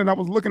frying it, I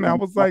was looking, I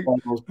was like,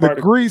 the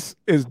grease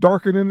is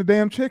darker than the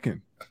damn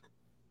chicken.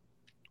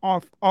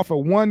 Off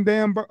of one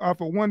damn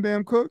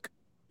cook,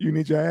 you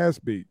need your ass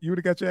beat. You would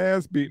have got your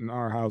ass beat in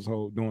our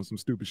household doing some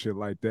stupid shit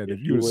like that. If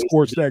you would have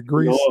scorched that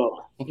grease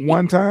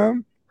one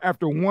time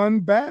after one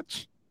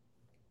batch,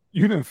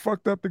 you done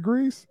fucked up the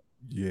grease.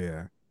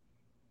 Yeah.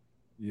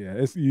 Yeah,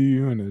 it's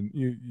you're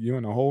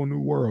in a whole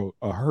new world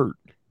of hurt.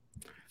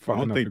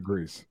 Fucking up the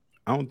grease.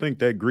 I don't think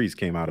that grease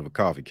came out of a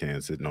coffee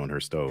can sitting on her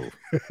stove.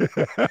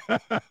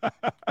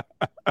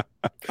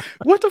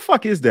 What the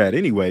fuck is that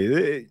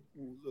anyway?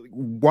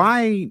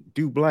 Why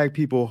do black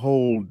people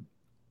hold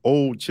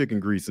old chicken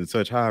grease in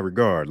such high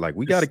regard? Like,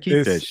 we got to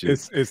keep that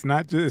shit. It's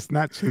not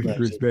chicken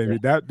grease, baby.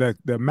 That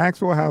the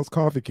Maxwell House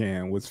coffee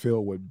can was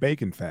filled with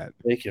bacon fat.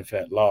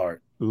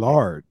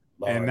 Lard.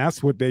 And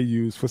that's what they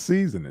use for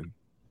seasoning.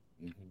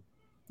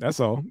 That's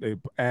all. They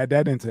add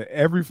that into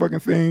every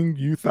fucking thing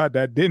you thought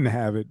that didn't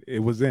have it. It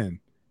was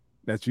in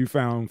that you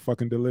found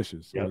fucking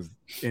delicious. It was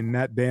in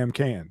that damn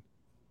can.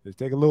 Just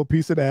take a little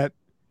piece of that.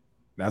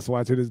 That's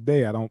why to this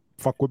day I don't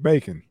fuck with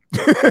bacon.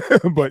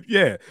 But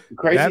yeah, the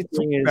crazy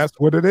thing is that's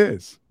what it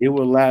is. It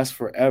will last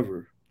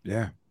forever.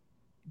 Yeah.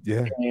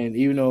 Yeah. And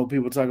even though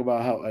people talk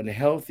about how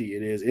unhealthy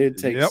it is, it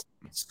takes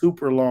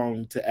super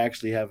long to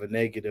actually have a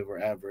negative or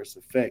adverse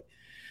effect.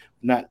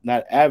 Not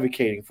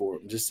advocating for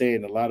it. I'm just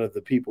saying a lot of the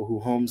people who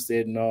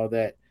homestead and all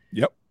that.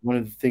 Yep. One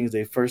of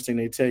the first thing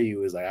they tell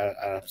you is like,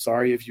 I'm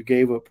sorry if you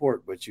gave up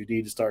pork, but you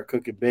need to start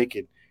cooking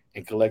bacon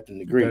and collecting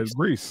the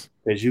grease.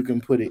 Because you can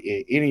put it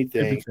in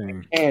anything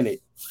and can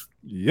it.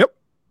 Yep.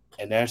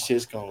 And that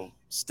shit's gonna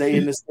stay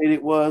in the state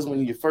it was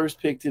when you first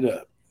picked it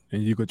up.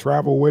 And you could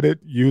travel with it,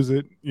 use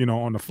it,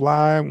 on the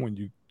fly. When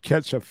you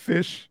catch a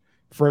fish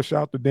fresh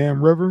out the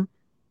damn river,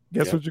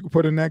 guess what you can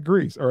put in that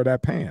grease or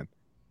that pan?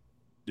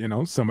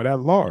 Some of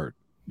that lard,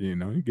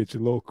 you get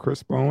your little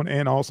crisp on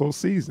and also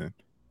season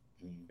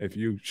if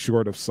you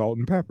short of salt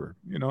and pepper,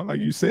 like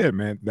you said,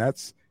 man,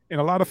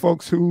 and a lot of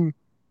folks who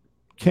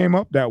came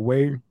up that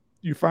way,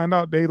 you find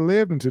out they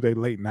lived into their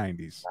late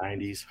 90s,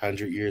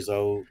 100 years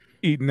old,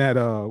 eating that,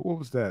 what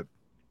was that?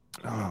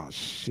 Oh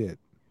shit.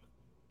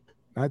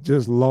 Not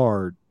just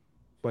lard,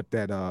 but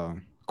that,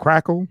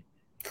 crackle,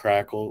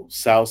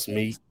 souse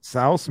meat,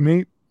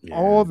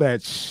 all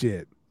that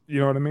shit. You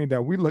know what I mean?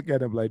 That we look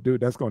at him like,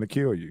 dude, that's going to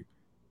kill you.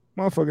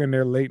 Motherfucker in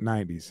their late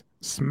 90s,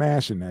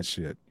 smashing that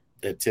shit.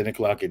 At 10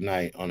 o'clock at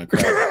night on a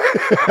crack.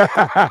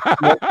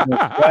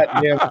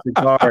 Goddamn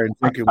cigar and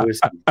drinking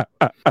whiskey.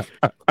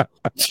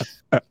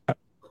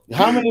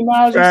 How many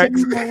miles you think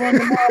you gonna run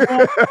the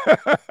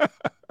mile?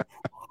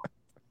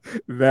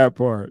 That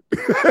part.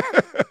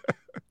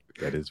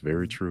 That is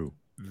very true.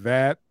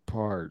 That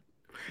part.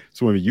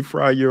 So when you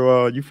fry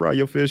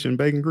your fish in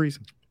bacon grease?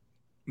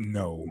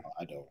 No,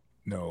 I don't.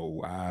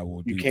 No, I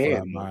will deep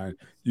fry mine.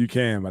 You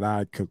can, but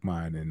I cook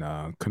mine in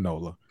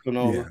canola.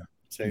 Yeah.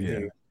 Same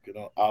thing. Get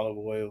on olive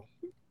oil.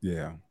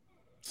 Yeah.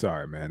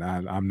 Sorry, man.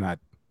 I'm not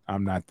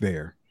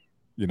there.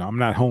 I'm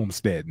not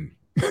homesteading.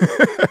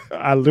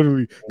 I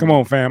literally come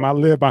on, fam. I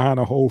live behind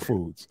a Whole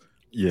Foods.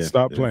 Yeah.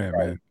 Stop playing,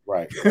 man.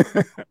 Right.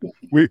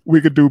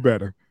 we could do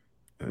better.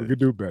 We could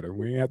do better.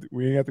 We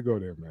ain't have to go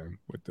there, man,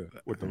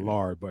 with the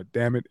lard. But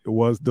damn it, it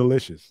was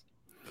delicious.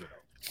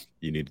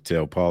 You need to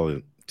tell Paula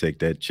to take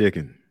that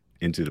chicken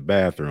into the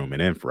bathroom and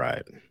then fry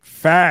it.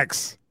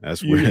 Facts.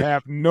 That's you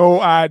have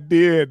no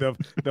idea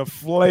the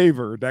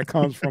flavor that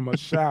comes from a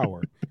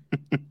shower.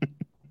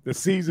 The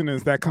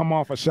seasonings that come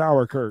off a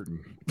shower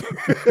curtain.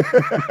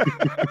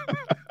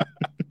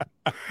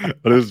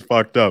 This is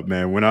fucked up,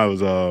 man. When I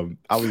was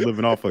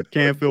living off of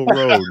Canfield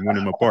Road in one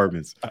of my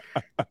apartments,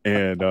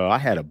 and I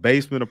had a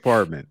basement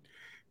apartment,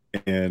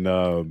 and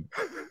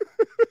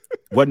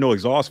wasn't no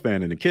exhaust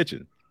fan in the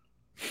kitchen,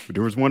 but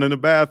there was one in the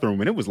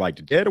bathroom, and it was like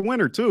the dead of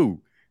winter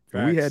too.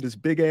 And we had this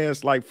big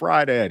ass like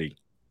fried daddy,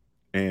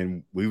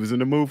 and we was in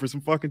the mood for some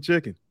fucking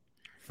chicken.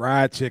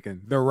 Fried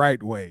chicken, the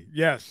right way.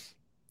 Yes.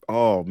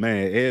 Oh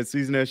man, Ed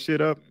seasoned that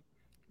shit up.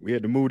 We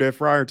had to move that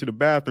fryer to the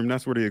bathroom.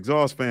 That's where the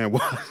exhaust fan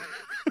was.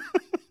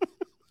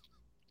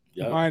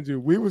 Yep. Mind you,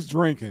 we was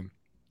drinking.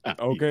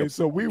 Okay,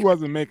 so we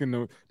wasn't making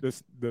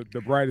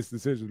the brightest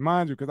decisions,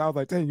 mind you, because I was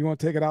like, "Dang, you want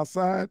to take it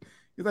outside?"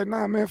 He's like,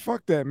 "Nah, man,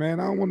 fuck that, man.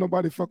 I don't want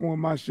nobody fucking with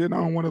my shit. I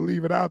don't want to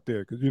leave it out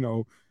there because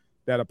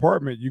that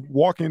apartment. You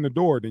walk in the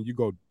door, then you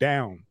go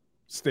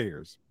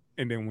downstairs,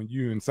 and then when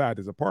you inside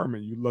this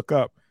apartment, you look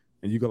up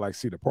and you go like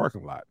see the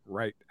parking lot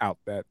right out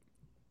that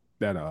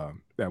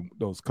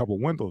those couple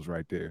windows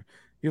right there."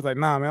 He's like,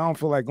 "Nah, man, I don't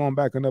feel like going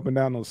back and up and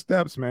down those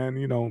steps, man.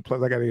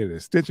 Plus I got to get a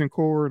stitching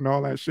cord and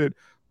all that shit.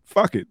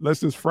 Fuck it.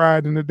 Let's just fry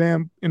it in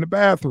the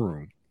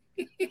bathroom."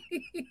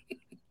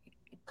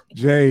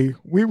 Jay,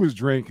 we was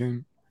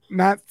drinking,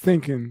 not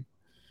thinking.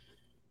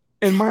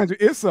 And mind you,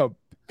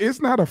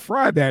 it's not a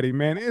fry daddy,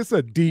 man. It's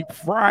a deep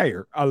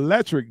fryer,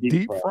 electric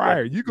deep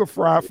fryer. You could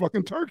fry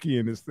fucking turkey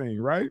in this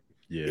thing, right?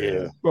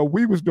 Yeah. But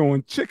we was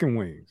doing chicken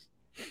wings.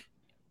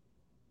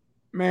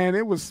 Man,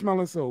 it was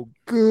smelling so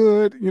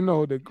good.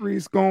 The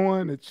grease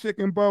going, the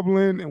chicken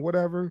bubbling and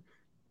whatever.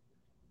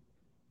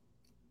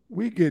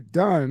 We get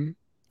done.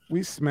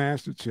 We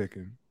smashed the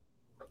chicken.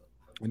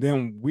 And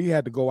then we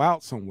had to go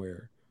out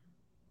somewhere.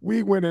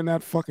 We went in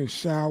that fucking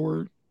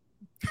shower.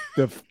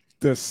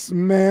 The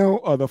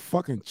smell of the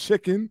fucking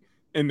chicken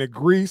and the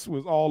grease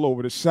was all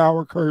over the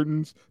shower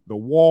curtains, the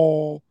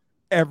wall,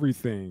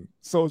 everything.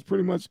 So it's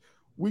pretty much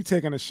we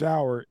taking a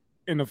shower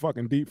in the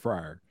fucking deep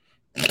fryer.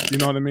 You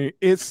know what I mean?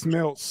 It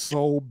smelled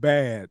so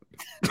bad.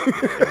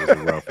 It was a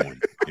rough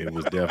one. It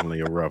was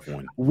definitely a rough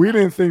one. We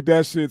didn't think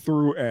that shit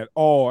through at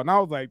all. And I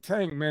was like,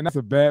 Tank, man, that's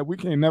a bad. We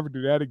can't never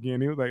do that again.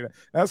 He was like,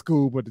 that's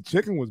cool, but the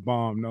chicken was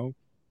bomb, no?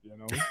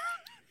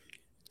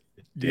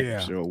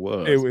 Yeah, sure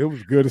was. It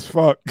was good as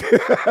fuck.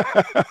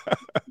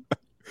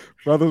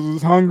 Brothers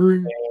was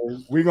hungry.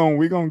 We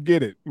gonna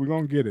get it. We're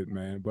gonna get it,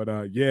 man.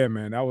 But yeah,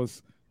 man, that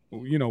was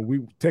we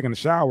taking a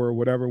shower or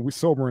whatever. We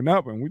sobering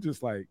up and we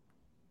just like.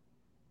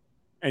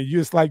 And you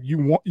just like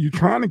you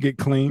trying to get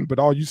clean, but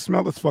all you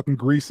smell is fucking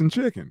grease and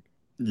chicken.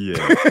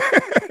 Yeah.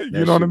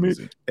 You know what I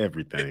mean?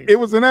 Everything. It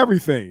was in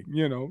everything,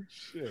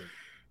 Shit.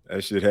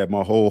 That shit had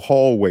my whole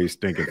hallway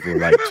stinking for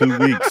like 2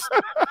 weeks.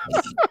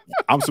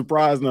 I'm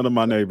surprised none of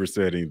my neighbors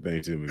said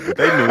anything to me, but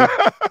they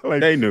knew.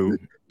 They knew.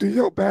 Do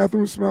your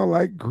bathroom smell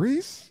like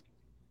grease?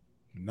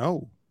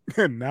 No,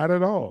 not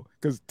at all.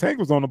 Because Tank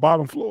was on the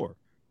bottom floor.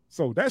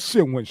 So that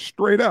shit went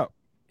straight up.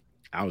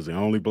 I was the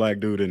only black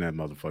dude in that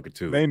motherfucker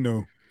too. They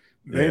knew.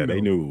 They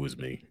knew it was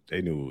me.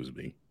 They knew it was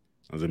me.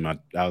 I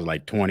was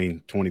like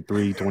 20,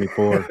 23,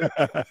 24.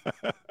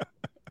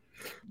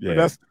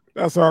 Yeah.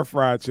 That's our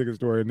fried chicken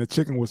story. And the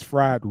chicken was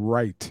fried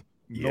right.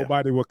 Yeah.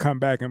 Nobody would come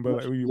back and be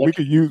like,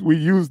 we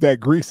use that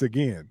grease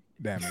again.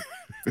 Damn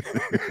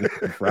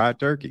it. Fried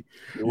turkey.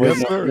 Yes,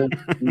 sir.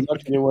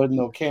 There wasn't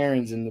no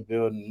Karens in the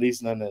building, at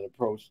least none that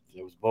approached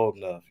that was bold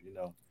enough,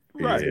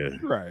 Right.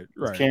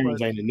 Karens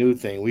ain't the new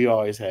thing. We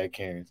always had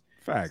Karens.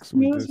 Facts.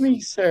 Excuse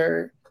me,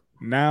 sir.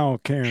 Now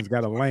Karen's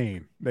got a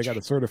lane. They got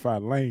a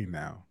certified lane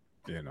now,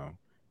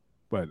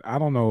 But I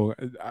don't know.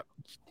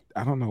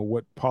 I don't know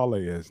what Paula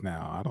is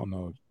now. I don't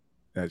know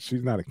that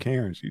she's not a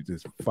Karen. She's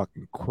just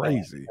fucking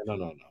crazy. No.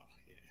 Yeah.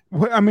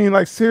 Well, I mean,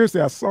 like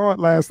seriously, I saw it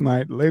last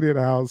night. The lady at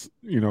the house,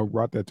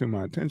 brought that to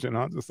my attention.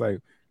 I was just like,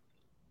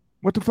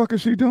 what the fuck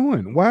is she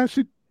doing? Why is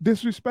she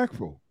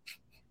disrespectful?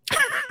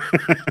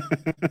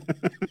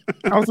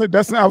 I was like,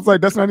 that's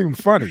not even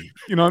funny.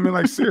 You know what I mean?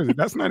 Like seriously,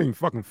 that's not even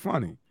fucking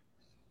funny.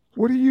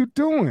 What are you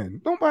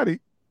doing? Nobody.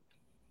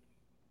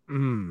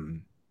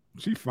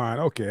 She fine.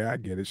 Okay, I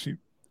get it.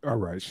 All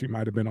right. She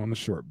might have been on the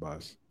short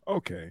bus.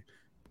 Okay.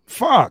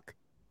 Fuck.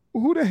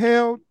 Who the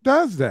hell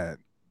does that?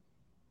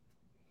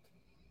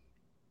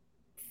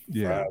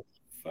 Yeah.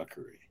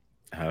 Fuckery.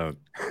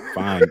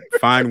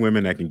 Find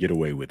women that can get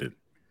away with it.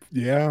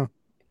 Yeah.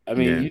 I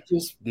mean, you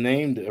just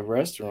named a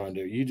restaurant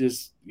there. You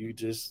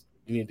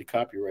need to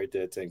copyright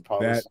that thing.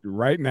 Paulas. That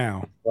right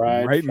now.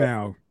 Right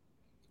now.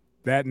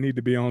 That need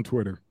to be on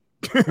Twitter.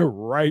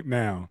 Right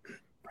now.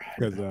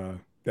 Because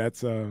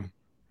that's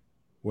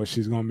what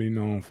she's gonna be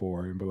known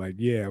for. And be like,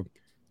 yeah,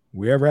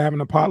 we ever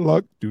having a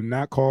potluck, do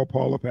not call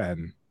Paula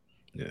Patton.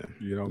 Yeah.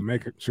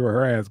 Make sure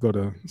her ass go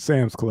to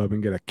Sam's Club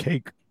and get a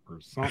cake or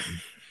something.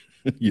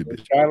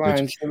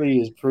 Skyline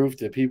Chili is proof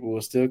that people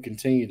will still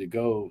continue to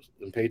go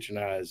and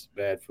patronize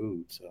bad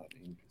food. So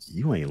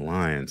you ain't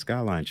lying.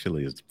 Skyline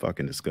Chili is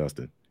fucking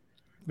disgusting.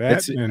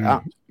 That's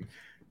the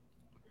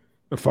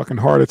fucking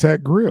Heart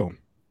Attack Grill.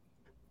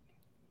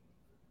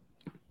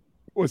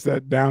 What's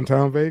that,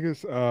 downtown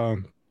Vegas?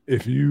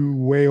 If you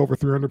weigh over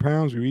 300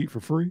 pounds, you eat for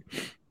free.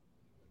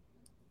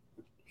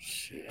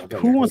 Shit,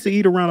 who wants to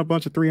eat around a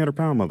bunch of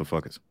 300-pound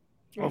motherfuckers?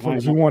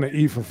 Motherfuckers who want to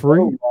eat for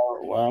free.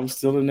 Well, I'm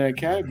still in that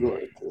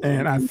category.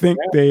 And I think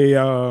they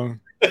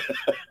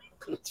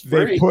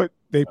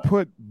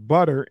put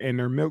butter in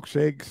their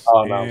milkshakes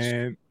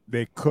and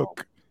they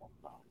cook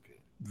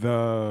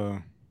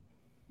the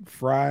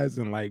fries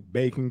in like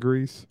bacon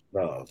grease.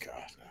 Oh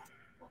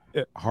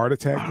God. Heart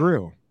Attack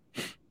Grill.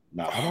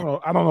 No,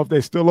 I don't know if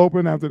they're still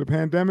open after the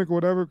pandemic or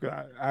whatever.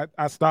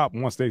 I stopped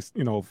once they,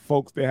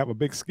 folks, they have a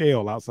big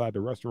scale outside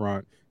the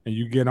restaurant, and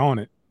you get on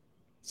it,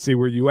 see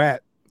where you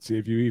at, see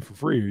if you eat for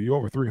free. You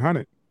over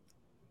 300,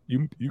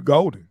 you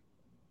golden.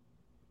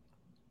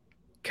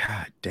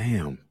 God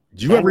damn!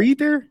 Did you ever eat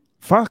there?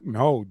 Fuck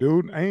no,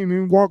 dude. I ain't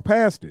even walked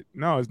past it.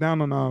 No, it's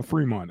down on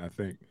Fremont, I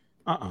think.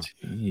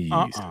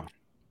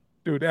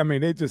 Dude, I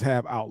mean, they just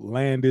have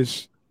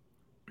outlandish,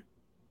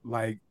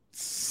 like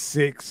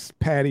 6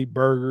 patty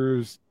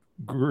burgers,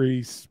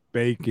 grease,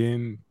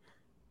 bacon,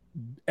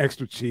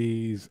 extra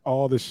cheese,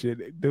 all the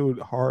shit. Dude,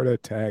 heart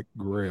attack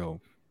grill.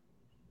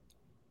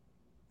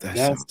 That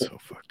sounds so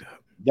fucked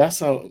up. That's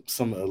some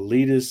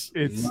elitist,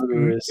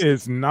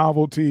 it's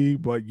novelty,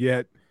 but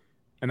yet,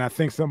 and I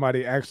think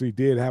somebody actually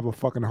did have a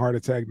fucking heart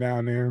attack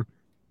down there.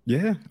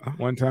 Yeah.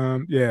 One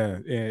time. Yeah.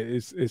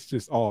 It's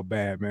just all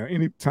bad, man.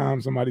 Anytime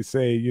somebody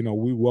say,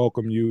 we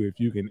welcome you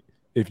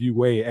if you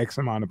weigh X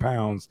amount of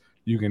pounds,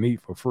 you can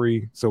eat for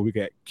free, so we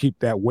can keep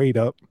that weight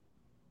up.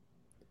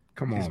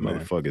 Come on, these man.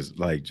 Motherfuckers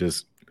like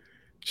just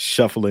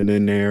shuffling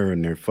in there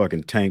in their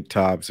fucking tank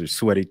tops or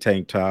sweaty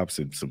tank tops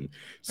and some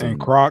and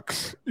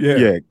Crocs.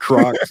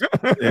 Crocs.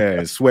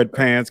 And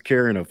sweatpants,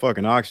 carrying a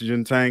fucking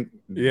oxygen tank.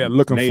 Yeah,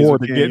 looking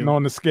forward to getting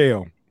on the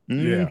scale.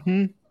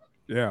 Mm-hmm.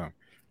 Yeah.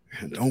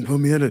 Don't put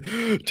me at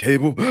a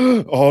table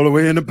all the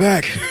way in the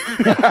back.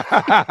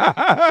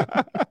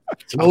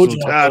 Told you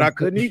I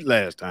couldn't eat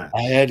last time.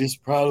 I had this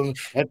problem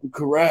at the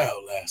corral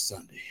last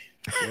Sunday.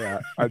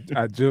 Yeah,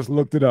 I just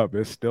looked it up.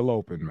 It's still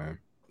open,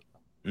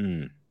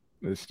 man.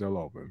 It's still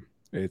open.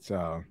 It's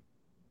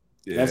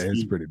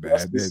it's pretty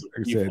bad.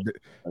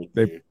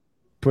 They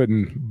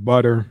putting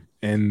butter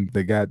in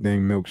the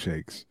goddamn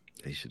milkshakes.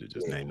 They should have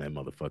just named that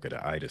motherfucker the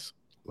AITA,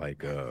 like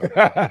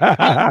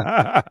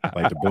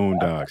the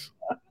Boondocks.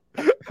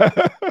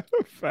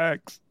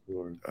 Facts.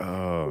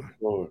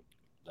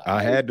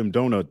 I had them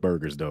donut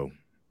burgers though.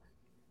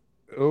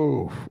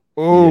 The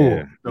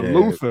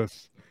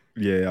Luthers.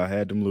 Yeah, I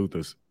had them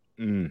Luthers.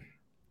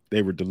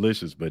 They were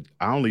delicious, but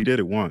I only did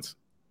it once.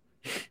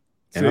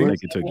 And I think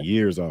it took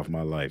years off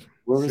my life.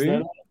 Where was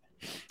that?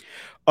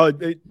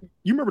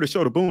 You remember the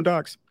show The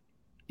Boondocks?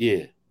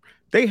 Yeah.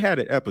 They had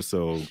an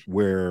episode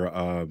where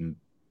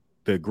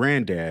the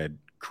granddad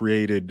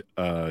created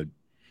a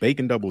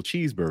bacon double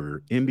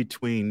cheeseburger in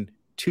between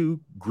 2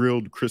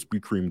 grilled Krispy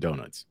Kreme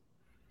donuts.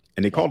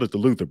 And they called it the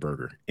Luther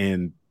Burger.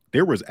 And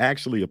there was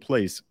actually a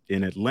place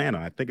in Atlanta,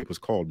 I think it was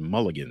called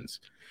Mulligan's,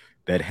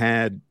 that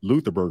had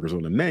Luther burgers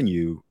on the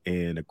menu.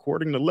 And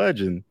according to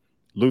legend,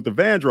 Luther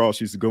Vandross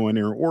used to go in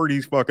there and order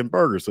these fucking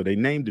burgers. So they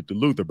named it the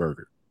Luther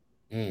Burger.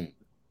 They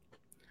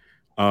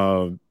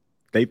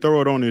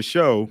throw it on this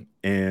show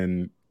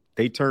and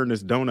they turn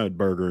this donut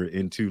burger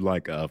into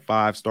like a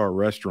 5-star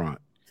restaurant.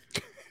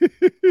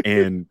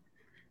 And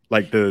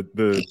like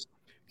the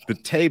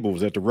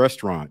tables at the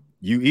restaurant,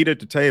 you eat at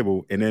the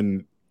table and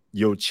then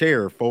your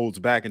chair folds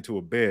back into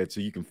a bed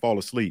so you can fall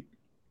asleep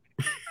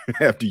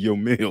after your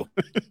meal.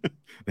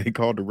 They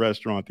called the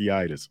restaurant the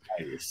AITA.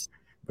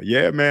 But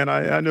yeah, man,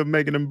 I ended up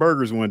making them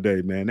burgers one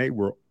day, man. They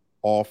were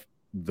off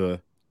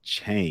the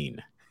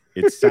chain.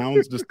 It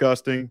sounds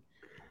disgusting,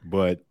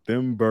 but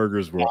them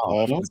burgers were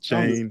off the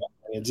chain.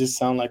 It just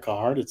sounded like a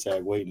heart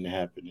attack waiting to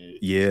happen.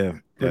 Yeah,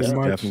 that's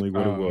definitely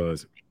what it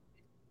was.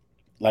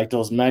 Like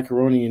those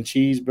macaroni and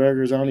cheese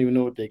burgers, I don't even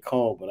know what they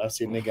call, but I've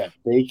seen they got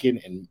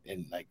bacon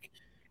and like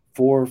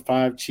 4 or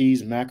 5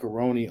 cheese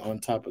macaroni on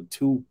top of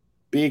 2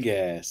 big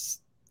ass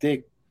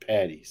thick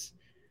patties.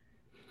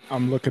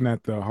 I'm looking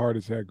at the heart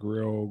attack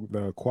grill,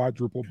 the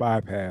quadruple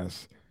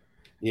bypass.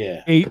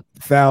 Yeah.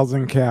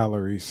 8,000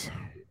 calories.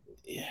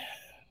 Yeah.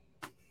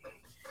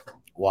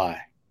 Why?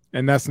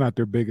 And that's not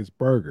their biggest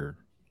burger.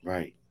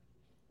 Right.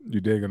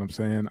 You dig what I'm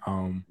saying?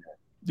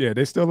 Yeah,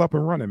 they still up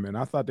and running, man.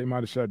 I thought they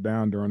might have shut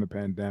down during the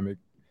pandemic.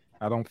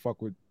 I don't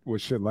fuck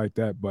with shit like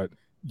that, but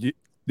there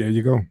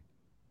you go.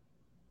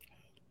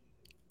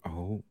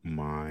 Oh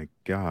my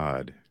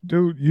God.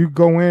 Dude, you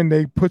go in,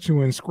 they put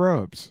you in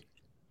scrubs.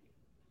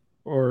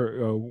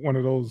 Or one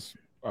of those.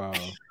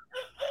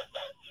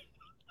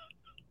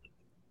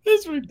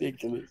 It's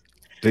ridiculous.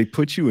 They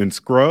put you in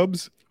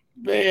scrubs?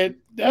 Man,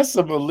 that's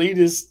some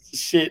elitist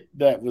shit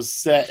that was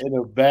sat in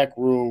a back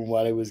room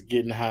while they was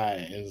getting high.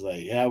 And it's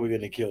like, how are we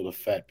gonna kill the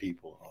fat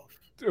people off?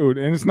 Dude,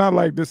 and it's not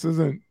like this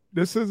isn't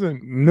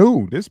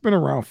new. This has been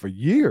around for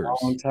years.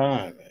 A long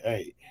time.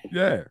 Hey.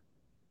 Yeah.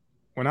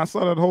 When I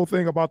saw that whole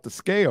thing about the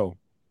scale,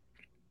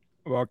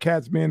 about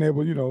cats being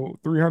able,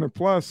 300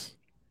 plus,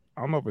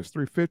 I don't know if it's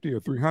 350 or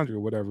 300 or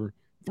whatever,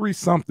 3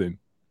 something,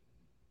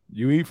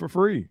 you eat for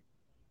free.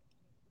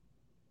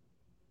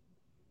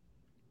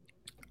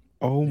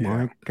 Oh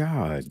my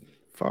God.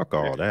 Fuck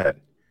all that.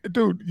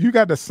 Dude, you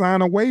got to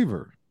sign a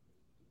waiver.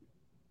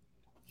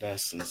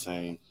 That's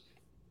insane.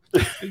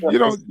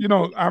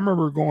 I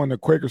remember going to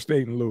Quaker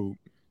State and Lube,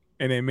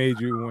 and they made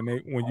you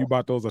when you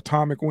bought those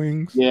atomic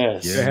wings.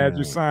 Yes. They had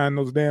you sign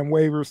those damn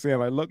waivers saying,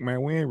 like, look,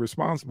 man, we ain't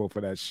responsible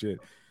for that shit.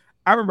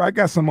 I remember I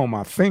got some on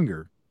my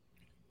finger.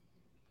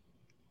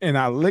 and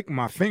I licked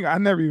my finger. I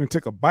never even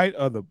took a bite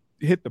of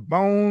hit the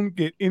bone,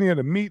 get any of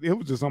the meat. It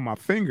was just on my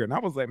finger, and I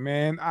was like,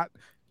 man,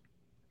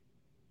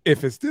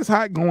 if it's this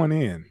hot going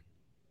in,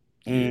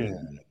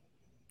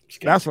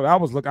 that's what I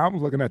was looking. I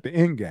was looking at the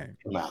end game,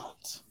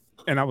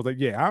 and I was like,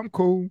 yeah, I'm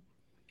cool.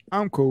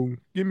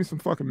 Give me some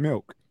fucking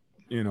milk,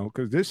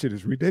 because this shit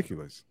is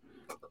ridiculous.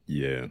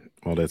 Yeah,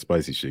 all that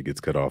spicy shit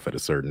gets cut off at a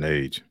certain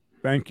age.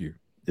 Thank you.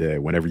 Yeah,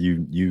 whenever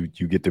you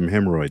get them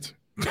hemorrhoids.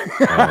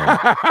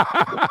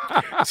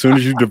 As soon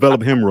as you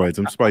develop hemorrhoids,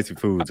 them spicy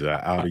foods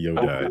are out of your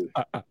diet.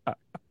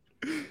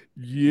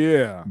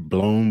 Yeah.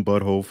 Blown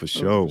butthole for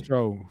sure.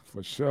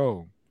 For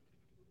sure.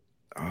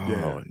 Oh,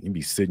 yeah. You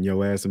be sitting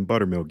your ass in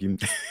buttermilk.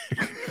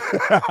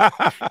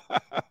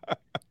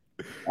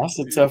 That's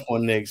a tough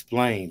one to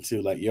explain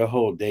too. Like your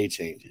whole day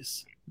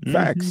changes.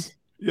 Facts.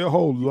 Your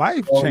whole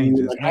life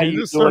changes. Like, how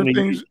you doing?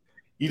 Things,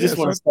 you just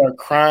want to start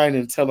crying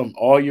and tell them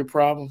all your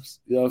problems.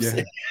 You know what I'm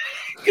saying?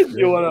 Because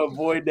you want to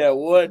avoid that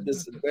one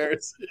that's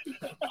embarrassing.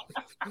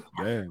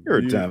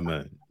 Every time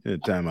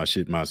I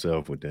shit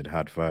myself with that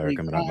hot fire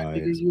coming out my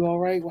ass. You all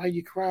right? Why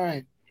you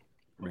crying?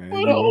 Man,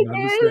 you don't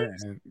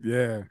understand.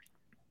 Yeah.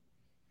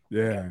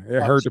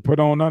 It hurt to put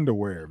on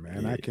underwear,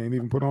 man. I can't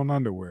even put on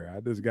underwear. I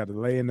just got to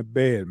lay in the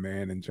bed,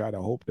 man, and try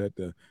to hope that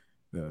the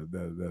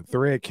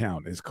thread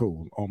count is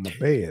cool on my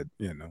bed,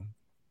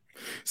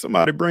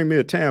 Somebody bring me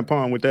a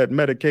tampon with that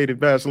medicated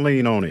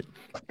Vaseline on it.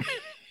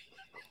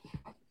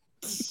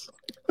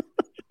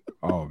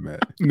 Oh man.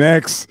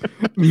 Next.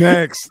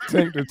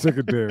 Take the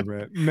ticket there,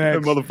 man.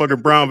 Next. That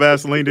motherfucking brown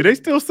Vaseline. Do they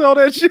still sell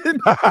that shit?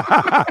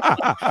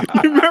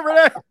 You remember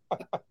that?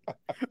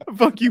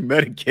 Fuck you,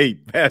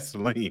 medicate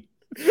Vaseline.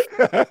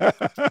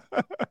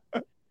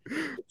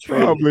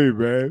 Probably,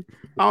 man.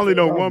 I only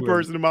know one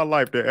person in my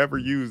life that ever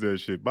used that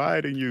shit. Buy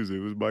it and use it. It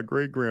was my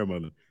great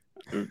grandmother.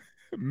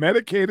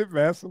 Medicated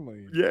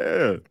Vaseline.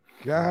 Yeah.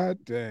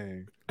 God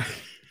dang.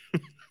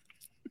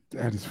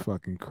 That is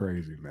fucking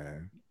crazy,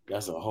 man.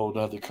 That's a whole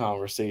nother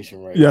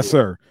conversation, right? Yes,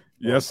 sir.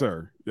 Yes,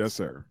 sir.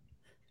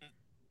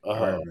 All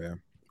right,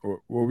 man.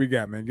 What we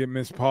got, man? Get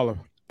Miss Paula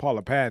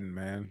Patton,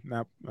 man.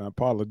 Not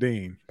Paula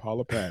Dean.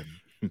 Paula Patton.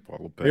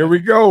 Here we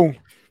go.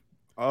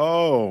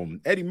 Oh,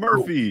 Eddie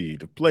Murphy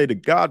to play the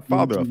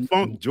godfather of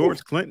funk,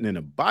 George Clinton, in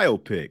a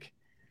biopic.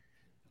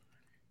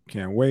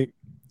 Can't wait.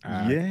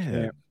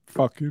 Can't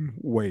fucking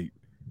wait.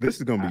 This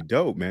is gonna be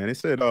dope, man. It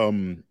said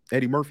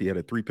Eddie Murphy had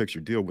a 3-picture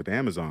deal with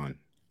Amazon,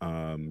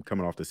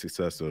 coming off the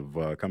success of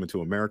Coming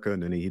to America,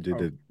 and then he did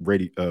the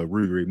Rudy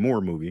Ray Moore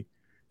movie.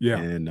 Yeah,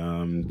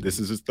 and this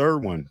is his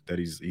third one that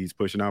he's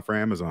pushing out for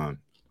Amazon.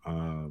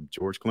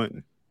 George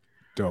Clinton.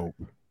 Dope.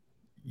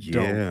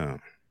 Yeah.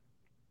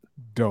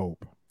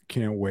 Dope.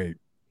 Can't wait.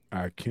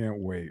 I can't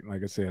wait.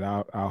 Like I said,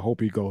 I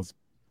hope he goes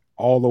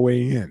all the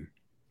way in.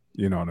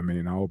 You know what I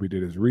mean? I hope he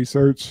did his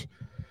research.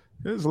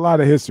 There's a lot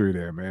of history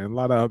there, man. A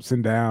lot of ups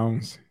and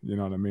downs. You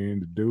know what I mean?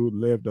 The dude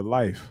lived a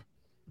life.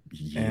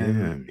 Yeah.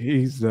 And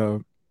he's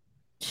the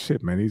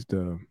shit, man.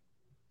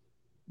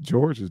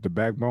 George is the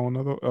backbone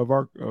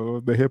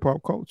of the hip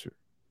hop culture,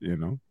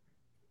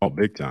 Oh,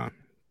 big time.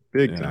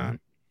 Big time.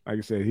 Like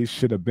I said, he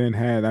should have been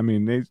had. I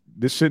mean,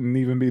 this shouldn't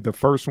even be the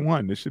first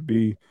one. This should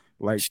be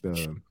like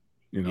the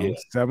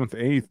 7th,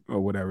 8th, or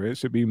whatever. It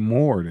should be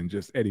more than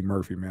just Eddie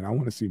Murphy, man. I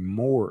want to see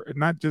more,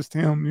 not just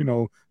him.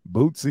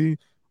 Bootsy,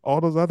 all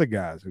those other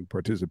guys who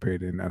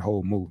participated in that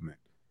whole movement.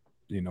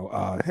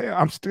 Hey,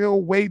 I'm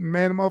still waiting,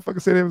 man. The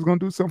motherfucker said they was gonna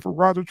do something for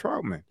Roger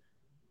Troutman.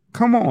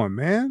 Come on,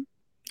 man.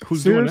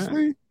 Who's seriously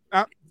doing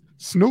that?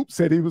 Snoop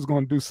said he was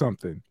gonna do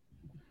something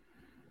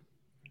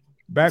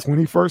back when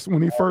he first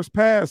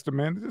passed,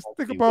 man. Just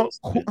think about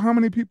how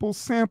many people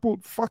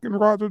sampled fucking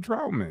Roger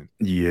Troutman.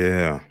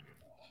 Yeah.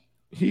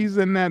 He's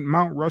in that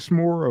Mount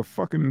Rushmore of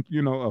fucking,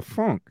 of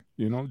funk,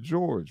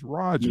 George,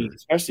 Roger.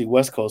 Especially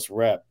West Coast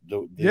rap.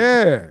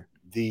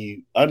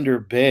 The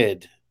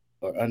underbed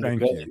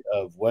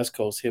of West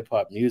Coast hip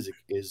hop music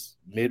is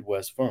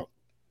Midwest funk.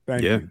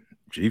 Thank you.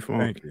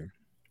 G-Funk.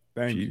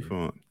 Thank you.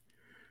 G-Funk.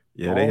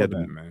 Yeah, they had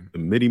the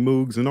MIDI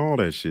Moogs and all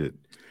that shit.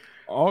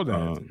 All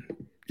that.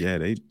 Yeah,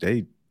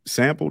 they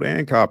sampled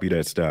and copied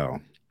that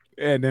style.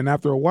 And then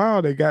after a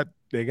while, they got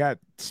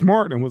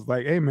smart and was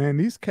like, hey, man,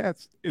 these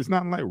cats, it's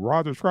not like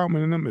Roger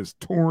Troutman and them is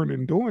touring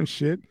and doing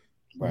shit.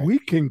 Right. We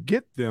can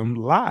get them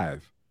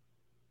live.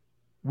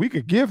 We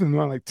could give them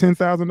like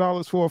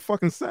 $10,000 for a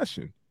fucking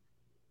session.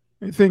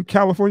 You think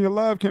California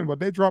Love came, but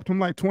they dropped him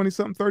like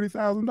 $20-something,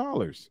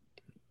 $30,000.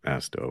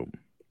 That's dope.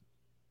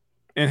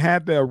 And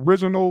had the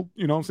original,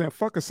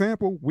 fuck a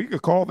sample. We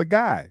could call the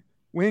guy.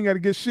 We ain't got to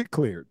get shit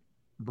cleared.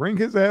 Bring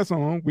his ass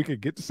on. We could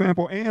get the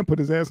sample and put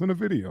his ass in a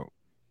video.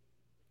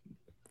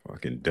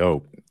 Fucking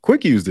dope.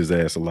 Quick used his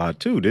ass a lot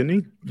too, didn't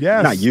he?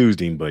 Yes. Not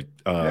used him, but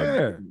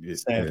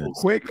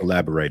Quick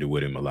collaborated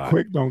with him a lot.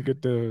 Quick don't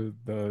get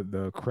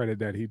the credit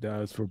that he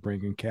does for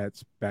bringing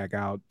cats back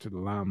out to the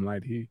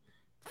limelight. He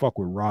fuck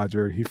with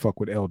Roger. He fuck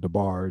with El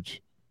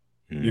DeBarge.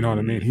 You know what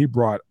I mean?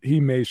 He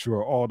made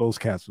sure all those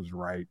cats was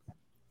right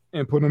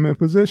and put them in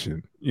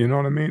position. You know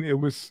what I mean?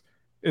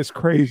 It's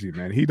crazy,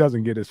 man. He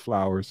doesn't get his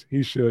flowers.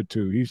 He should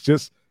too. He's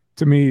just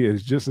to me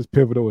is just as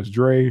pivotal as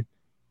Dre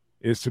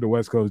is to the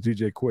West Coast.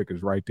 DJ Quick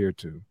is right there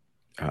too.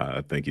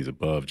 I think he's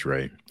above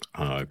Dre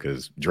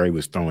because Dre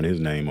was throwing his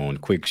name on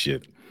Quick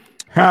shit.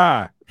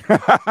 Ha!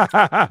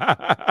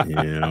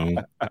 You know,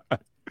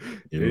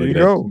 there you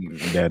go.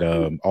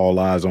 That All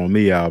Eyes on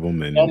Me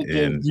album,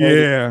 and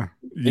yeah.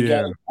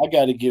 I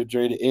got to give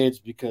Dre the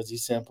edge because he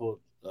sampled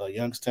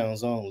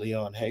Youngstown's own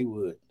Leon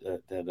Haywood.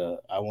 That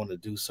I want to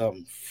do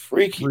something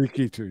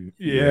freaky to you.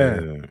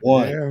 Yeah.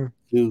 1,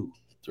 2,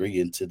 3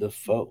 into the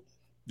 4.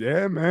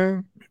 Yeah,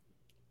 man.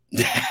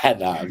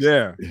 Nah,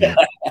 yeah.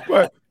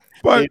 But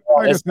like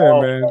I said,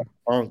 man,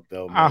 funk,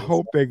 though, man, I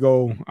hope they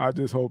go. I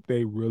just hope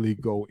they really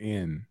go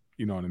in.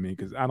 You know what I mean?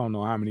 Because I don't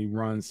know how many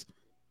runs,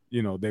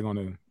 you know, they're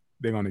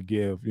gonna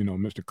give, you know,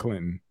 Mr.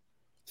 Clinton,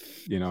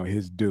 you know,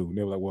 his due.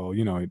 They were like, well,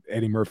 you know,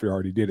 Eddie Murphy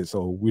already did it,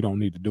 so we don't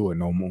need to do it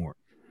no more.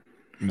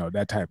 You know,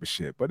 that type of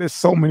shit. But there's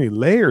so many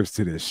layers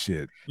to this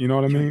shit. You know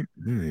what I mean?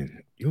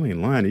 Man, you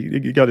ain't lying.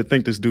 You got to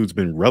think this dude's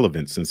been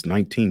relevant since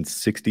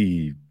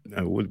 1960.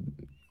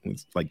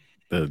 It's like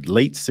the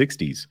late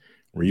 60s,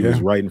 where he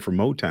was writing for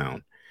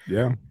Motown.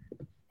 Yeah.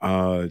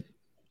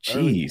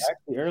 Jeez.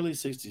 Early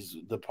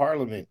 60s, the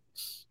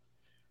Parliaments.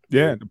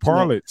 Yeah, the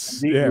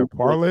Parlets. Yeah,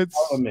 Parlets.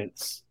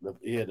 Parliaments.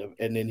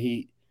 And then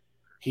he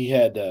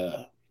had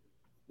the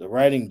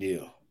writing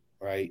deal,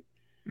 right?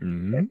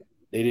 Mm-hmm.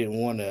 They didn't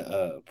want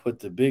to put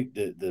the big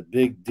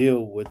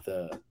deal with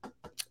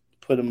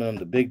put him on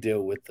the big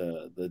deal with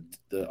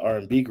the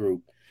R&B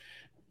group.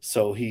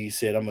 So he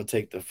said, "I'm gonna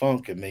take the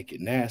funk and make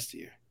it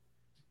nastier."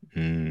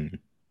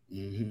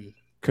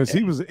 Because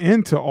he was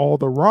into all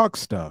the rock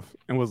stuff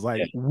and was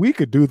like, we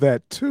could do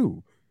that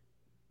too.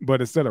 But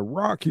instead of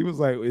rock, he was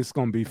like, it's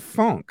gonna be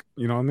funk.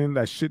 You know what I mean?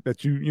 That shit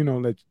that you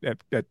know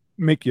that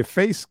make your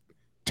face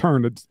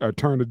turn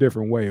a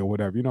different way or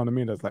whatever. You know what I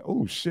mean? That's like,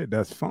 oh shit,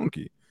 that's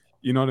funky.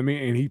 You know what I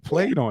mean? And he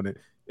played on it.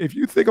 If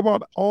you think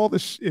about all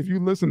the if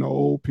you listen to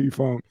old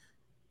P-Funk,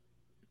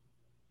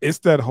 it's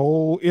that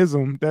whole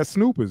ism that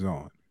Snoop is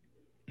on.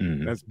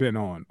 That's been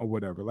on or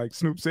whatever. Like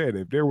Snoop said,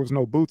 if there was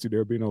no Bootsy,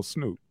 there'd be no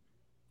Snoop.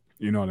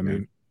 You know what I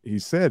mean? He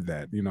said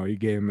that. You know, he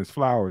gave him his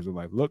flowers.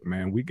 Like, look,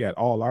 man, we got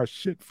all our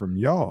shit from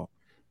y'all.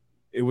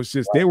 It was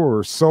just they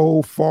were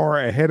so far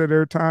ahead of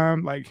their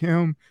time. Like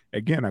him,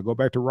 again, I go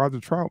back to Roger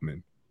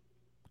Troutman.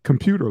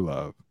 Computer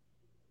Love.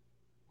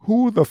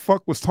 Who the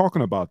fuck was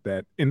talking about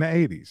that in the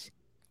 80s?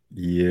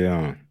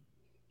 Yeah.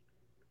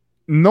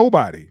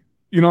 Nobody.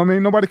 You know what I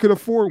mean? Nobody could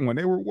afford one.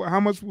 They were, how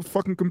much was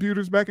fucking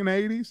computers back in the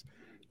 80s?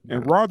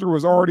 And Roger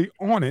was already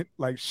on it.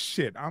 Like,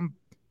 shit, I'm,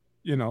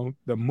 you know,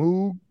 the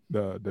Moog,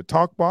 the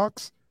talk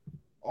box,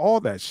 all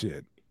that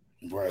shit.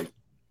 Right.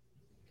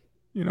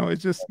 You know, it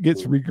just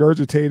gets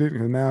regurgitated.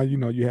 And now, you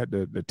know, you had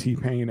the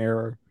T-Pain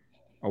era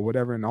or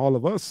whatever. And all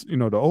of us, you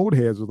know, the old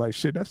heads was like,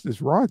 shit, that's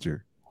just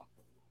Roger.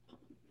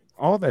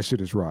 All that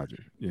shit is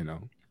Roger, you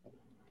know.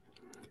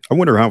 I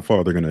wonder how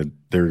far they're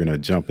gonna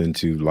jump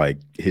into like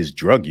his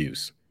drug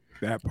use.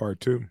 That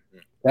part too.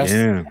 That's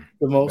the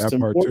most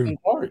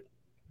important part.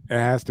 It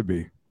has to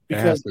be.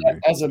 Because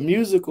as a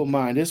musical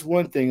mind, it's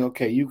one thing,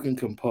 okay, you can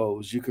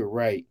compose, you can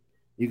write,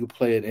 you can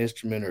play an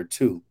instrument or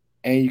two,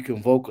 and you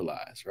can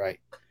vocalize, right?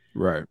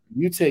 Right.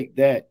 You take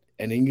that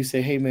and then you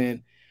say, hey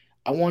man,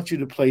 I want you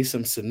to play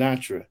some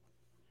Sinatra.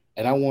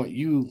 And I want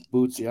you,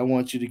 Bootsy, I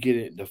want you to get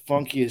it the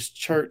funkiest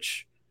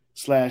church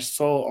 /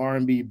 soul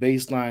R&B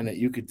bass line that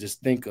you could just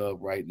think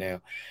of right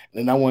now.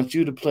 And I want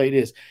you to play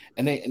this.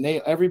 And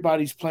they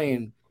everybody's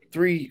playing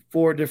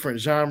 3-4 different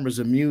genres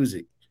of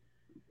music.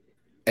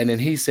 And then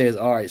he says,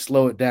 all right,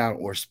 slow it down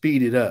or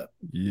speed it up.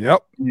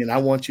 Yep. And I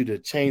want you to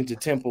change the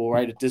tempo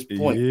right at this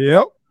point.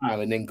 Yep.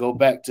 And then go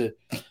back to,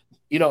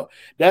 you know,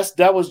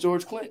 that was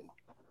George Clinton.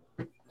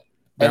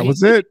 That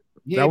was it.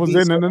 That was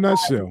it in a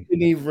nutshell. He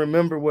didn't even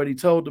remember what he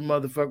told the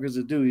motherfuckers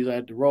to do. He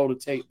had to roll the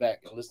tape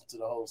back and listen to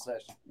the whole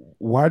session.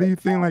 Why do you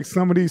think like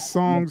some of these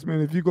songs, man,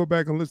 if you go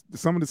back and listen,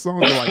 some of the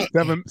songs are like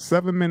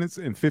 7 minutes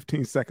and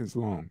 15 seconds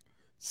long.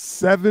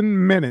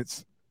 7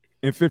 minutes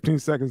and 15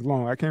 seconds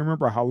long. I can't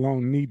remember how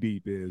long Knee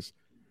Deep is,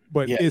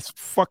 but it's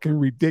fucking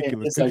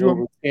ridiculous. It's like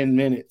over 10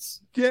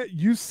 minutes. Yeah,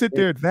 you sit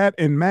there, that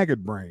and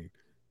Maggot Brain.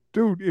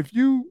 Dude, if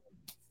you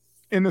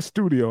in the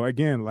studio,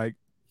 again, like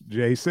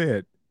Jay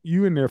said,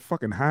 you in there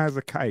fucking high as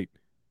a kite,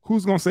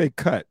 who's gonna say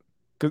cut?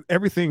 Because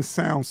everything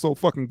sounds so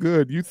fucking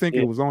good. You think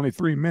it was only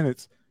 3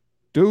 minutes.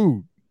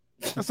 Dude,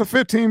 that's a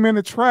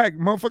 15-minute track.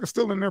 Motherfucker's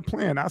still in there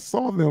playing. I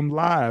saw them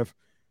live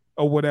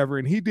or whatever,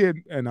 and he did,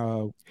 and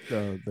the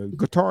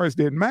guitarist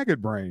did Maggot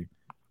Brain.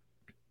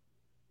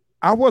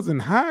 I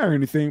wasn't high or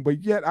anything,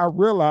 but yet I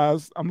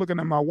realized, I'm looking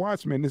at my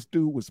watch, man, this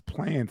dude was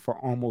playing for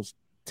almost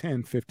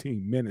 10,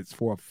 15 minutes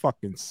for a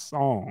fucking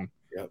song.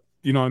 Yep.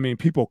 You know what I mean?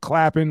 People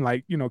clapping,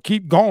 like, you know,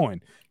 keep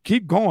going,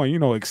 you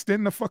know,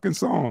 extend the fucking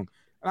song.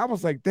 And I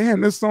was like,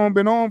 damn, this song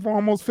been on for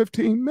almost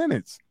 15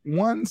 minutes.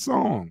 One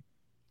song.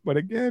 But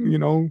again, you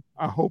know,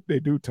 I hope they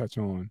do touch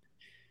on,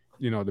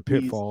 you know, the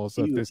pitfalls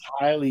of this.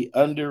 Highly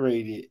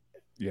underrated,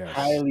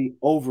 highly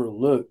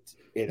overlooked,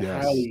 and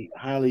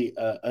highly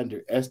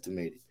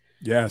underestimated.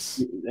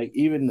 Yes. Like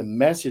even the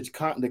message,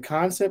 the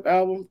concept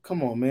album.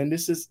 Come on, man.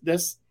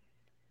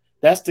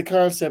 That's the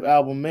concept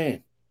album,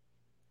 man.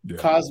 Yeah.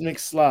 Cosmic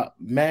Slop,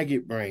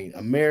 Maggot Brain,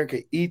 America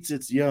Eats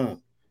Its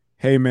Young.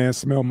 Hey man,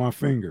 smell my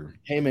finger.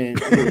 Hey man,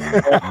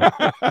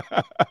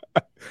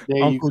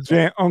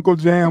 Uncle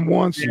Jam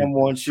wants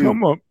you.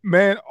 Come on,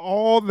 man.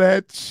 All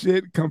that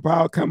shit come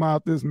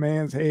out this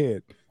man's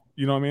head.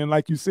 You know what I mean?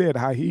 Like you said,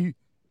 how he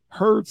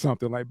heard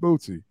something like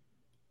Bootsy,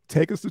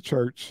 take us to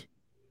church.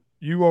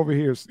 You over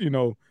here, you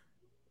know.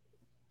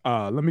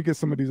 Let me get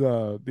some of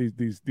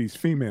these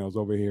females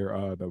over here.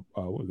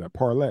 What was that?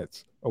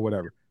 Parlettes or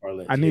whatever.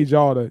 Parlettes, I need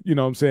y'all to, you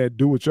know what I'm saying,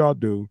 do what y'all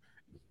do.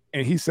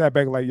 And he sat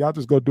back like, y'all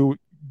just go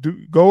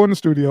go in the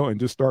studio and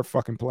just start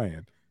fucking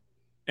playing.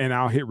 And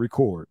I'll hit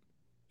record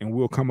and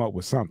we'll come up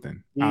with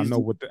something. I know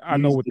what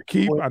to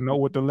keep. I know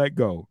what to let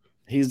go.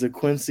 He's the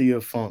Quincy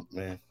of funk,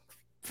 man.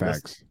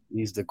 Facts.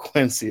 He's the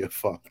Quincy of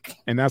funk.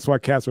 And that's why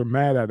cats were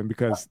mad at him,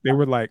 because they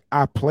were like,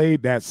 I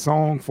played that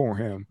song for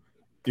him.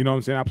 You know what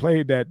I'm saying? I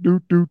played that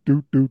do do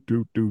do do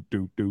do do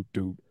do do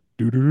do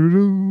do do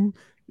do.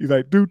 He's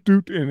like do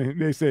do,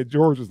 and they said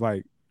George was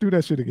like, do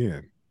that shit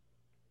again.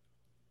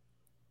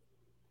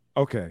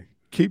 Okay,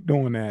 keep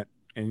doing that,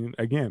 and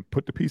again,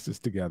 put the pieces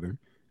together.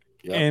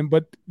 Yep.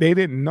 But they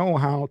didn't know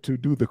how to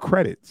do the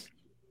credits,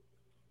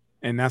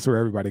 and that's where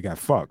everybody got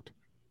fucked.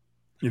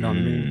 You know what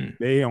I mean?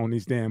 They own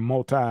these damn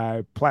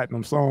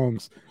multi-platinum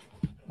songs,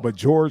 but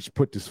George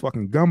put this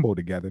fucking gumbo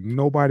together.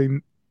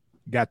 Nobody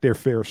got their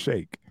fair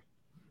shake.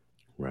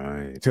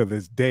 Right. Till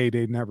this day,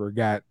 they never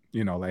got,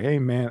 you know, like, hey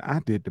man, I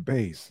did the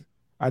bass.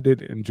 I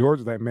did it. And George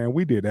was like, man,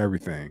 we did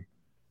everything.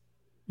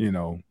 You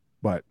know,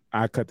 but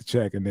I cut the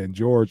check, and then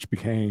George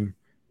became,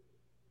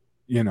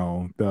 you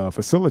know, the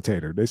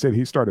facilitator. They said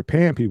he started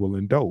paying people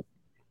in dope.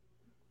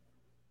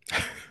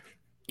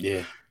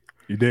 Yeah.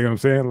 You dig what I'm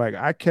saying? Like,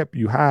 I kept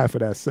you high for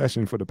that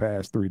session for the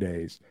past 3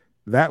 days.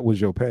 That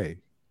was your pay.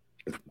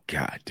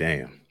 God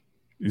damn.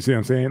 You see what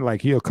I'm saying?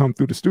 Like, he'll come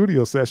through the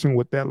studio session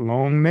with that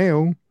long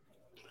nail.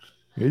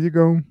 Here you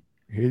go.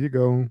 Here you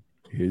go.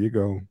 Here you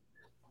go.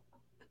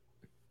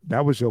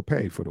 That was your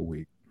pay for the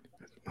week.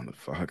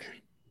 Motherfucker.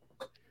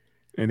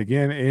 And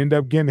again, it ended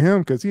up getting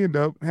him because he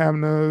ended up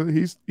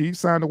having he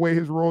signed away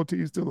his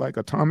royalties to like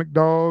Atomic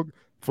Dog,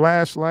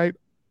 Flashlight,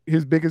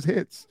 his biggest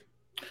hits,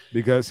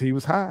 because he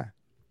was high.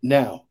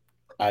 Now,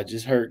 I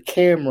just heard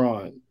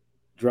Cameron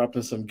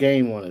dropping some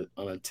game on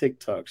a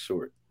TikTok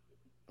short.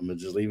 I'm gonna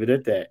just leave it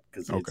at that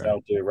because it's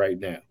out there right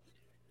now.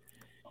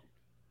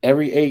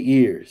 Every 8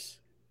 years,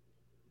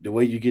 the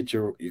way you get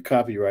your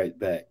copyright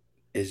back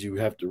is you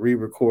have to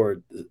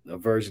re-record a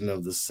version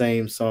of the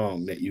same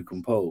song that you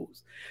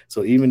composed.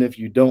 So even if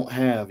you don't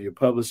have your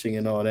publishing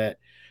and all that,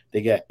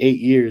 they got 8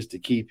 years to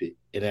keep it.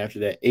 And after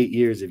that 8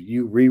 years, if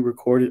you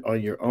re-record it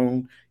on your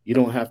own, you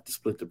don't have to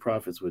split the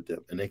profits with them,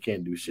 and they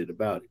can't do shit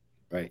about it,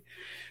 right?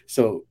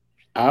 So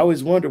I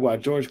always wonder why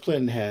George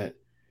Clinton had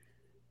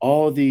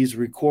all these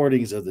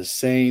recordings of the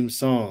same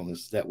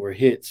songs that were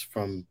hits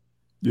from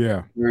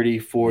 30,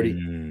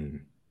 40.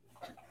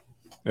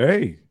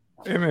 Hey,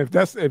 I mean, if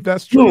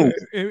that's true,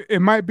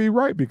 it might be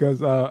right,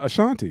 because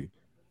Ashanti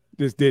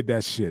just did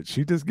that shit.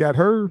 She just got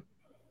her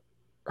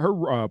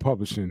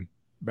publishing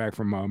back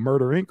from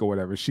Murder Inc. or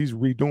whatever. She's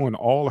redoing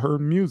all her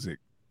music.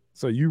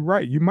 So you're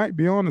right. You might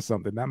be onto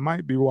something. That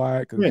might be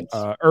why. Because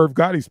Irv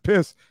Gotti's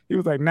pissed. He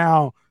was like,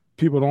 now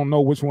people don't know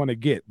which one to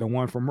get, the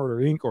one from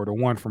Murder Inc. or the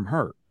one from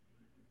her.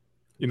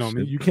 You know what I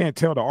mean? You can't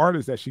tell the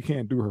artist that she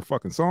can't do her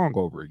fucking song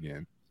over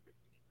again.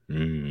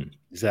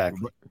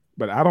 Exactly.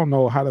 But I don't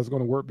know how that's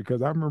going to work,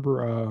 because I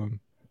remember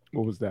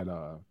what was that?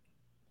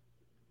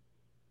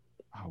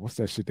 What's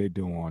that shit they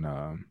do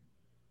on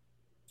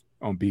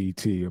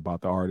BET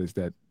about the artists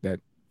that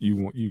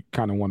you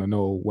kind of want to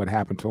know what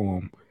happened to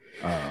them?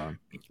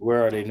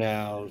 Where are they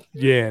now?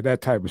 Yeah,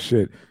 that type of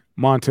shit.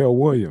 Montel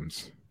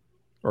Williams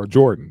or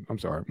Jordan. I'm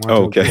sorry.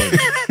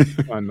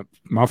 Montel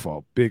my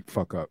fault. Big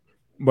fuck up.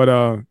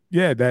 But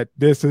yeah, that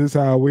This Is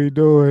How We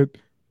Do It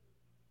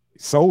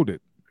sold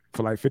it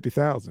for like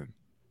 50,000.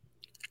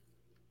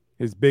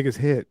 His biggest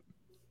hit.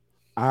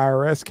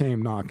 IRS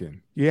came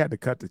knocking. He had to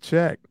cut the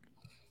check.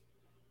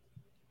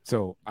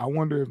 So I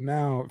wonder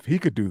if he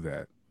could do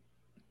that.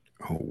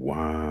 Oh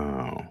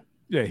wow.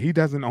 Yeah, he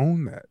doesn't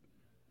own that.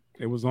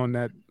 It was on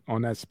that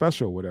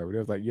special or whatever. It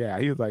was like, yeah,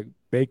 he was like,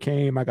 they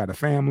came, I got a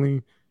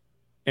family,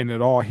 and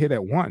it all hit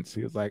at once.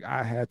 He was like,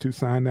 I had to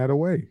sign that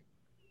away.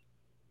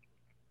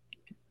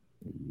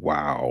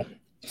 Wow.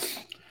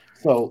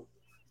 So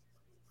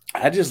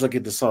I just look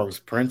at the songs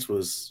Prince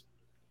was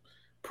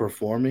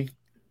performing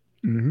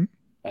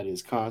at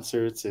his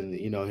concerts and,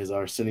 you know, his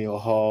Arsenio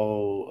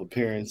Hall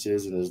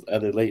appearances and his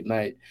other late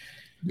night.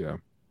 Yeah.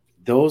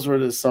 Those were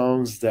the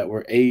songs that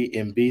were A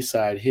and B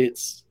side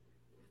hits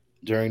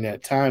during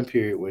that time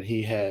period when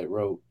he had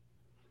wrote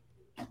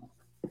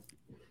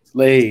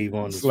Slave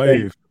on his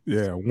face.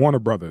 Yeah, Warner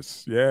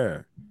Brothers.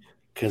 Yeah.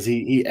 Because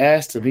he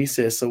asked him, he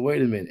said, so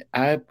wait a minute,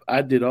 I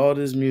did all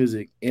this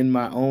music in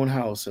my own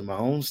house, in my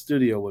own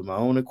studio with my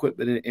own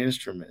equipment and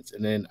instruments,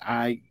 and then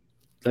I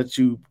let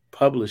you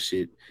publish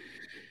it.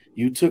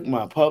 You took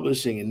my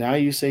publishing, and now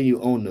you say you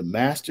own the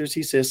masters.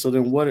 He said, so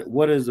then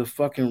what is the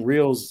fucking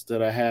reels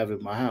that I have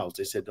in my house?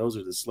 They said, those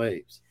are the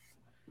slaves.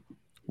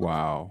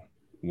 Wow.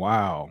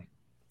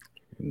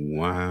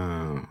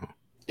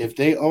 If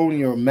they own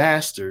your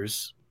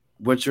masters,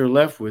 what you're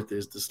left with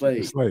is the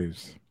slaves. The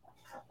slaves.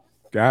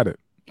 Got it.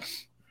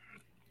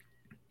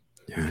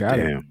 Got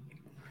it.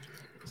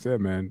 Said,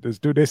 man, this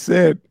dude, they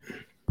said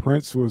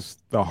Prince was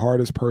the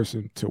hardest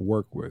person to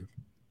work with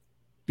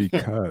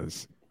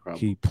because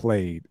he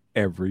played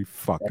every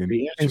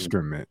fucking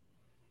instrument.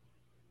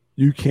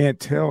 You can't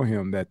tell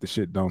him that the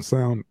shit don't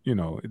sound,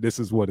 this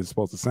is what it's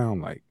supposed to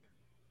sound like.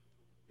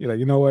 You're like,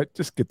 you know what?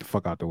 Just get the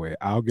fuck out the way.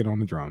 I'll get on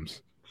the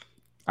drums.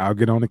 I'll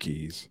get on the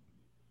keys.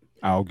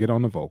 I'll get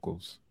on the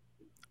vocals.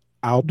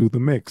 I'll do the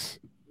mix.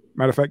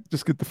 Matter of fact,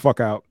 just get the fuck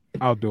out.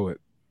 I'll do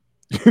it.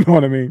 You know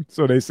what I mean?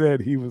 So they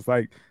said he was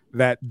like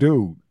that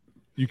dude.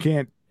 You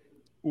can't.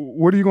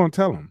 What are you going to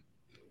tell him?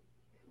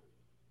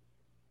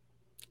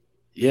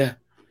 Yeah.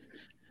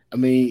 I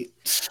mean,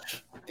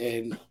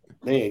 and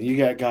man, you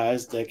got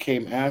guys that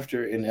came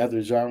after in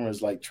other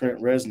genres like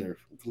Trent Reznor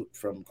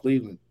from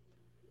Cleveland,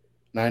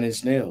 9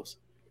 Inch Nails.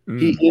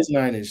 He is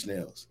 9 Inch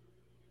Nails,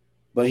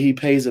 but he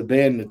pays a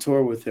band to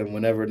tour with him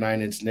whenever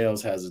 9 Inch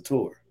Nails has a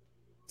tour.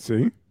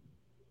 See?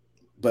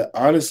 But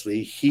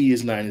honestly, he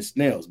is 9 Inch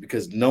Nails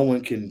because no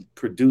one can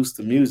produce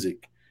the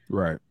music,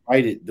 right?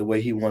 Write it the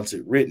way he wants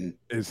it written.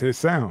 It's his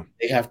sound.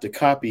 They have to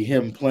copy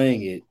him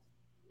playing it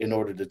in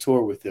order to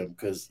tour with him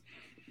because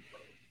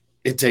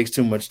it takes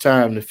too much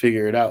time to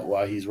figure it out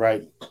while he's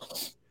writing.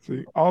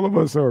 See, all of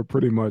us are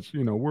pretty much,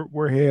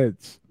 we're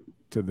heads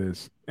to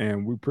this,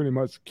 and we pretty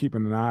much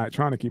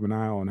trying to keep an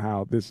eye on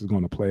how this is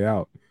going to play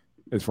out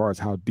as far as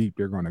how deep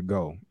they're going to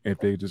go. If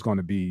they're just going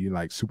to be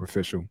like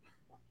superficial,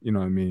 you know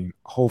what I mean?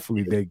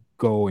 Hopefully they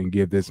go and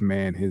give this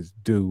man his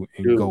due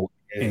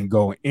and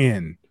go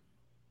in.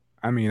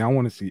 I mean, I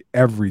want to see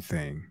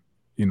everything,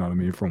 you know what I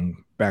mean?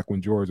 From back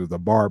when George was a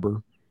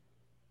barber,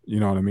 you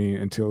know what I mean?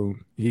 Until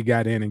he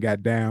got in and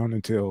got down,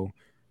 until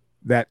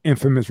that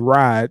infamous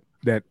ride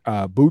that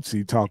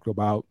Bootsy talked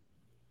about,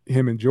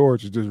 him and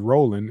George was just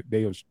rolling.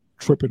 They was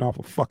tripping off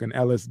of fucking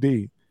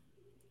LSD.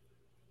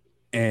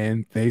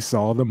 And they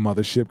saw the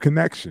Mothership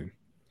Connection.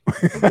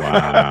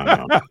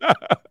 Wow.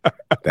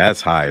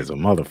 That's high as a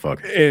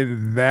motherfucker.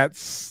 And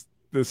that's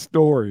the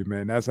story,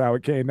 man. That's how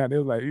it came down. He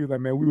was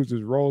like, man, we was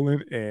just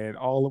rolling, and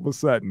all of a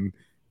sudden,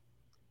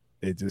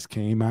 it just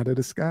came out of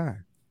the sky.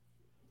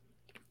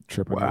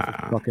 Tripping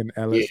off of fucking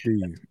LSD.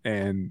 Yeah.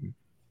 And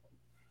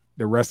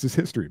the rest is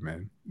history,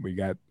 man. We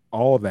got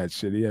all that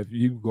shit. If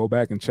you go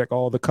back and check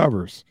all the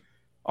covers,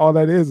 all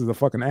that is a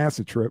fucking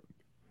acid trip.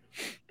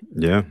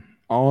 Yeah.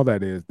 All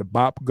that is. The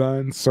Bop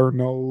Gun, Sir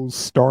Nose,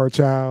 Star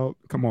Child.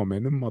 Come on,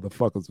 man. Them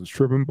motherfuckers was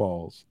tripping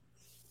balls.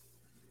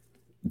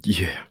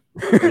 Yeah.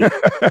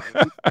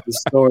 The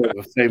story of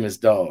a famous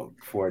dog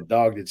for a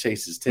dog that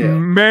chases tail.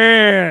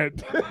 Man.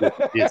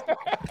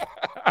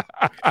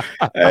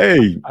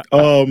 Hey,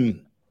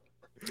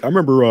 I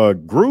remember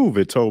Groove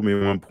had told me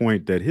at one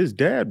point that his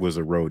dad was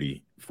a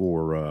roadie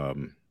for I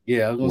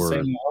was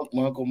gonna say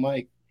my Uncle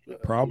Mike.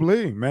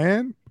 Probably,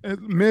 man.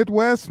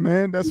 Midwest,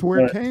 man. That's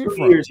where it came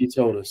from. 2 years, he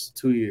told us.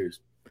 2 years.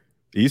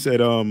 He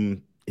said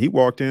he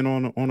walked in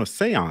on a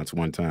seance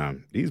one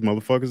time. These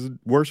motherfuckers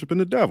worshiping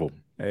the devil.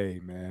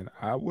 Hey, man,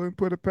 I wouldn't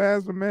put it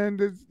past them,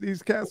 man.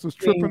 These cats was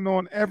tripping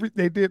on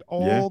they did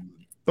all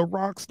the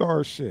rock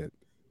star shit.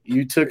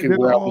 You took it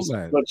where I was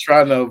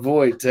trying to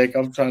avoid, Tech.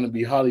 I'm trying to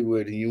be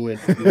Hollywood, and you went.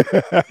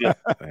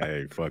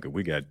 Hey, fuck it.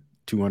 We got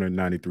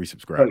 293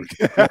 subscribers.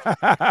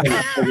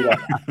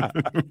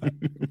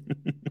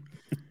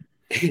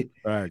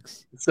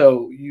 Thanks.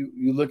 So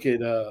you look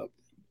at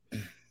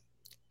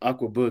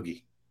Aqua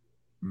Boogie.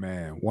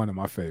 Man, one of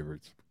my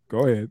favorites.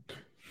 Go ahead.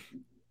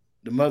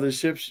 The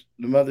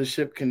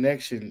mothership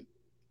connection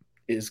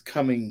is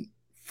coming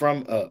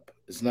from up.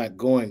 It's not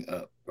going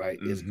up, right?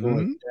 It's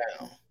going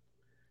down.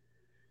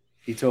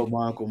 He told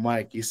my Uncle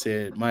Mike, he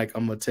said, Mike,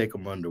 I'm gonna take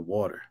them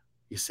underwater.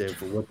 He said,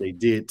 for what they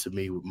did to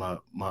me with my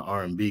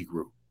R&B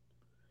group.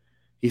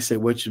 He said,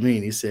 what you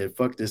mean? He said,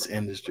 fuck this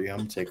industry.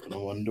 I'm taking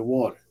them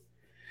underwater.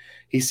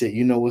 He said,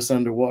 you know what's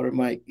underwater,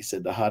 Mike? He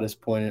said, the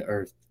hottest point on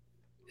earth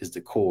is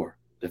the core.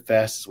 The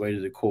fastest way to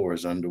the core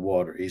is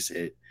underwater. He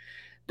said,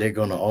 they're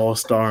going to all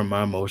star in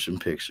my motion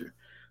picture.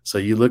 So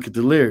you look at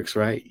the lyrics,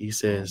 right? He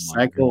says,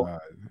 Psycho,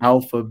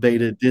 Alpha,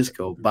 Beta,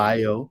 Disco,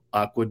 Bio,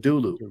 Aqua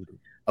Dulu.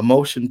 A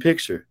motion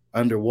picture,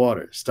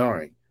 underwater,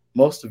 starring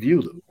most of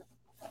Yulu.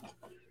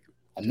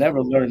 I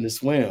never learned to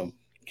swim.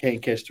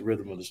 Can't catch the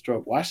rhythm of the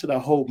stroke. Why should I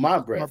hold my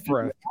breath?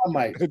 I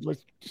might.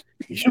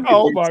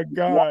 Oh my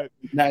God!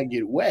 Not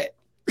get wet.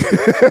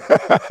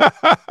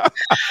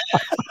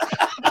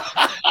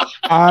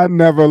 I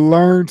never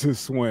learned to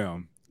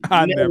swim.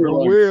 I never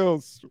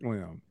will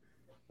swim.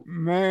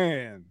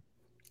 Man,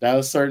 that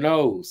was Sir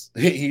Nose.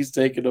 He's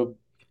taking them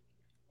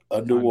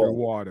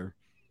underwater.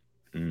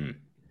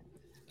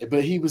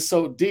 But he was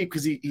so deep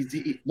because he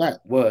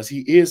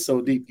is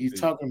so deep. He's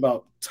talking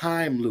about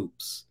time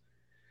loops.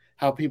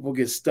 how people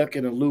get stuck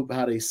in a loop,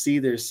 how they see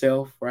their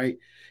self, right?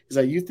 He's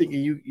like, you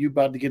thinking you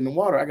about to get in the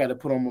water, I got to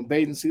put on my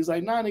bathing suit. He's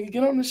like, nah, nigga,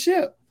 get on the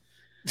ship.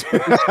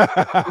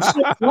 The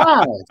ship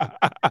flies.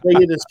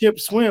 The ship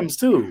swims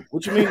too.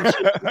 What you mean?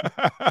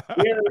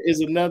 Air is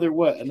another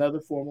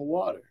form of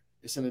water.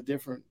 It's in a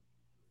different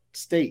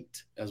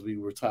state, as we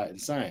were taught in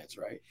science,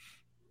 right?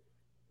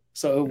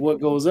 So what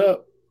goes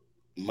up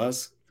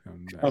must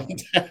come down.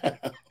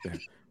 Yeah.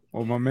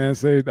 Well, my man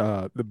said,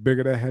 the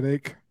bigger the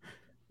headache,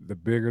 the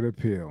bigger the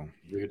pill.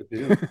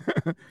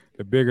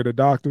 The bigger the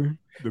doctor,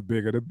 the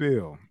bigger the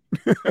bill.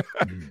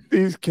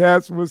 These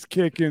cats was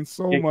kicking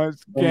so much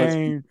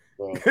game.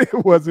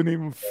 It wasn't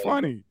even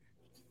funny.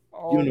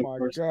 Oh my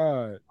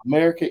God.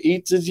 America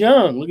Eats Its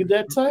Young. Look at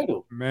that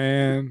title.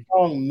 Man.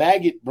 Song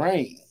Maggot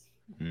Brain.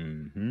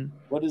 Mm-hmm.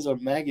 What is a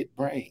maggot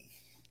brain?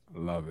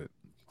 Love it.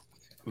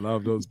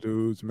 Love those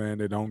dudes, man.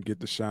 They don't get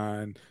the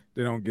shine.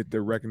 They don't get the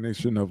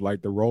recognition of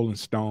like the Rolling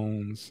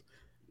Stones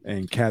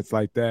and cats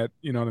like that.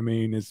 You know what I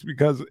mean? It's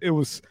because it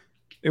was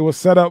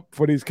set up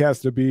for these cats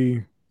to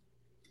be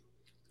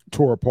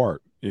tore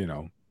apart, you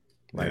know.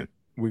 Like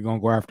we're gonna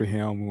go after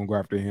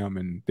him,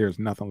 and there's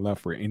nothing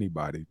left for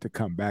anybody to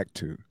come back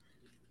to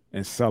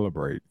and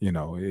celebrate. You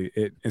know,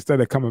 it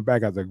instead of coming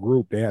back as a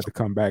group, they had to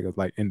come back as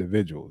like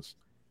individuals.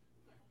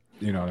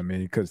 You know what I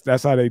mean? Because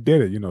that's how they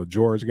did it. You know,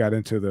 George got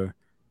into the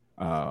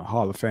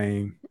Hall of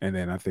Fame, and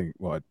then I think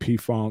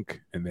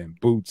P-Funk, and then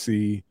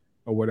Bootsy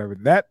or whatever.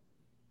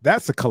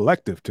 That's a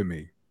collective to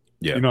me.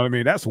 Yeah, you know what I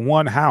mean. That's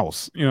one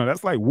house. You know,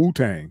 that's like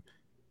Wu-Tang.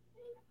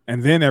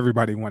 And then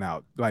everybody went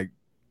out. Like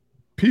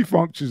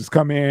P-Funk just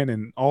come in,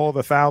 and all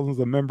the thousands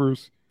of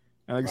members.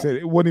 And like I said,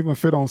 it wouldn't even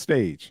fit on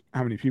stage.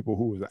 How many people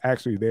who was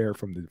actually there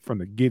from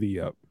the giddy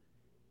up,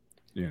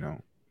 you know.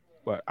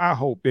 But I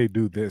hope they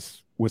do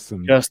this with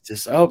some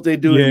justice. I hope they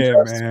do it.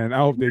 Yeah, man. I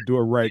hope they do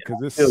it right,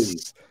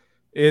 because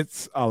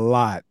it's a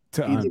lot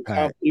to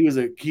unpack.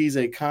 He's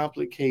a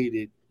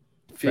complicated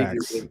figure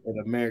in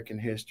American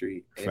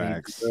history, and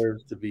he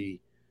deserves to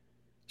be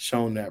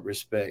shown that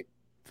respect.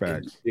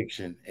 Facts. In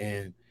fiction,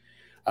 and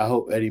I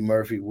hope Eddie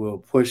Murphy will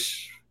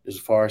push as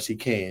far as he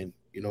can,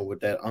 you know, with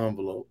that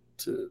envelope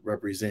to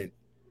represent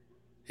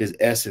his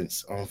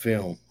essence on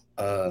film.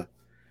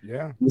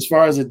 Yeah. As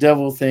far as the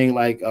devil thing,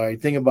 like, all right,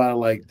 think about it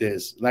like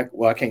this. Like,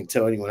 well, I can't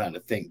tell anyone how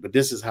to think, but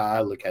this is how I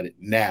look at it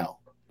now,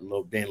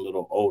 being a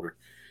little older.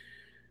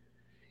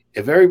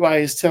 If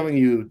everybody is telling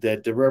you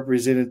that the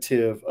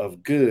representative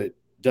of good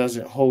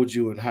doesn't hold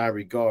you in high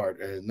regard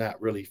and is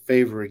not really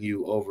favoring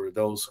you over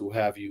those who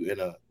have you in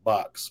a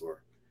box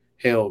or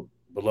held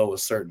below a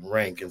certain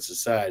rank in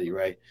society,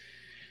 right?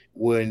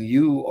 When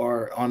you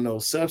are on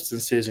those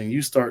substances and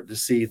you start to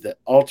see the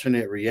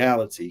alternate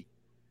reality,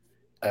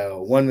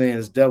 one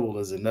man's devil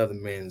is another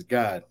man's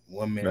God.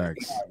 One man's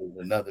God is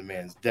another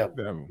man's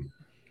devil.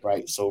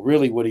 Right? So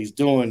really what he's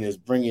doing is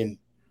bringing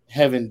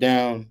heaven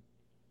down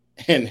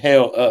and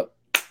hell up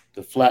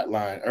to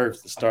flatline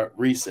earth to start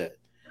reset.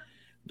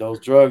 Those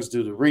drugs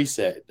do the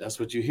reset. That's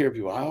what you hear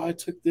people. Oh, I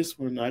took this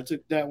one, I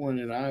took that one,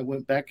 and I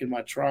went back in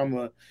my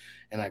trauma,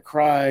 and I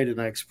cried,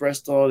 and I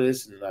expressed all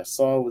this, and I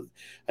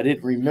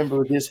didn't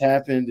remember this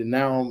happened, and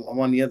now I'm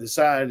on the other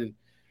side. And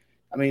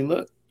I mean,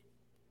 look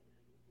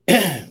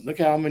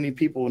how many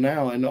people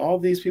now, and all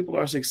these people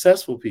are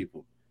successful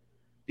people.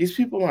 These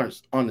people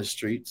aren't on the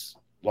streets,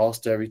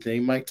 lost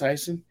everything. Mike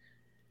Tyson,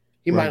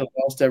 he might have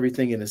lost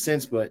everything in a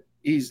sense, but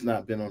he's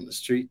not been on the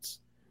streets.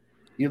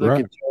 You look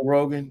at Joe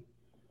Rogan.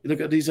 You look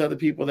at these other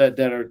people that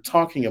are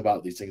talking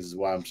about these things, is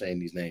why I'm saying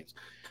these names.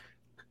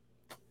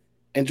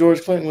 And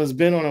George Clinton was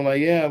been on him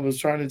like, yeah, I was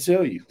trying to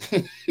tell you.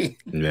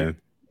 Yeah.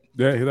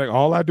 Yeah, he's like,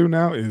 all I do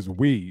now is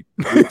weed.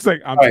 It's like,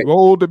 I'm too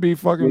old to be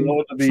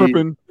fucking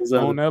tripping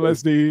on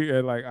LSD,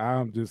 and like,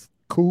 I'm just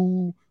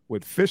cool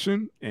with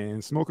fishing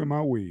and smoking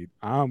my weed.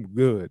 I'm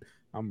good.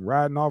 I'm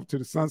riding off to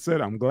the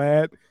sunset. I'm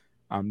glad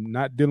I'm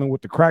not dealing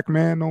with the crack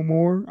man no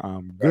more.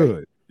 I'm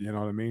good. You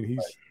know what I mean?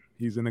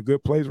 He's in a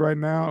good place right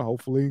now.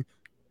 Hopefully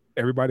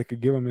everybody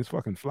could give him his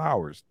fucking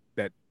flowers.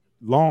 That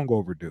long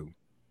overdue.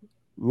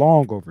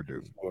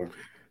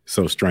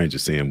 So strange to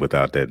see him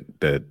without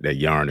that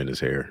yarn in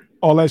his hair.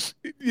 Oh, that's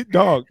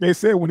dog. They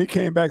said when he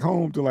came back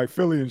home to like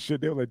Philly and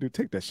shit, they were like, dude,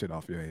 take that shit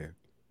off your head.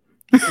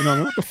 You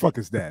know, what the fuck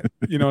is that?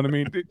 You know what I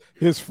mean?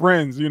 His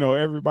friends, you know,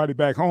 everybody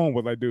back home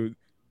was like, dude,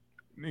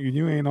 nigga,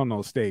 you ain't on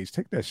no stage.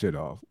 Take that shit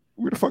off.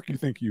 Where the fuck you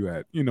think you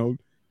at? You know,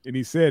 and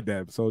he said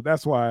that. So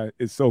that's why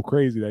it's so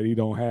crazy that he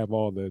don't have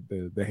all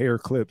the hair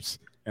clips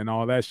and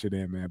all that shit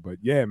in, man. But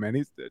yeah, man,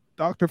 he's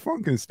Dr.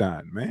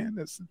 Frankenstein, man.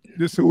 That's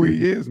just who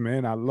he is,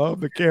 man. I love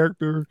the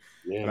character,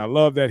 and I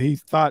love that he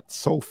thought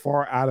so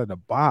far out of the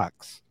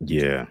box.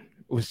 Yeah, it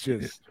was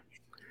just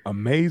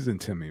amazing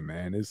to me,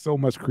 man. There's so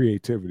much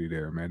creativity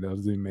there, man.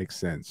 Doesn't even make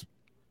sense.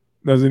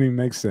 Doesn't even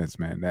make sense,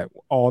 man. That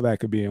all that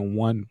could be in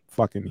one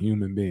fucking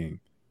human being.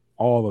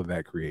 All of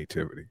that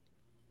creativity.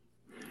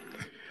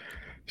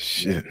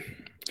 Shit.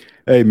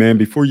 Hey, man,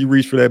 before you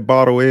reach for that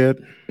bottle,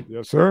 Ed.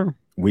 Yes, sir.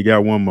 We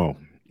got one more.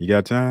 You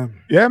got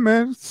time? Yeah,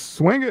 man.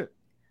 Swing it.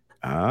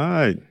 All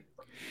right.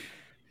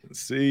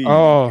 Let's see.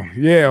 Oh,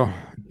 yeah.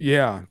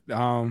 Yeah.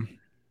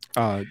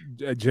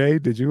 Jay,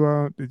 did you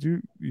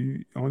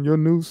on your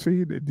news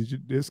feed? Did you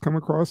this come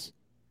across?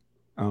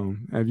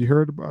 Have you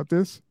heard about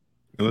this?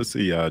 Let's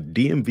see.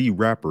 DMV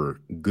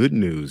rapper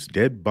Goodnew's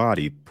dead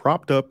body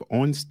propped up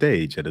on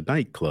stage at a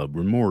nightclub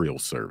memorial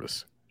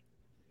service.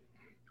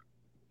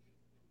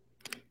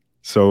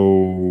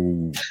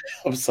 So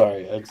I'm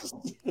sorry. I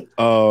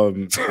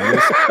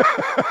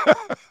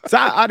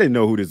didn't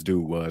know who this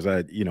dude was.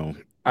 I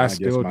guess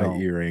my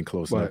don't, ear ain't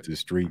close enough to the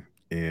street,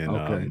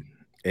 and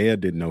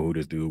Ed didn't know who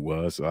this dude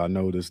was. So I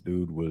know this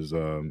dude was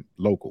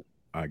local,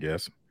 I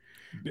guess.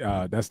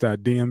 That's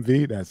that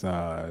DMV. That's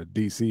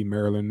DC,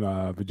 Maryland,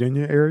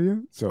 Virginia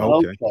area. So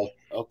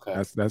okay.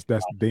 That's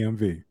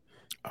DMV.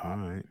 All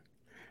right.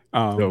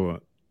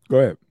 So go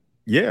ahead.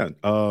 Yeah.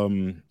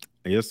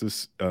 I guess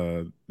this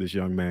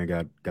young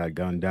man got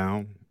gunned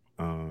down,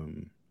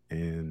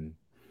 and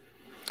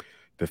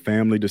the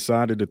family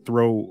decided to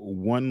throw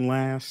one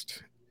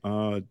last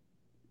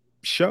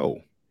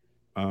show.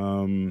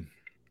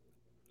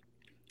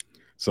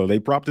 So they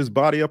propped his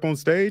body up on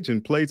stage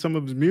and played some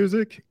of his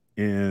music.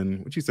 And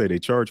what'd you say? They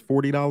charged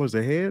 $40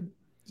 a head?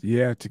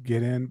 Yeah, to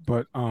get in.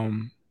 But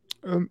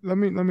let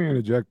me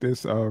interject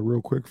this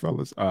real quick,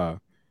 fellas.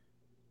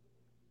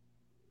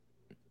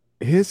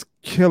 His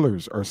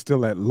killers are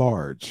still at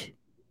large.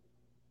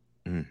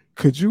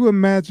 Could you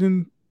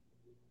imagine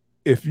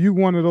if you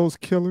one of those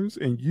killers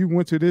and you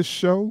went to this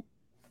show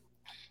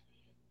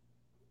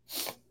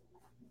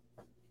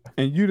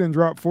and you didn't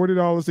drop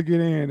 $40 to get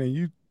in and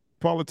you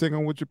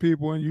politicking with your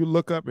people and you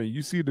look up and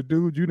you see the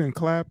dude you didn't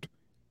clapped?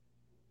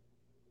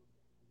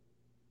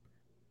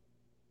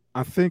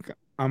 I think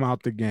I'm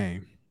out the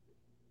game.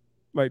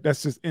 Like,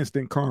 that's just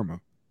instant karma.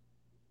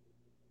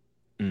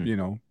 You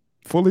know,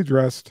 fully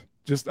dressed,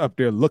 just up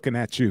there looking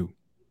at you.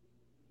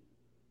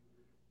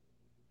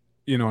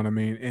 You know what I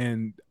mean?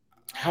 And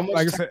how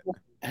much time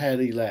had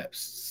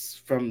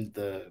elapsed from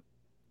the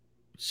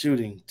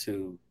shooting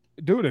to?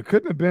 Dude, it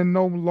couldn't have been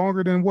no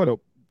longer than what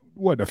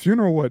a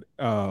funeral? What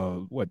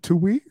 2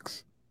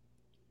 weeks?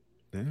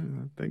 Yeah,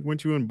 I think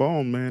once you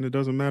embalmed, man, it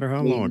doesn't matter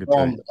how long it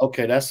takes.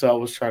 Okay, that's what I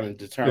was trying to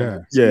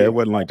determine. Yeah, it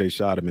wasn't like they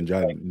shot him and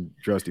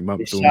dressed him up.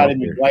 They shot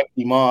him and wiped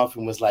him off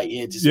and was like,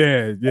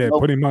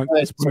 put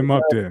him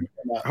up there.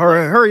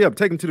 Hurry up,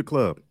 take him to the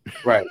club.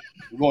 Right,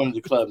 we're going to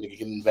the club to get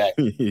him back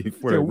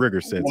before the rigor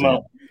sets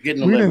in. We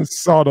didn't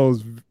saw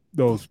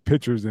those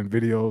pictures and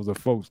videos of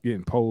folks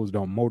getting posed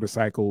on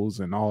motorcycles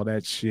and all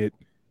that shit,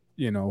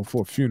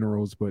 for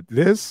funerals. But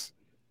this,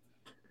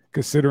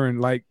 considering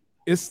like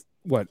it's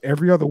what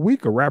every other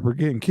week a rapper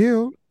getting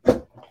killed.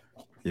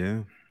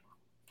 Yeah,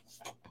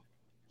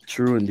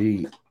 true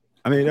indeed.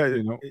 I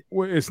mean,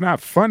 it's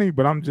not funny,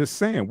 but I'm just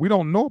saying we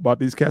don't know about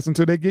these cats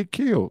until they get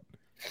killed.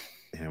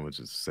 Yeah, which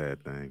is a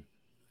sad thing.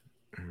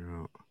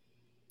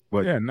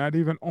 Yeah, not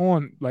even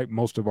on like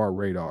most of our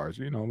radars.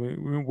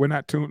 We're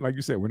not tuned, like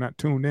you said, we're not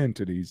tuned in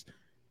to these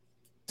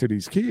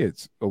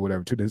kids or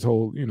whatever, to this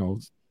whole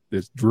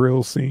this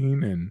drill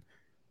scene and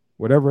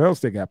whatever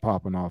else they got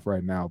popping off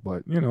right now.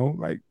 But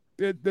like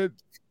the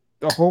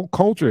whole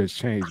culture has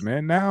changed,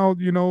 man. Now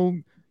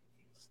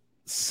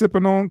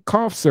sipping on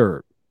cough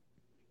syrup,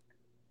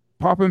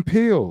 popping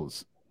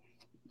pills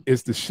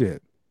is the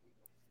shit.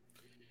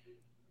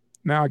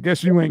 Now, I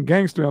guess you ain't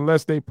gangster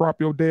unless they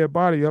prop your dead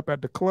body up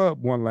at the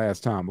club one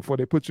last time before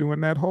they put you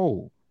in that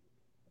hole.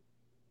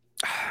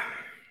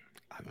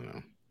 I don't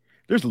know.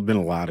 There's been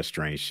a lot of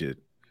strange shit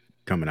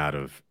coming out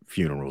of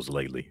funerals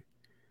lately.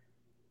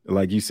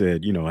 Like you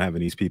said,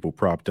 having these people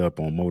propped up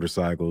on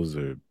motorcycles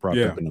or propped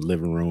up in the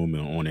living room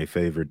and on a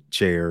favorite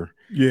chair.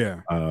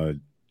 Yeah.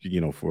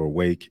 For a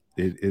wake.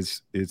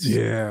 It's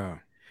yeah.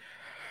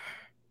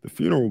 The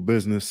funeral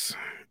business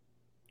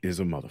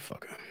is a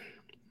motherfucker.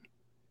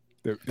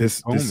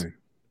 This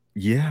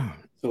yeah.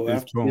 So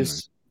after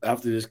this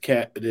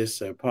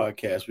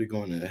podcast, we're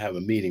going to have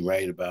a meeting,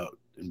 right, about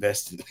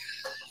investing.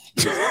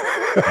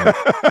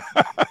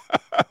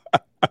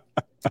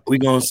 We're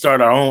going to start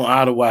our own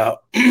Ottawa.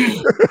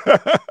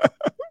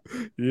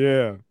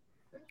 Yeah,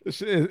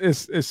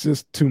 it's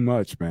just too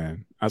much,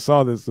 man. I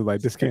saw this,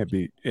 like, this can't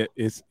be.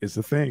 It's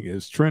a thing.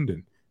 It's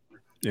trending.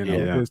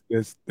 It's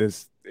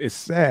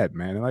sad,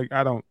 man. Like,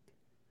 I don't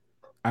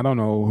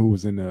know who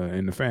was in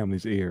the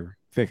family's ear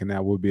thinking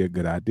that would be a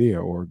good idea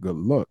or a good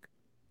look.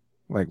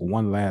 Like,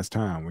 one last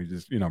time, we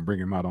just bring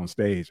him out on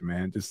stage,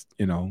 man. Just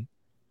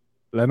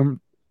let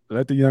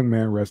the young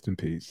man rest in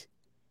peace.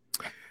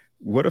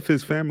 What if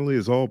his family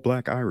is all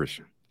Black Irish,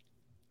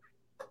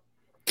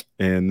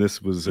 and this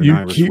was an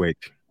Irish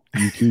wake?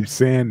 You keep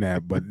saying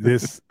that, but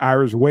this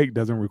Irish wake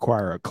doesn't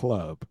require a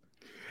club.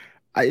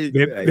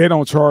 They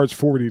don't charge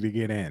 $40 to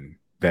get in.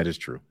 That is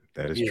true.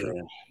 That is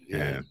true.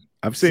 Yeah,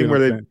 I've seen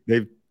where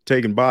they've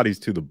taken bodies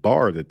to the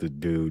bar that the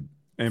dude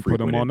and put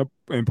them on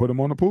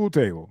the pool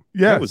table.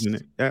 Yeah, that was in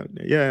it.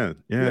 Yeah.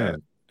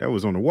 That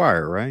was on the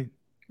wire, right?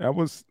 It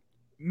was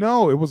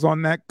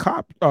on that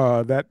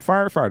that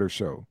firefighter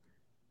show.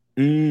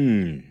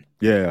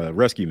 Yeah,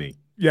 Rescue Me.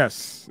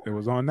 Yes, it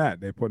was on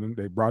that. They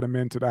brought him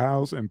into the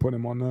house and put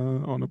him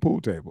on the pool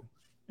table,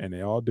 and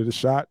they all did a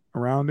shot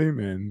around him,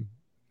 and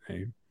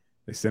they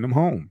sent him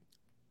home.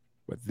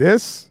 But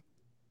this,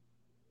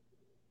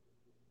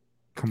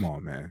 come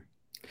on, man.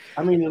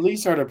 I mean, at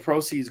least are the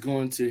proceeds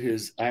going to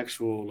his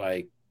actual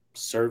like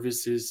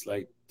services,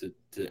 like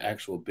the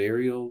actual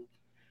burial?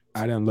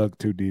 I didn't look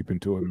too deep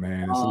into it,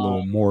 man. It's a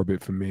little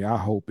morbid for me. I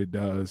hope it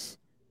does.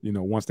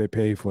 Once they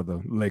pay for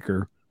the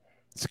liquor,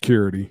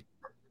 security,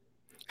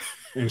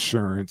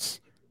 insurance,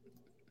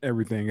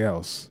 everything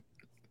else.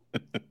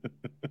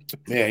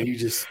 Man,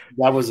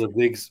 that was a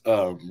big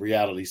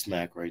reality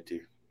smack right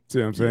there. See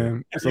what I'm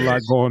saying? It's a lot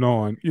going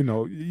on.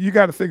 You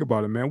got to think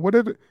about it, man.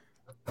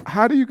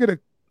 How do you get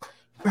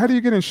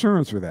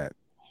insurance for that?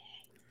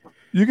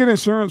 You get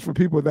insurance for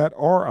people that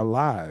are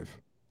alive.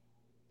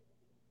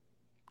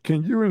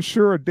 Can you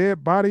insure a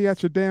dead body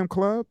at your damn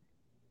club?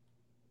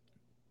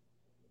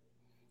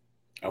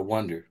 I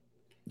wonder.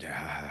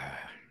 Yeah.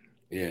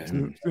 Yeah. You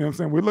know what I'm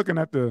saying? We're looking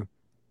at the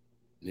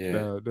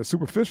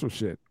superficial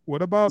shit.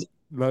 What about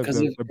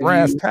the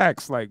brass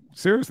tacks? Like,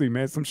 seriously,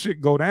 man, some shit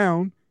go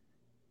down.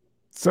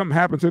 Something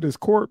happened to this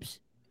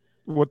corpse.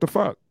 What the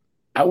fuck?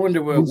 I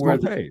wonder where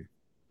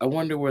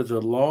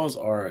the laws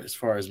are as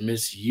far as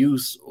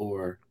misuse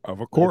of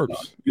a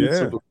corpse.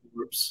 Of a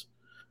corpse.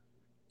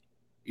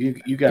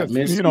 You got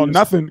misuse.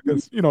 Nothing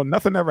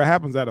ever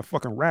happens at a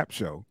fucking rap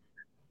show.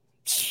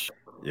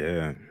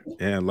 Yeah,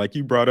 and like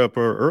you brought up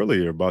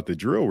earlier about the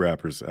drill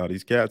rappers, how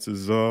these cats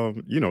is, they'll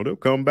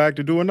come back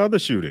to do another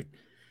shooting.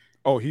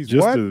 Oh, he's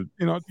just what?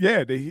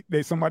 They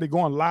somebody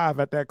going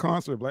live at that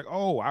concert, like,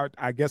 oh,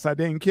 I guess I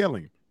didn't kill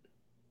him.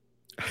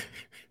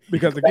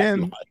 Because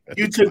again,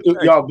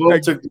 y'all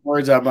both took the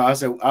words out of my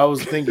mouth. I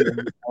was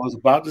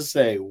about to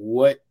say,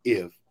 what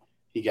if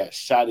he got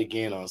shot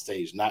again on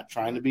stage? Not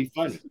trying to be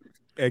funny.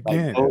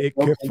 Again, it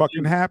could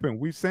fucking happen.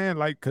 We saying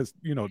like, because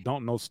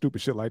don't know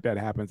stupid shit like that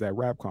happens at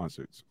rap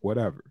concerts,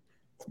 whatever.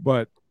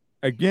 But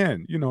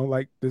again,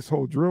 like this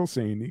whole drill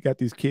scene, you got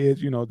these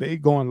kids, they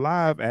going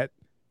live at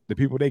the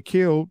people they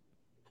killed,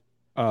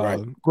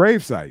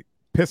 gravesite,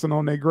 pissing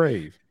on their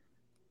grave.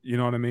 You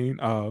know what I mean?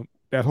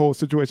 That whole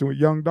situation with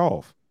Young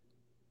Dolph.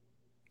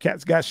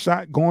 Cats got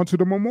shot going to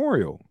the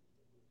memorial.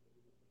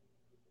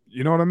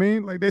 You know what I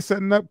mean? Like they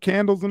setting up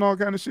candles and all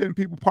kind of shit, and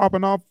people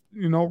popping off,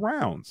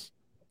 rounds.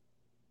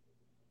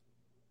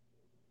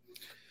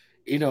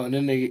 And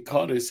then they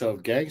call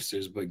themselves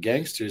gangsters, but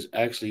gangsters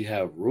actually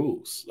have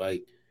rules.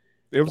 Like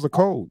it was a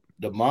code.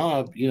 The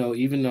mob,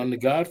 even on The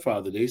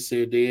Godfather, they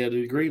said they had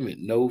an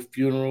agreement: no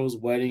funerals,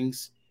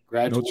 weddings,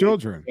 graduation, no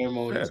children,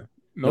 ceremonies,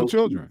 no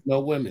children, no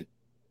women.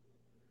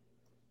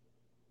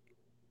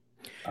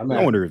 I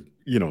wonder if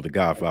The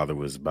Godfather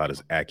was about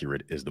as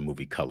accurate as the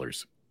movie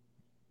Colors.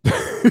 You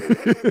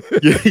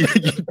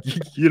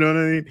know what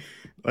I mean?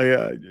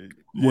 Like,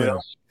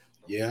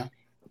 yeah.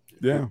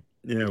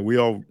 We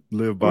all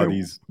live by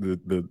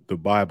the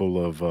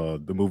Bible of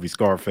the movie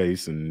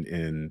Scarface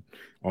and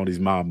all these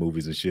mob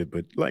movies and shit.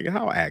 But like,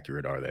 how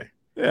accurate are they?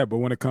 Yeah, but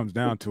when it comes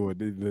down to it,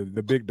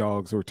 the big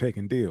dogs are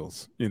taking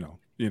deals.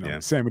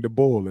 Sammy the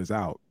Bull is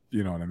out.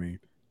 You know what I mean?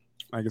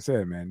 Like I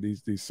said, man,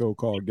 these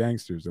so-called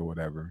gangsters or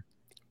whatever,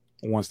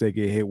 once they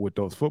get hit with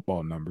those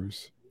football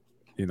numbers,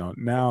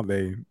 now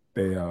they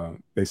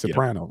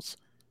Sopranos.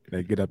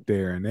 They get up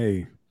there and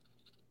they,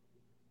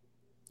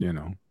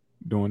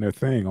 doing their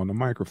thing on the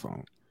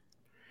microphone.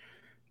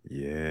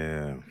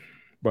 Yeah.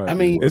 But I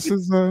mean, this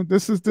is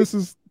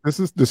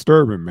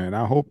disturbing, man.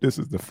 I hope this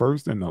is the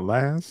first and the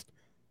last.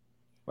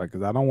 Like,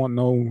 cause I don't want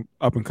no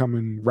up and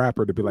coming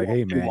rapper to be like,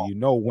 hey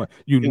man,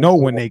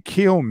 when they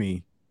kill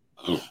me,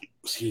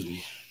 excuse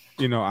me.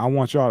 I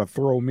want y'all to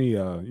throw me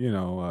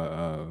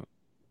going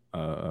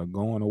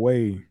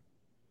away,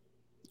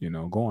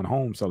 going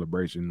home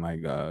celebration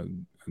like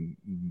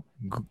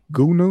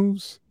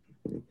Goonew.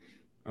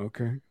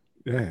 Okay.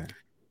 Yeah.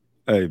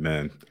 Hey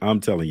man, I'm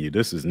telling you,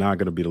 this is not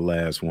gonna be the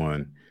last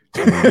one.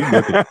 I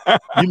mean,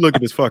 you look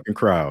at this fucking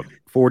crowd,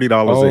 $40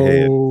 a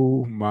head.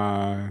 Oh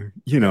my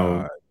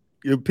God.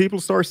 People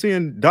start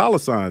seeing dollar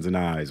signs in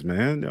eyes,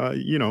 man.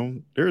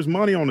 There's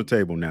money on the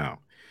table now.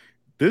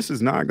 This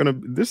is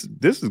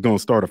gonna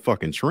start a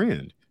fucking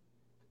trend.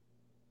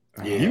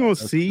 Yeah, you're gonna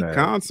see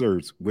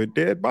concerts with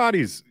dead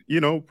bodies,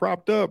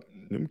 propped up.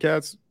 Them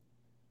cats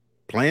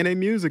playing their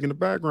music in the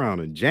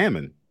background and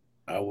jamming.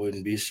 I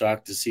wouldn't be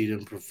shocked to see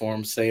them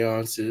perform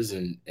seances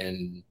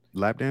and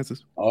lap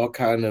dances. All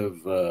kind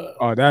of.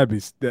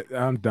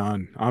 I'm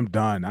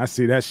done. I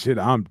see that shit.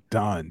 I'm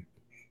done.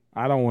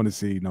 I don't want to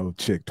see no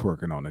chick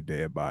twerking on a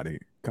dead body.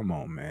 Come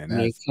on,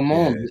 man. Come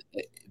on.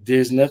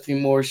 There's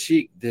nothing more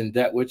chic than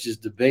that which is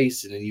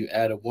debased, and then you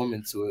add a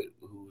woman to it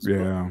who's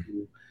going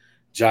to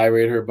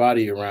gyrate her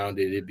body around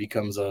it. It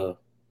becomes a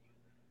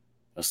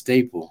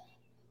staple.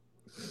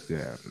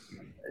 Yeah,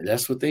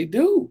 that's what they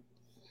do.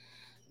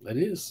 That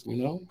is,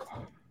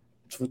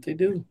 that's what they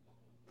do.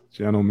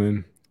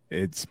 Gentlemen,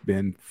 it's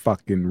been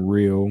fucking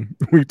real.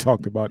 We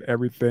talked about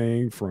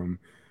everything from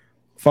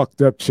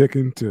fucked up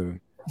chicken to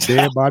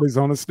dead bodies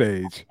on the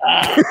stage.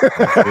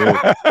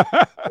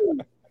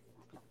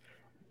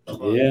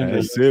 Yeah,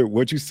 that's it.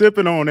 What you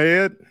sipping on,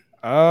 Ed?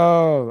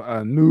 Oh,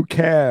 a new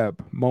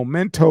cab,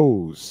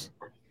 Mementos.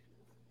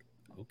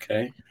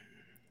 Okay.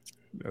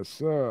 Yes,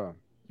 sir.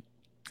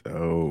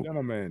 Oh,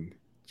 gentlemen,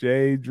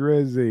 Jay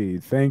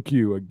Drizzy, thank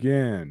you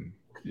again.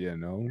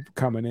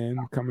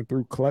 Coming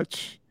through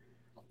clutch.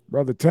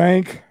 Brother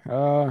Tank.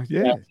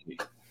 Yeah.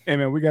 Hey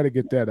man, we gotta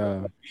get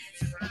that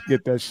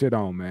shit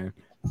on, man.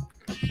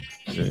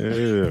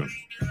 Yeah.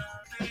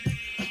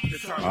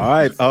 All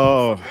right.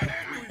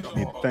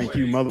 Thank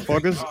you,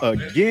 motherfuckers,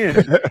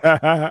 again.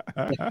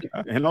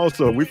 And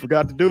also, we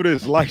forgot to do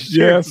this. Like,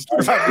 share, yes.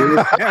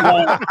 subscribe.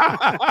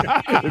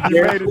 If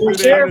you made it to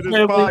the end of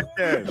this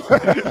podcast.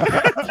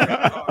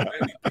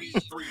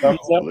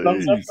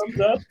 Thumbs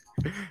up.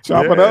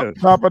 Chop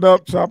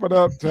it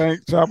up, Tank.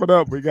 Chop it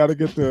up. We got to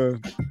get the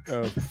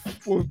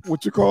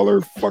what you call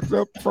her? Fucked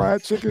up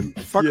fried chicken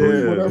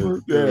fuckery,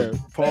 whatever. Yeah,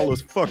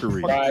 Paulas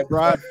fuckery,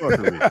 fried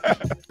fuckery.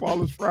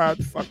 Paulas fried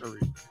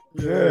fuckery.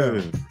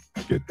 Yeah,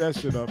 get that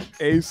shit up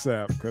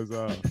ASAP because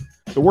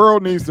the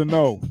world needs to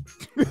know.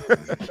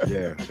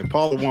 Yeah, if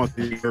Paula wants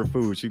to eat her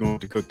food, she's gonna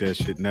have to cook that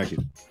shit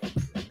naked.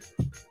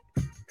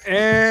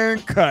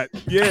 And cut.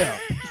 Yeah.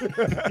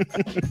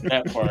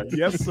 That part.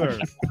 Yes, sir.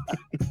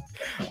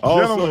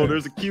 Also, Gentlemen.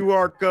 there's a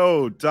QR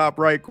code, top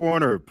right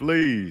corner.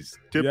 Please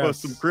tip us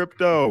some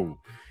crypto.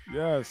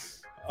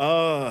 Yes.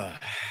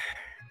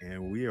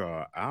 And we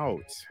are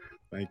out.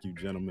 Thank you,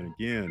 gentlemen,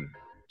 again.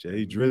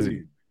 Jay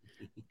Drizzy,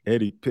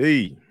 Eddie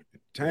P,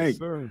 Tank. Yes,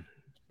 sir.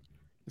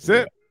 That's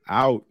it.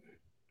 Out.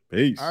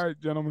 Peace. All right,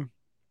 gentlemen.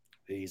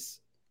 Peace.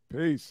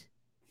 Peace.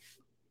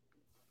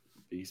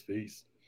 Peace.